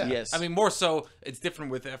conditions. Yeah. Yes. I mean, more so, it's different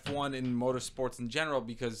with F1 and motorsports in general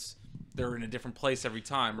because they're in a different place every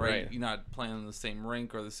time, right? Right. You're not playing on the same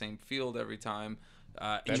rink or the same field every time.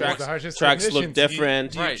 That you is want- the harshest tracks look conditions. Do you-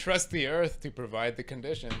 different. Do you Right. trust the earth to provide the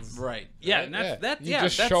conditions? Right. Yeah. Right? And that's, You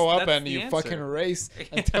just that's, show up that's and the you answer. fucking race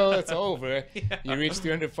until it's over. Yeah. You reach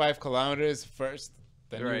 305 kilometers first,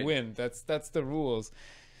 then Right. you win. That's the rules.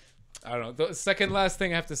 I don't know. The second last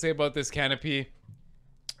thing I have to say about this canopy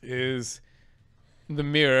is the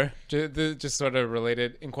mirror. Just sort of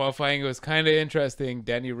related. In qualifying, it was kind of interesting.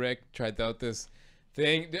 Danny Rick tried out this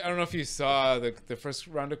thing. I don't know if you saw the first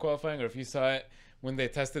round of qualifying or if you saw it when they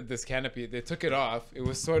tested this canopy. They took it off. It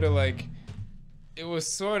was sort of like it was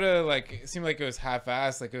sort of like, it seemed like it was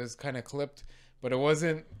half-assed, like it was kind of clipped, but it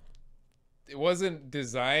wasn't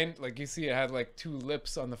designed like, you see it had like 2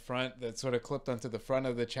 lips on the front that sort of clipped onto the front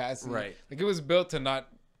of the chassis. Right. Like it was built to not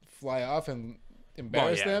fly off and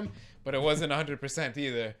embarrass them, but it wasn't 100%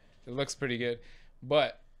 either. It looks pretty good.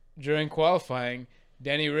 But during qualifying,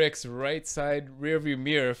 Danny Rick's right side rear view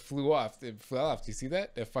mirror flew off. It fell off. Do you see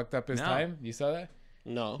that? It fucked up his time. You saw that?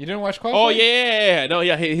 No. You didn't watch qualifying? Oh yeah. No,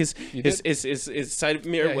 yeah. His side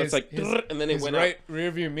mirror was like, and then it went right up. rear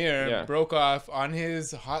view mirror broke off on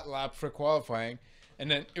his hot lap for qualifying, and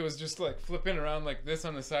then it was just like flipping around like this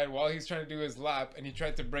on the side while he's trying to do his lap, and he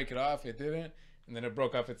tried to break it off. It didn't, and then it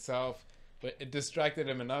broke off itself. But it distracted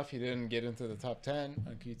him enough. He didn't get into the top 10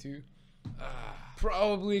 on Q2.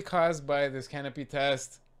 Probably caused by this canopy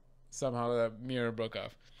test. Somehow that mirror broke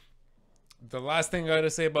off. The last thing I got to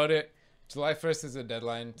say about it, July 1st is a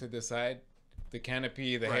deadline to decide the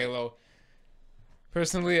canopy, the halo.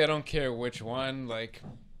 Personally, I don't care which one. Like,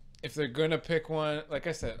 if they're going to pick one, like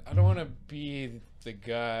I said, I don't want to be the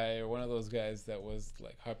guy or one of those guys that was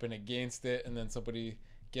like harping against it and then somebody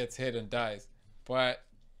gets hit and dies. But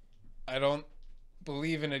I don't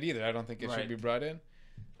believe in it either. I don't think it should be brought in.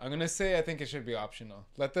 I'm going to say I think it should be optional.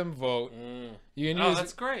 Let them vote. You can use,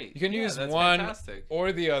 that's great. You can use one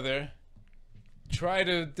or the other. Try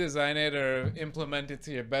to design it or implement it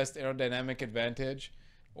to your best aerodynamic advantage,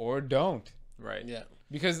 or don't. Right. Yeah.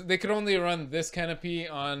 Because they could only run this canopy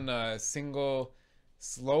on a single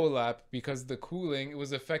slow lap because the cooling, it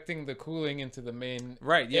was affecting the cooling into the main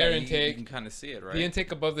air intake. You can kind of see it, right? The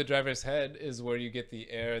intake above the driver's head is where you get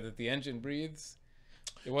the air that the engine breathes.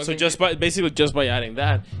 So just by adding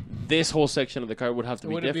that, this whole section of the car would have to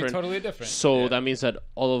be different. Be totally different. So that means that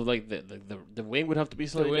all of like the wing would have to be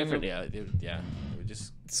slightly different.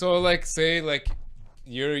 So like say like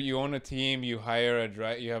you own a team, you hire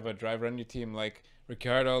you have a driver on your team like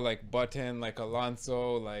Ricciardo, like Button, like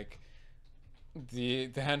Alonso, like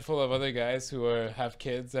the handful of other guys who have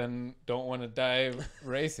kids and don't want to die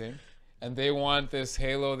racing. And they want this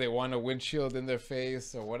halo, they want a windshield in their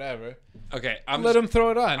face or whatever. Okay, let them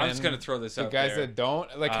throw it on. I'm just gonna throw this out. The guys that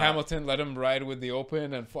don't, like Hamilton, let him ride with the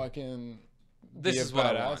open and fucking. This is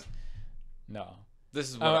what I want. No,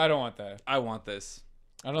 this is what I don't want that. I want this.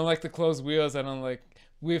 I don't like the closed wheels. I don't like.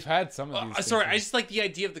 We've had some of these. Sorry, I just like the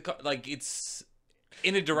idea of the car. Like it's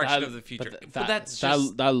in a direction of the future. But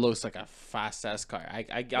that looks like a fast ass car.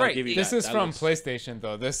 I'll give you this that. Is from PlayStation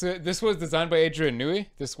though. This was designed by Adrian Newey.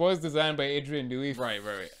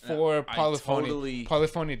 For Polyphony.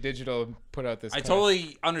 Polyphony Digital put out this car. I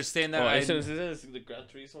totally understand that. Is this the Grand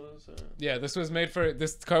Prix one? Yeah,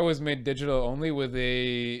 this car was made digital only with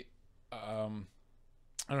a I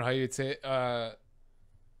don't know how you'd say it.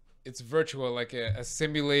 It's virtual, like a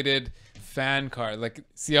simulated fan car. Like,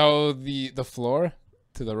 see how the floor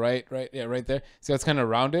to the right, right there. See how it's kind of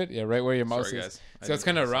rounded? Yeah, right where your mouse is. See how it's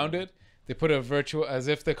kind of rounded? They put a virtual, as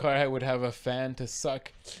if the car would have a fan to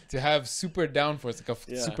suck, to have super downforce, like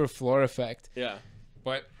a super floor effect. Yeah.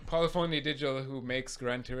 But Polyphony Digital, who makes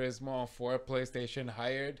Gran Turismo for PlayStation,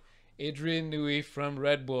 hired Adrian Newey from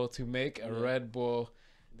Red Bull to make a Red Bull.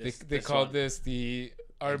 They called this the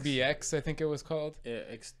RBX, I think it was called. Yeah,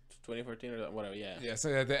 2014 or whatever, yeah,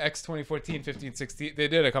 so the X 2014, 15, 16, they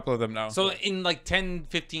did a couple of them now. So in like 10,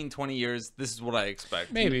 15, 20 years, this is what I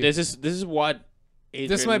expect. Maybe this is what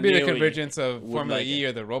this might be the convergence of Formula E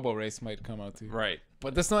or the Robo Race might come out to. Right.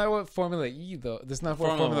 But that's not what Formula E though. That's not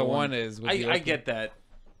what Formula 1 is. I get that.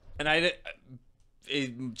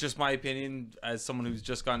 And just my opinion as someone who's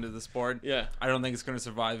just gone to the sport. Yeah. I don't think it's going to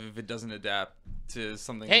survive if it doesn't adapt to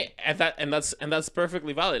something. Hey, and that's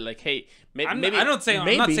perfectly valid. Like, hey, maybe I'm not saying I'm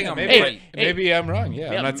right. Maybe I'm wrong.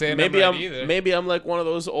 Yeah, I'm not saying maybe I'm right either. Maybe I'm like one of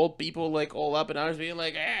those old people, like all up in arms, being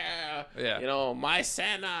like, my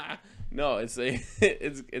Senna. No, it's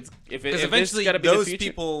eventually those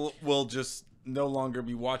people will just no longer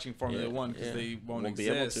be watching Formula 1 because they won't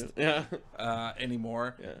exist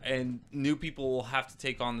anymore, and new people will have to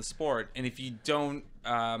take on the sport. And if you don't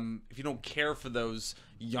care for those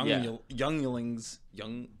younglings,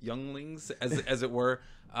 as it were,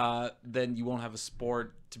 then you won't have a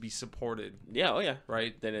sport to be supported. Yeah, oh yeah,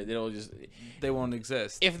 right. Then they won't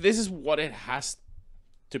exist. If this is what it has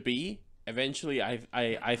to be, eventually,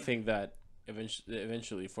 I think that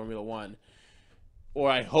eventually Formula 1. Or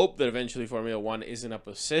I hope that eventually Formula 1 is in a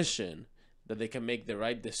position that they can make the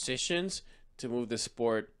right decisions to move the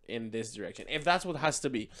sport in this direction. If that's what it has to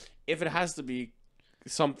be. If it has to be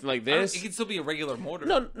something like this... It can still be a regular motor.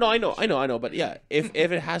 No, I know. But yeah, if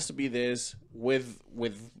it has to be this with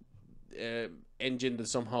engine that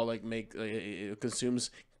somehow like consumes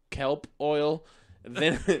kelp oil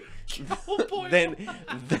then Cowboy.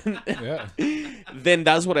 Yeah. then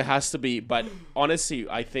that's what it has to be. But honestly,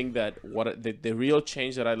 I think that the real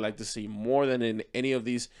change that I'd like to see more than in any of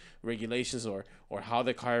these regulations or how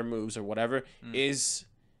the car moves or whatever is,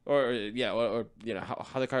 or you know,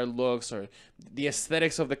 how the car looks or the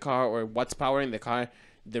aesthetics of the car or what's powering the car.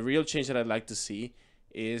 The real change that I'd like to see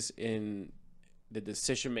is in the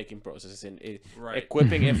decision-making process, in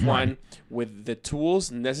equipping F1 with the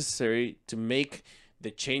tools necessary to make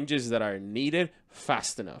the changes that are needed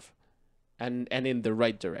fast enough and in the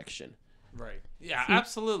right direction. Right. Yeah,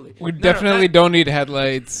 absolutely. We definitely don't need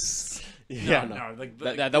headlights. Yeah, no, like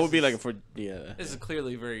that would be like for This is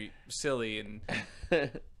clearly very silly and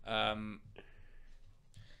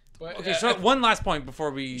okay, so one last point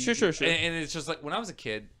before we... Sure. And it's just like, when I was a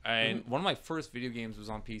kid, and one of my first video games was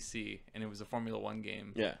on PC, and it was a Formula 1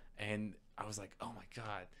 game. Yeah. And I was like, oh my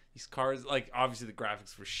God, these cars, like, obviously the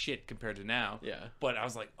graphics were shit compared to now. Yeah. But I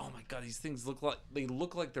was like, oh my God, these things look like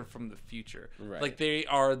they're from the future. Right. Like, they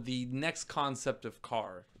are the next concept of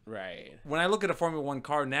car. Right. When I look at a Formula 1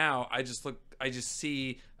 car now, I just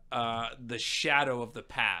see the shadow of the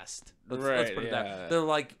past. Let's put it that. They're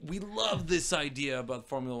like, we love this idea about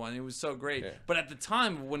Formula 1. It was so great. Yeah. But at the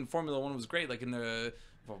time when Formula 1 was great, like in the...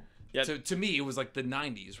 Well, to me, it was like the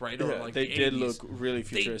 90s, right? Or like they the 80s. did look really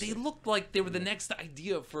futuristic. They looked like they were the next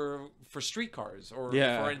idea for street cars or for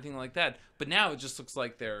anything like that. But now it just looks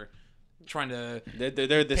like they're trying to they're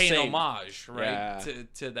the pay same. an homage, right,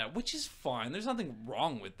 to that, which is fine. There's nothing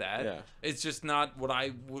wrong with that. Yeah. It's just not what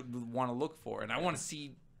I would want to look for, and I want to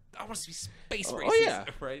see space races. Oh yeah,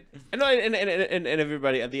 right. And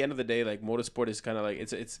everybody at the end of the day, like motorsport is kind of like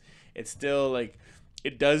it's still like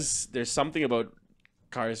it does. There's something about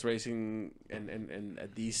cars racing and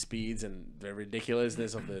at these speeds and the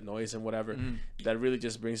ridiculousness of the noise and whatever that really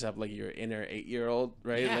just brings up like your inner 8-year-old,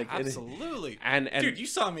 right? Yeah, like, absolutely. And dude, you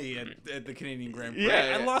saw me at the Canadian Grand Prix.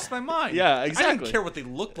 Yeah, I lost my mind. Yeah, exactly. I didn't care what they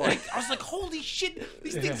looked like. I was like, holy shit,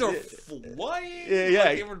 these things are flying. Yeah.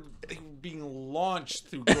 Like they were being launched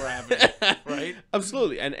through gravity, right?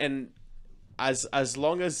 Absolutely. And as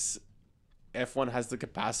long as F1 has the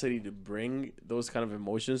capacity to bring those kind of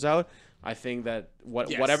emotions out, I think that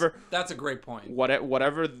whatever, that's a great point.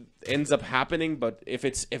 Whatever ends up happening, but if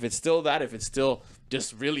it's still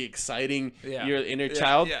just really exciting, your inner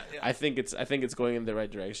child, I think it's going in the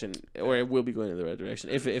right direction, or it will be going in the right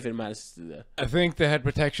direction if it manages to do that. I think the head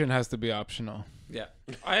protection has to be optional. Yeah,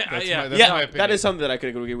 that is something that I could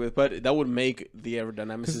agree with, but that would make the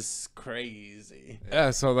aerodynamics crazy.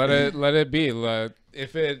 Yeah, so let it be.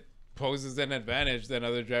 If it poses an advantage, then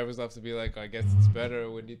other drivers have to be like, I guess it's better,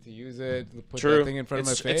 we need to use it, put that thing in front of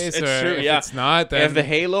my face. It's true, if it's not, then if the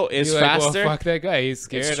halo is faster, well, fuck that guy, he's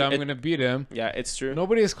scared, I'm gonna beat him. Yeah, it's true.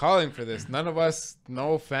 Nobody is calling for this. None of us,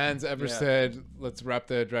 no fans ever said, let's wrap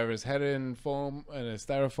the driver's head in foam and a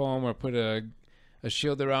styrofoam, or put a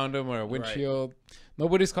shield around him, or a windshield. Right.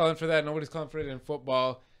 Nobody's calling for that. Nobody's calling for it in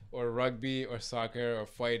football or rugby or soccer or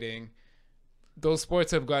fighting. Those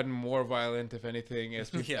sports have gotten more violent, if anything, as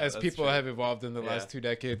people have evolved in the last 2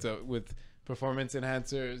 decades with performance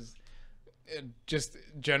enhancers, just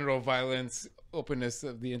general violence, openness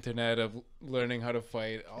of the internet, of learning how to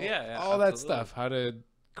fight, all that stuff, how to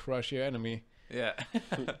crush your enemy. Yeah.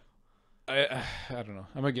 I don't know.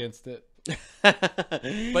 I'm against it.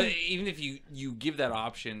 But even if you give that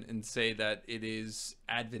option and say that it is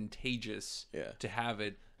advantageous to have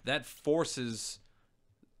it, that forces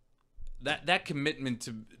that commitment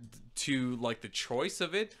to like the choice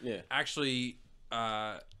of it actually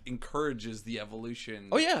encourages the evolution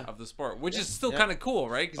of the sport, which is still kind of cool,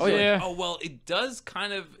 right? Well, it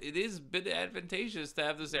is a bit advantageous to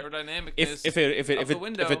have this aerodynamicness if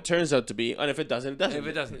it turns out to be, and if it doesn't, it doesn't. If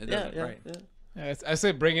it doesn't, it doesn't. Right. Yeah, I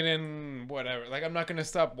say bring it in, whatever. Like, I'm not gonna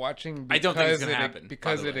stop watching. I don't think it's gonna happen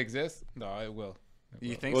because it exists. No, it will.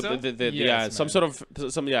 You think so? Yes, some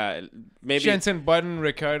maybe Jensen, Button,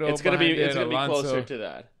 Ricardo. It's gonna be Alonso. closer to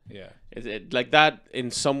that. Yeah, it like that in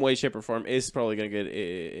some way, shape, or form is probably gonna get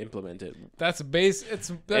implemented. That's base.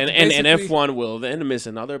 And F1 will then miss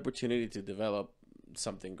another opportunity to develop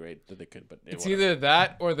something great that they could. But it's either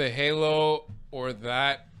that or the Halo, or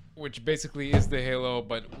that, which basically is the Halo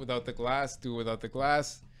but without the glass. Do without the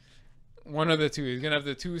glass. One of the two. He's gonna have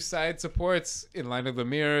the two side supports in line of the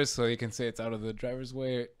mirrors, so you can say it's out of the driver's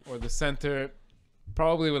way, or the center,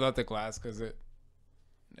 probably without the glass, because it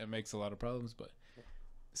makes a lot of problems. But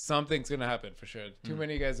something's gonna happen for sure. Too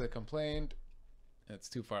many guys have complained. It's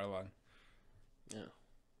too far along. Yeah.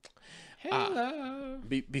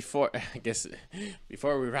 Before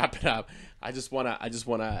we wrap it up, I just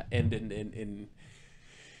wanna end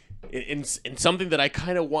in something that I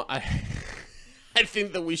kind of want. I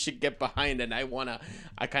think that we should get behind, and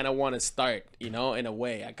I kind of wanna start, in a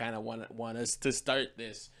way. I kind of want us to start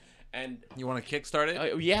this, and You want to kickstart it?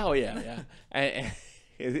 oh yeah.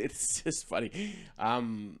 It's just funny.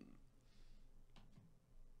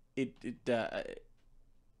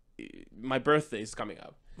 My birthday is coming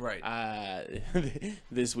up Right.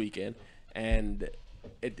 this weekend, and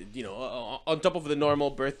on top of the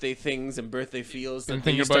normal birthday things and birthday feels, And that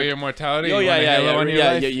thinking you about start- your mortality. Oh, you yeah, want a yeah, halo yeah, on your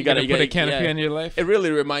yeah, life? yeah, you gotta put a get- canopy yeah. on your life. It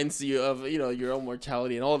really reminds you of your own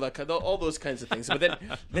mortality and all those kinds of things. But then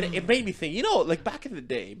it made me think, like back in the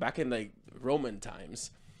day, back in like Roman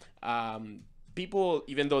times, people,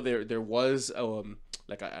 even though there was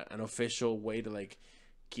like an official way to like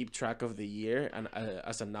keep track of the year and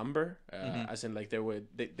as a number, as in like they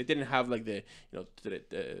didn't have like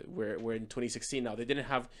we're in 2016 now. They didn't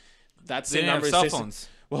have that They same didn't number have cell system. phones.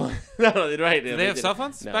 Well, no, right. Did they have cell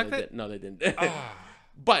phones No, back they then? didn't. No, they didn't.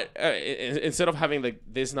 But instead of having like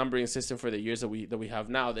this numbering system for the years that we have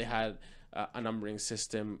now, they had a numbering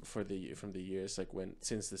system from the years like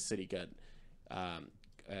since the city got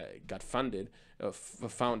founded.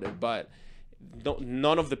 But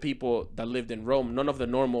none of the people that lived in Rome, none of the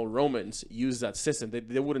normal Romans used that system.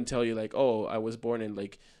 They wouldn't tell you like, oh, I was born in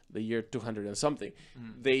like the year 200 and something.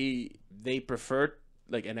 They preferred,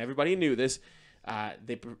 like, and everybody knew this.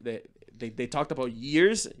 They talked about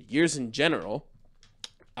years in general,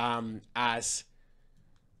 as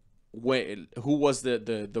who was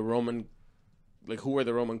the Roman, like who were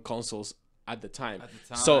the Roman consuls at the time.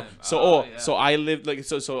 So I lived like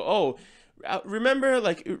remember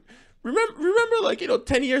like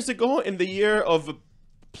 10 years ago in the year of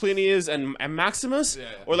Plinius and Maximus,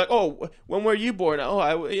 or like, oh, when were you born? Oh,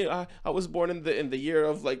 I was born in the year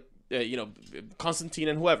of like Constantine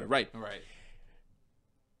and whoever, right?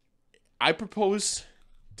 I propose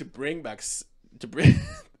to bring this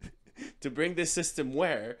system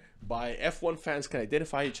whereby F1 fans can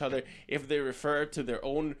identify each other if they refer to their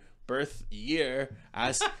own birth year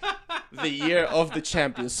as the year of the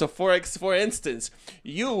champion. So for instance,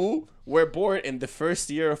 you were born in the first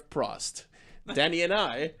year of Prost. Danny and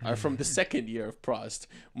I are from the second year of Prost.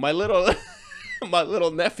 My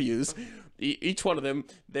little nephews, each one of them,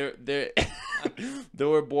 they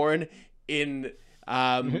were born in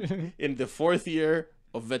the fourth year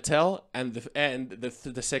of Vettel and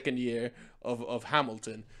the second year of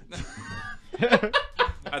Hamilton.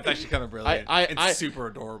 That's actually kind of brilliant. It's super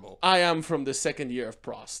adorable. I am from the second year of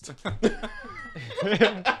Prost.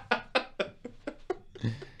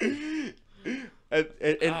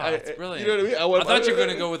 It's brilliant. You know what I mean? I thought you were going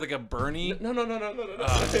to go with like a Bernie. No. No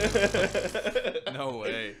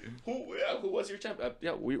way. Who was your champion?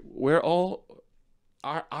 Yeah, we're all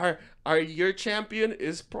our year champion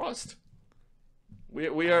is Prost. We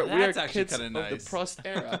are kids of nice. the Prost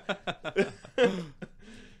era.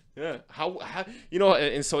 Yeah. How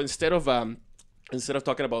and so instead of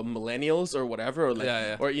talking about millennials or whatever, or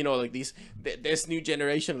like or like this new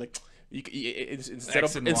generation, like instead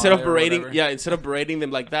of berating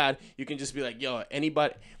them like that, you can just be like, yo,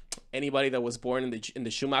 anybody that was born in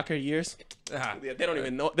the Schumacher years, they don't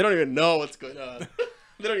even know what's going on.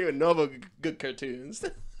 They don't even know about good cartoons.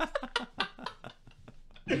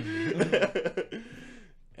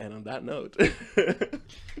 And on that note,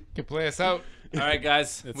 can play us out. All right,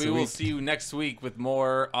 guys. We will see you next week with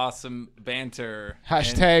more awesome banter.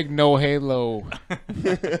 # no halo.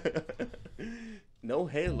 No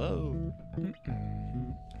halo.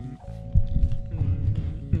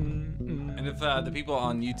 And if the people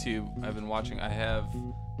on YouTube have been watching, I have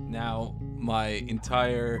now my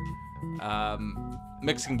entire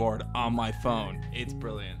mixing board on my phone. It's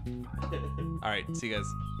brilliant. All right, see you guys.